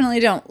 I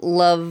definitely don't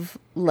love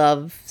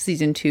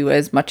season 2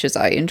 as much as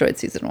I enjoyed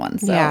season 1.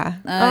 So,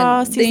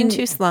 yeah. Season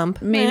 2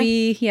 slump.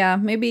 Maybe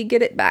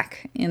get it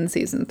back in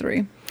season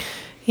 3.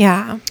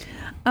 Yeah.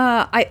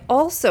 I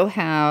also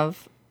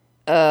have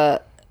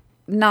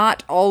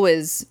not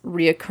always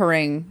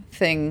reoccurring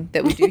thing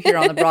that we do here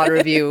on the Broad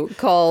Review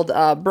called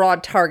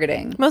broad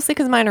targeting. Mostly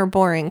because mine are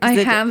boring.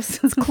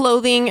 It's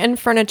clothing and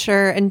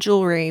furniture and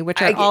jewelry,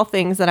 which are all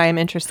things that I am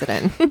interested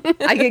in.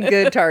 I get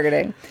good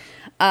targeting.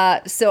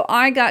 So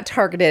I got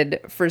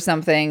targeted for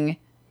something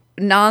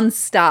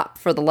nonstop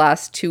for the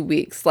last 2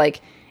 weeks.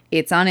 Like,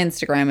 it's on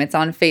Instagram, it's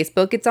on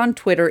Facebook, it's on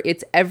Twitter,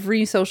 it's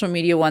every social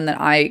media one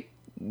that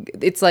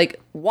it's like,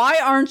 why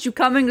aren't you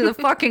coming to the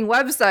fucking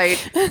website?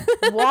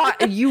 Why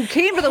you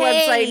came to the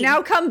website,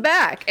 now come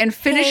back and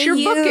finish your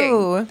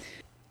booking.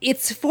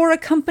 It's for a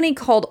company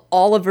called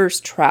Oliver's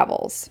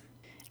Travels.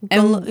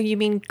 You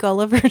mean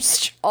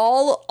Gulliver's?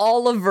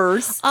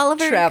 Oliver's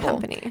Travel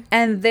Company.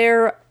 And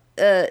their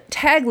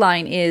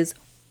tagline is,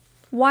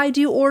 why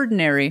do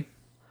ordinary?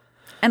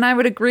 And I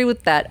would agree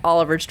with that,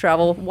 Oliver's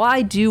Travel.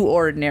 Why do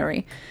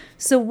ordinary?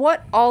 So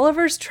what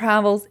Oliver's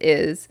Travels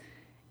is,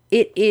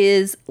 it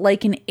is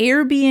like an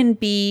Airbnb /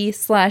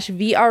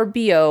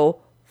 VRBO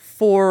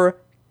for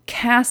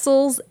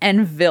castles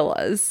and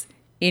villas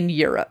in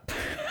Europe.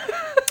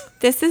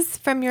 This is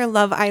from your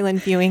Love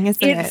Island viewing,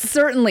 isn't it? It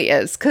certainly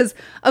is. Because,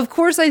 of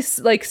course, I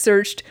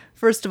searched.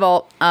 First of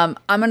all, I'm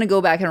going to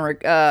go back and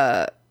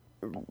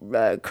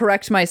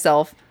correct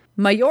myself.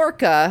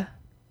 Mallorca,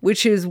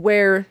 which is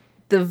where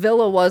the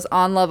villa was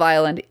on Love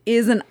Island,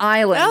 is an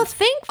island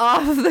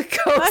off the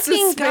coast of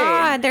Spain.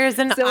 God, there's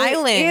an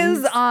island. It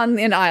is on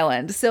an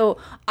island. So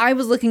I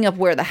was looking up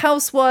where the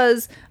house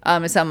was.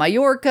 It's on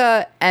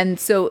Mallorca. And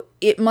so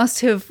it must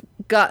have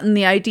gotten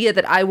the idea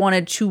that I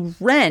wanted to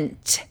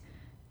rent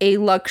a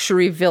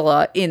luxury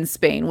villa in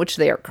Spain, which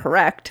they are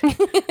correct.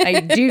 I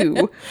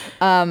do.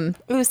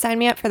 Ooh, sign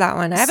me up for that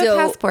one. I have a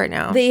passport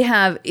now.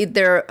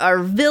 There are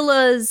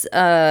villas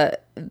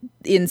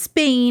in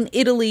Spain,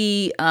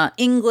 Italy,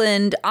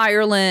 England,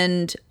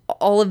 Ireland,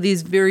 all of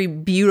these very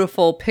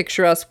beautiful,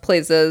 picturesque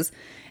places.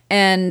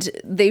 And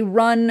they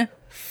run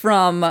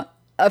from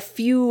a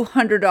few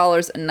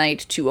 $100s a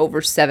night to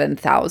over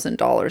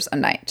 $7,000 a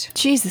night.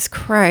 Jesus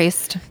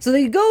Christ. So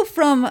they go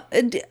from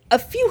a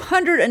few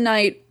hundred a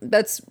night.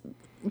 That's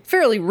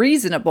fairly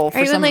reasonable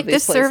for some of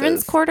these places. Are you in like the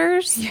servants'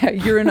 quarters? Yeah,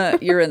 you're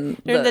in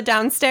the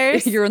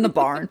downstairs. You're in the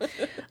barn.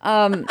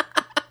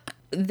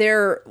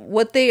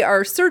 What they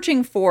are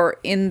searching for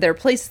in their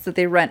places that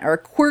they rent are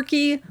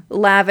quirky,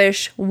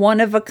 lavish,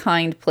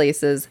 one-of-a-kind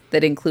places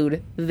that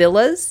include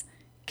villas,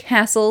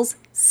 castles,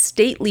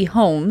 stately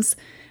homes,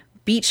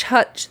 beach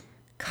hut,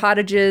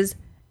 cottages,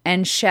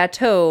 and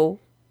chateau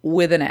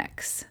with an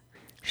X.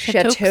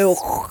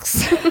 Chateau.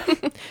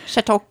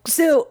 Chateau.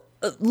 So,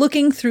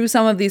 looking through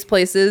some of these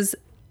places,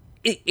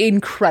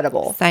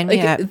 incredible. Sign me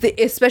up.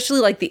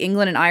 Especially like the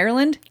England and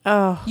Ireland.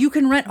 Oh, you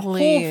can rent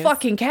whole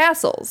fucking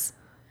castles.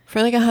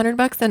 For like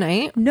 $100 a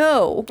night?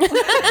 No.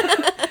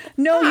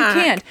 No, you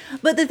can't.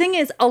 But the thing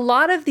is, a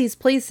lot of these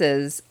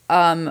places,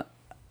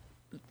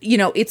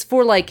 it's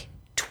for like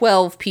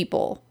 12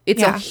 people.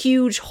 It's a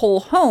huge whole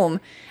home.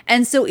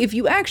 And so if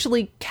you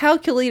actually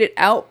calculate it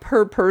out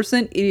per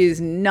person, it is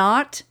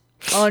not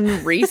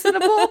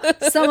unreasonable.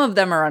 Some of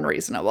them are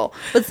unreasonable.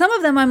 But some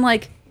of them I'm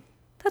like,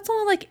 that's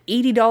only like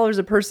 $80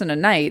 a person a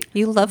night.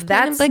 You love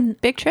that,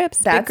 like big trips.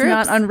 That's big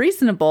not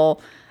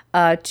unreasonable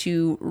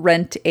to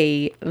rent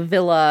a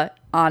villa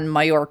on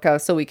Mallorca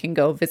so we can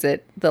go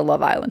visit the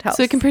Love Island house.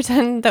 So we can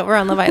pretend that we're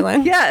on Love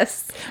Island.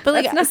 Yes. But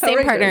like same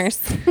outrageous. partners.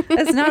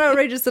 That's not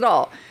outrageous at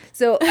all.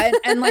 So,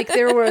 and like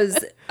there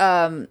was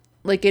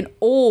like an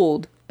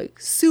old, like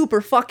super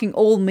fucking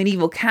old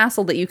medieval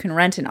castle that you can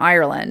rent in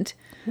Ireland.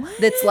 What?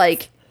 That's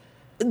like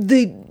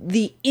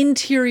the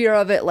interior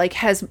of it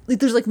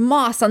there's like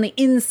moss on the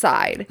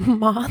inside.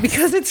 Moss?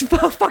 Because it's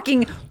a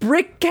fucking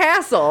brick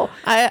castle.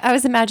 I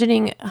was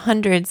imagining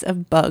hundreds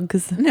of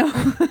bugs. No.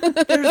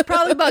 There's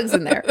probably bugs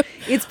in there.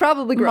 It's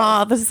probably gross.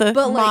 Moths,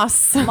 but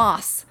moss.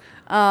 Moss.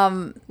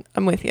 I'm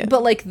with you.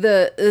 But like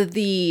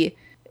the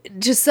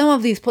just some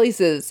of these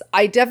places,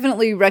 I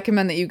definitely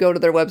recommend that you go to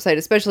their website,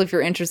 especially if you're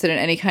interested in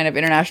any kind of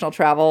international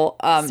travel.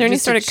 Is there any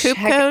sort of coop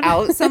code?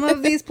 Out some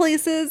of these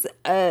places.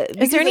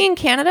 Is there any in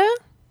Canada?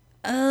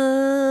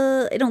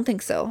 I don't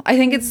think so. I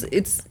think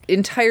it's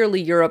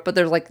entirely Europe, but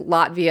there's like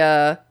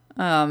Latvia,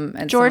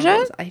 and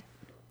Georgia.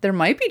 There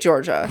might be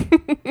Georgia.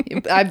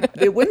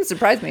 It wouldn't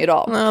surprise me at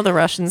all. Well, the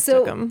Russians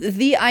took them.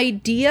 The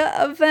idea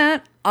of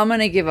that, I'm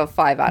gonna give a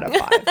 5 out of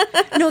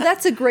 5. No,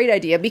 that's a great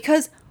idea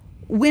because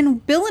when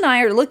Bill and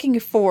I are looking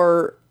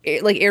for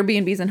like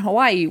Airbnbs in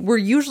Hawaii, we're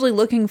usually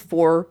looking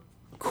for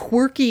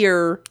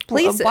quirkier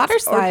places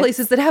or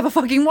places that have a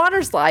fucking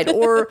water slide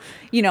or,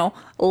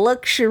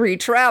 luxury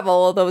travel,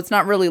 although it's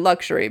not really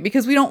luxury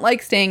because we don't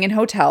like staying in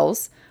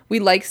hotels. We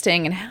like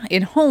staying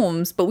in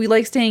homes, but we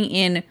like staying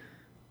in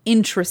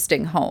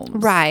interesting homes.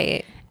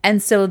 Right.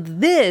 And so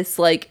this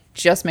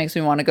just makes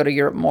me want to go to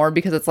Europe more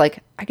because it's like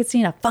I could stay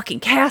in a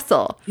fucking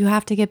castle. You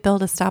have to get Bill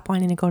to stop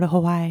wanting to go to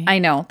Hawaii. I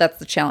know, that's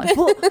the challenge.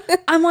 Well,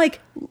 I'm like,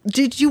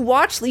 did you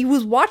watch? He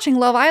was watching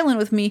Love Island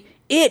with me.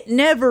 It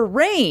never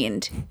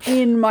rained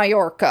in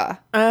Mallorca.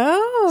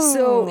 Oh.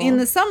 So in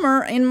the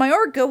summer in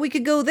Mallorca, we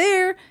could go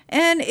there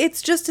and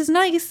it's just as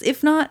nice,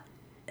 if not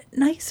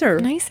nicer.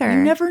 Nicer. You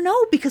never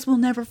know because we'll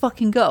never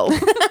fucking go.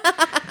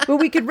 But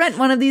we could rent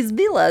one of these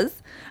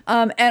villas.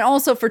 And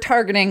also for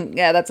targeting,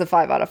 yeah, that's a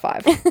 5 out of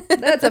 5.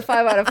 That's a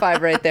 5 out of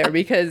 5 right there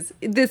because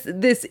this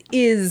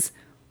is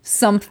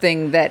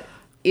something that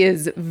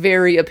is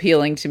very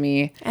appealing to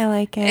me. I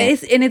like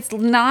it. It's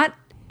not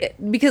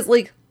because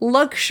like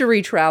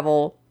luxury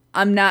travel,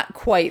 I'm not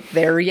quite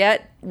there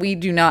yet. We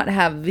do not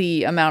have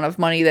the amount of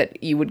money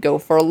that you would go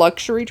for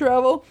luxury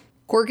travel.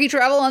 Quirky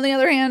travel, on the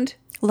other hand.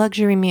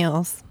 Luxury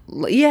meals.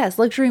 Yes,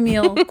 luxury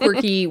meal,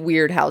 quirky,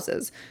 weird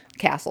houses,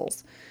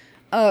 castles.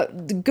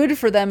 Good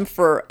for them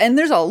and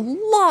there's a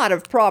lot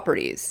of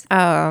properties.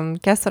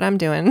 Guess what I'm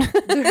doing?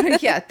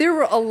 Yeah, there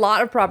were a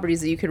lot of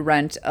properties that you could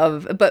rent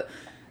but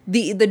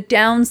the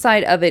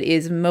downside of it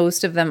is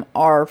most of them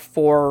are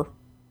for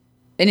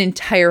an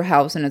entire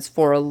house and it's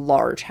for a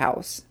large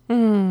house.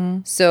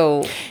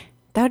 So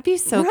that would be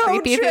so Road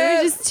creepy if there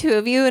were just two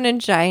of you in a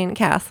giant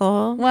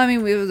castle. well, I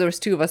mean, there was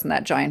 2 of us in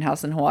that giant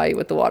house in Hawaii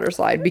with the water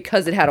slide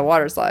because it had a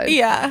water slide.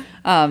 Yeah.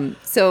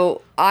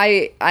 So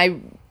I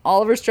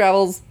Oliver's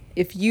Travels,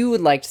 if you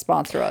would like to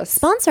sponsor us.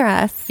 Sponsor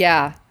us.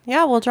 Yeah.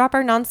 Yeah, we'll drop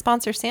our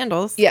non-sponsor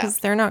sandals. Yeah. Because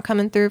they're not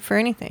coming through for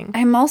anything.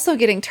 I'm also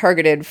getting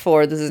targeted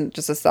for, this isn't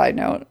just a side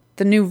note,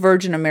 the new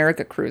Virgin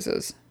America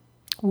cruises.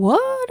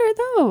 What are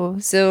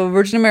those? So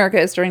Virgin America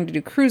is starting to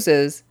do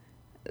cruises.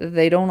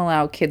 They don't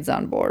allow kids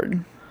on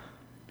board.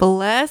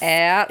 Bless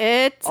At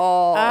it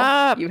all.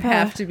 up. You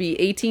have to be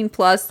 18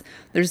 plus.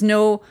 There's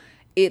no,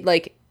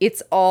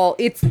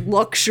 it's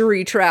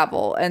luxury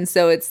travel. And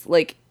so it's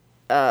like,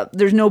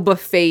 there's no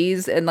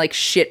buffets and like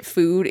shit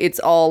food. It's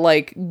all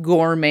like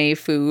gourmet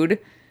food.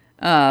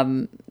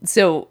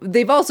 So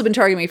they've also been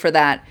targeting me for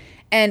that.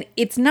 And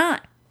it's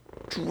not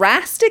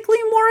drastically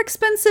more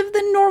expensive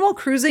than normal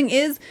cruising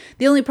is.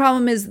 The only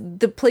problem is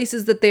the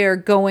places that they are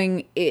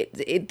going,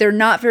 they're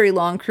not very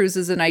long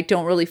cruises, and I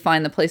don't really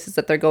find the places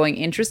that they're going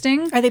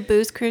interesting. Are they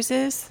booze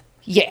cruises?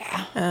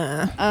 Yeah.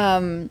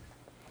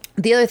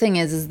 The other thing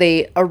is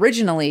they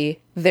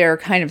originally, their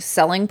kind of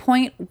selling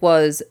point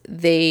was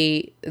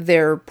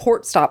their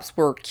port stops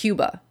were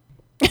Cuba.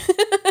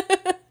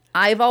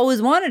 I've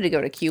always wanted to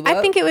go to Cuba. I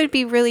think it would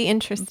be really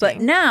interesting.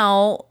 But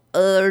now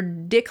a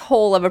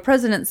dickhole of a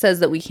president says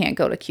that we can't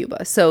go to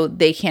Cuba. So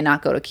they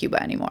cannot go to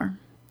Cuba anymore.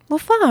 Well,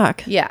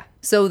 fuck. Yeah.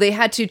 So they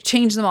had to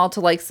change them all to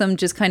like some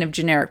just kind of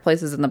generic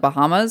places in the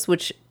Bahamas,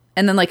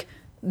 and then like,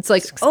 it's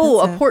like,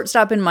 a port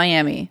stop in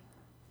Miami.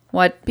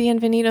 What?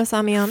 Bienvenidos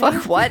a Miami.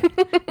 Fuck, what?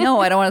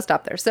 No, I don't want to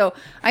stop there. So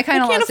I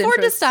kind of can't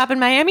afford to stop in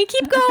Miami.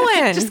 Keep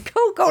going. Just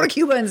go to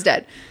Cuba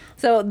instead.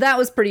 So that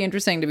was pretty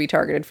interesting to be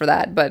targeted for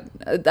that. But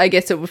I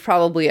guess it was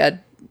probably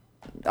a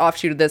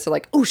offshoot of this. They're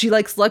like, oh, she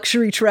likes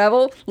luxury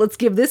travel. Let's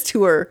give this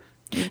to her.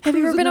 Have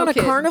you ever been on a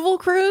Carnival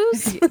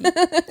cruise?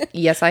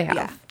 Yes, I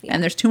have. Yeah.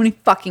 And there's too many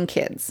fucking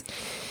kids.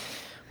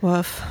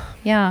 Woof.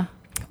 Yeah.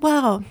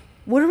 Well,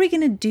 what are we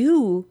going to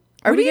do?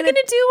 What are you going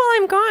to do while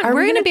I'm gone?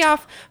 We're going to be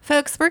off,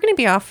 folks. We're going to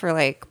be off for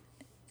like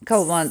a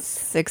couple months.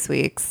 6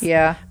 weeks.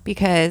 Yeah.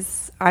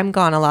 Because I'm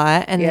gone a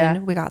lot. And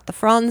then we got the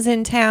Franz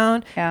in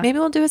town. Yeah. Maybe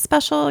we'll do a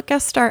special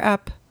guest star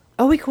up.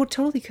 Oh, we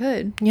totally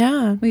could.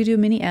 Yeah. We could do a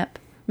mini ep.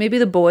 Maybe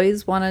the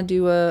boys want to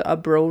do a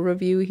bro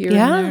review here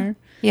and there.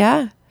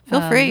 Yeah.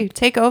 Feel free.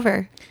 Take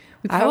over.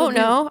 I won't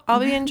know. I'll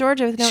be in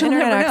Georgia with no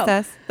internet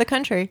access. The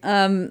country.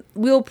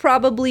 We'll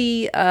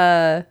probably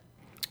have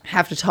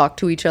to talk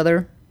to each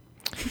other.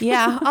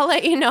 Yeah. I'll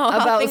let you know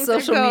about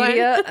social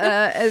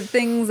media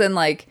things and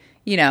like,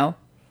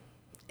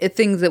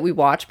 things that we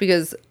watch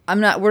because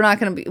we're not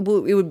going to be,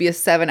 it would be a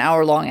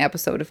 7-hour long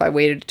episode if I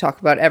waited to talk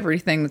about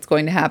everything that's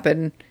going to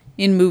happen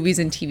in movies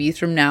and TVs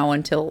from now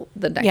until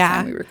the next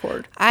time we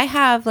record. I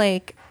have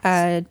like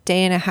a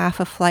day and a half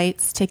of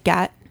flights to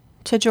get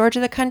to Georgia,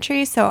 the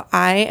country. So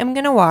I am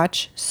going to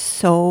watch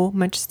so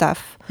much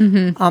stuff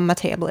on my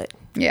tablet.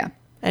 Yeah.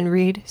 And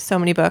read so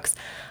many books.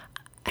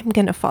 I'm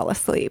going to fall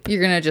asleep. You're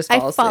going to just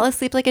fall asleep. I fall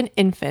asleep like an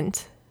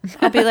infant.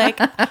 I'll be like,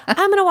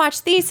 I'm going to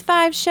watch these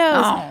 5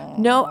 shows. Oh.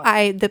 No,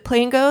 the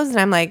plane goes and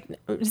I'm like,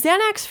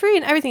 Xanax free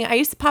and everything. I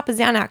used to pop a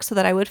Xanax so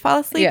that I would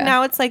fall asleep. Yeah.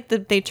 Now it's like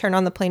they turn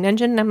on the plane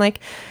engine and I'm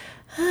like,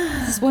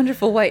 this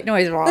wonderful white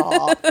noise.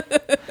 Well,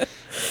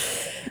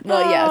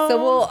 yeah.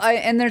 So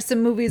and there's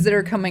some movies that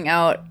are coming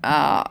out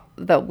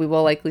that we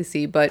will likely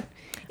see. But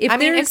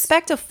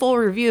expect a full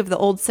review of The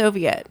Old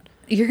Soviet.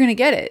 You're going to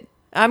get it.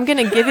 I'm going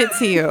to give it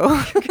to you.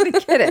 You're going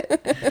to get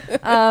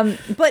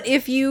it. But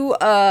if you,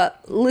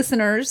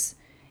 listeners,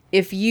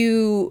 if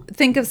you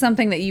think of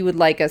something that you would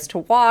like us to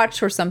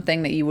watch or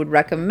something that you would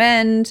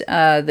recommend,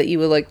 that you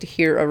would like to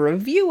hear a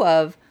review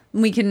of,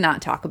 we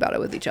cannot talk about it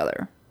with each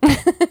other.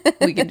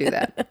 We can do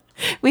that.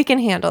 We can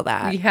handle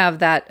that. We have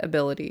that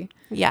ability.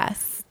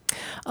 Yes.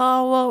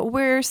 Oh, well,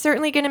 we're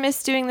certainly going to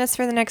miss doing this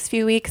for the next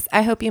few weeks.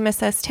 I hope you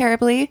miss us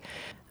terribly.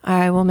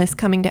 I will miss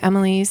coming to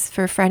Emily's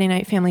for Friday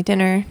night family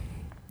dinner.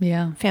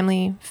 Yeah.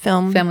 Family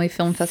film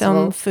festival.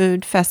 Film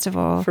food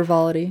festival.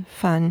 Frivolity.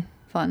 Fun.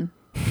 Oh,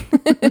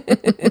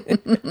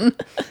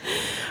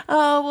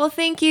 well,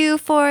 thank you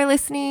for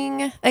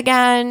listening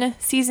again.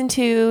 Season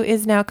 2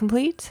 is now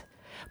complete.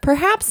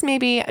 Perhaps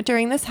maybe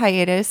during this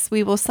hiatus,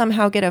 we will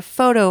somehow get a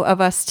photo of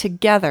us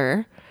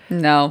together.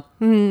 No.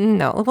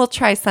 No, we'll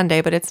try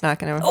Sunday, but it's not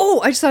going to.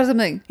 Oh, I just thought of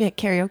something. Yeah,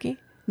 karaoke?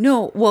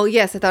 No. Well,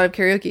 yes, I thought of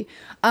karaoke.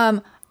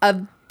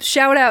 A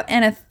shout out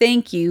and a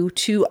thank you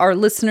to our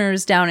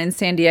listeners down in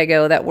San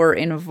Diego that were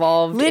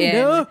involved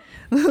Linda,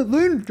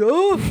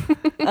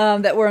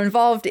 that were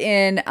involved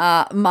in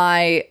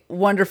my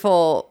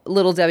wonderful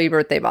Little Debbie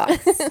birthday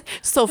box.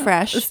 So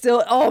fresh.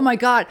 Still, oh my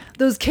God,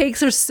 those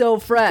cakes are so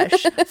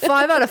fresh.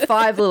 5 out of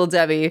 5, Little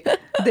Debbie.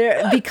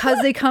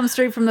 Because they come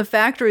straight from the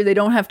factory, they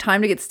don't have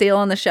time to get stale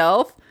on the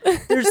shelf.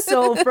 They're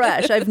so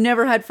fresh. I've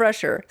never had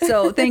fresher.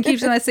 So thank you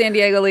to my San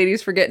Diego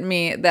ladies for getting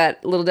me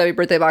that Little Debbie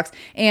birthday box.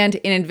 And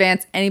in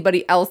advance,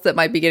 anybody else that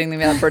might be getting me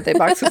that birthday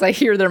box, because I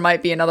hear there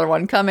might be another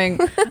one coming.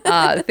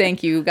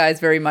 Thank you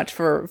guys very much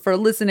for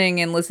listening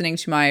and listening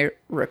to my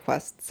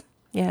requests.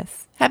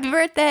 Yes. Happy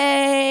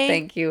birthday.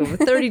 Thank you.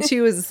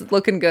 32 is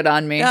looking good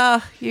on me.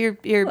 Oh, you're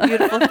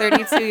beautiful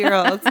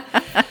 32-year-olds.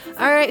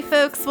 All right,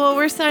 folks. Well,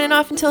 we're signing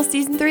off until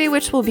season 3,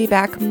 which will be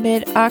back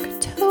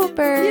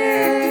mid-October.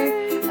 Yay!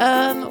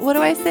 What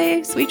do I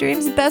say? Sweet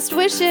dreams, best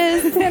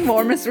wishes. And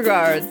warmest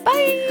regards.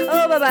 Bye.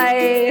 Oh,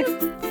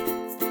 bye-bye.